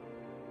army.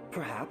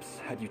 Perhaps,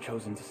 had you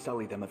chosen to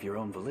sully them of your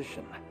own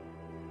volition.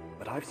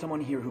 But I've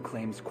someone here who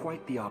claims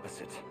quite the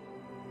opposite.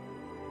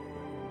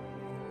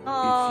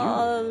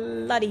 Oh,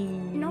 Luddy.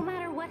 No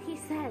matter what he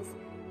says,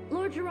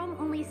 Lord Jerome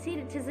only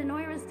ceded to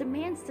Zenoira's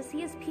demands to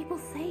see his people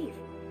safe.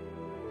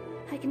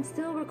 I can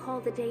still recall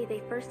the day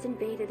they first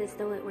invaded as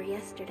though it were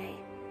yesterday.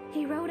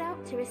 He rode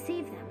out to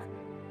receive them,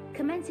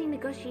 commencing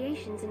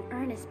negotiations in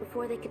earnest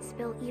before they could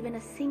spill even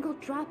a single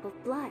drop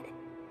of blood.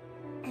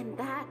 And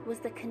that was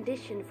the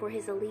condition for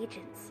his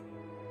allegiance.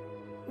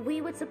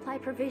 We would supply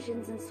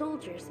provisions and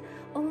soldiers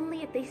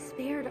only if they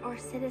spared our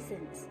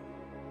citizens.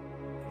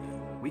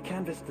 We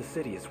canvassed the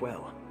city as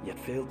well, yet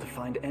failed to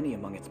find any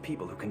among its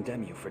people who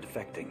condemn you for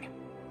defecting.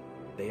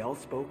 They all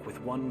spoke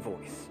with one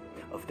voice,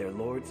 of their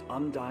lord's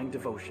undying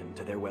devotion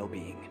to their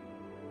well-being.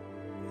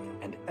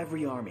 And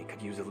every army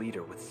could use a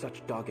leader with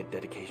such dogged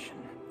dedication.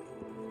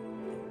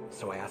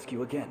 So I ask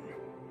you again.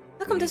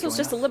 How come this was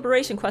just a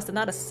liberation quest and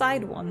not a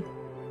side one?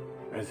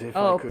 As if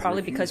oh, I could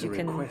probably because you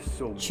refuse a can request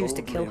so choose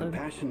to kill boldly him.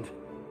 impassioned.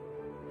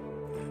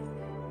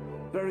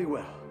 Very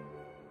well.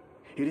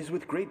 It is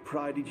with great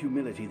pride and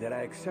humility that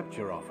I accept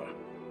your offer.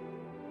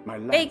 My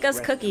last Bake us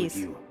rests cookies.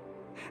 with you,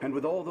 and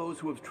with all those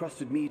who have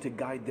trusted me to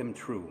guide them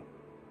true.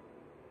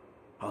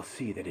 I'll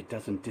see that it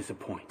doesn't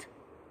disappoint.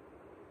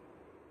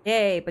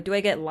 Yay, but do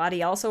I get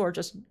Lottie also, or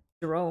just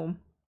Jerome?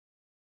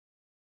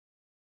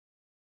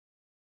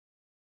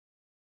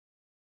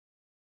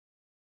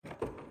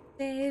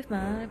 Save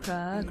my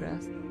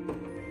progress.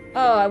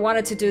 Oh, I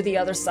wanted to do the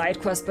other side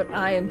quest, but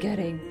I am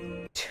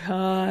getting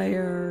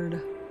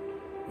tired.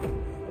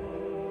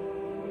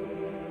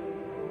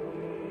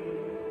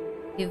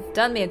 You've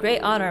done me a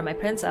great honor, my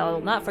prince. I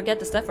will not forget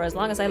this stuff for as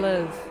long as I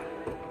live.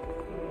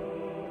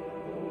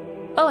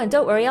 Oh, and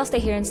don't worry, I'll stay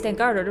here and stand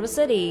guard over the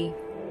city.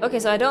 Okay,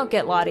 so I don't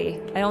get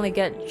Lottie. I only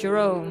get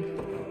Jerome.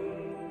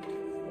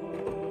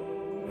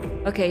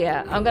 Okay,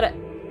 yeah, I'm gonna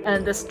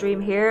end the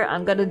stream here.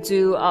 I'm gonna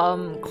do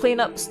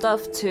cleanup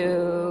stuff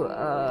to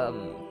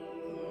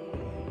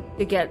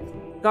get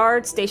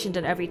guards stationed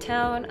in every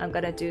town. I'm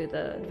gonna do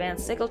the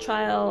advanced sickle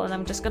trial, and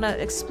I'm just gonna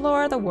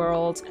explore the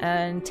world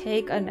and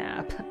take a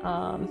nap.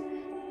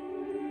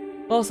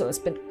 Also, it's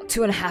been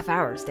 2.5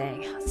 hours,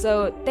 dang.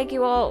 So thank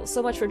you all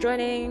so much for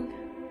joining.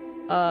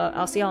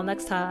 I'll see y'all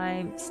next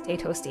time. Stay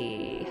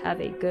toasty.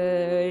 Have a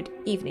good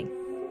evening.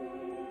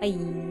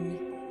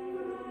 Bye.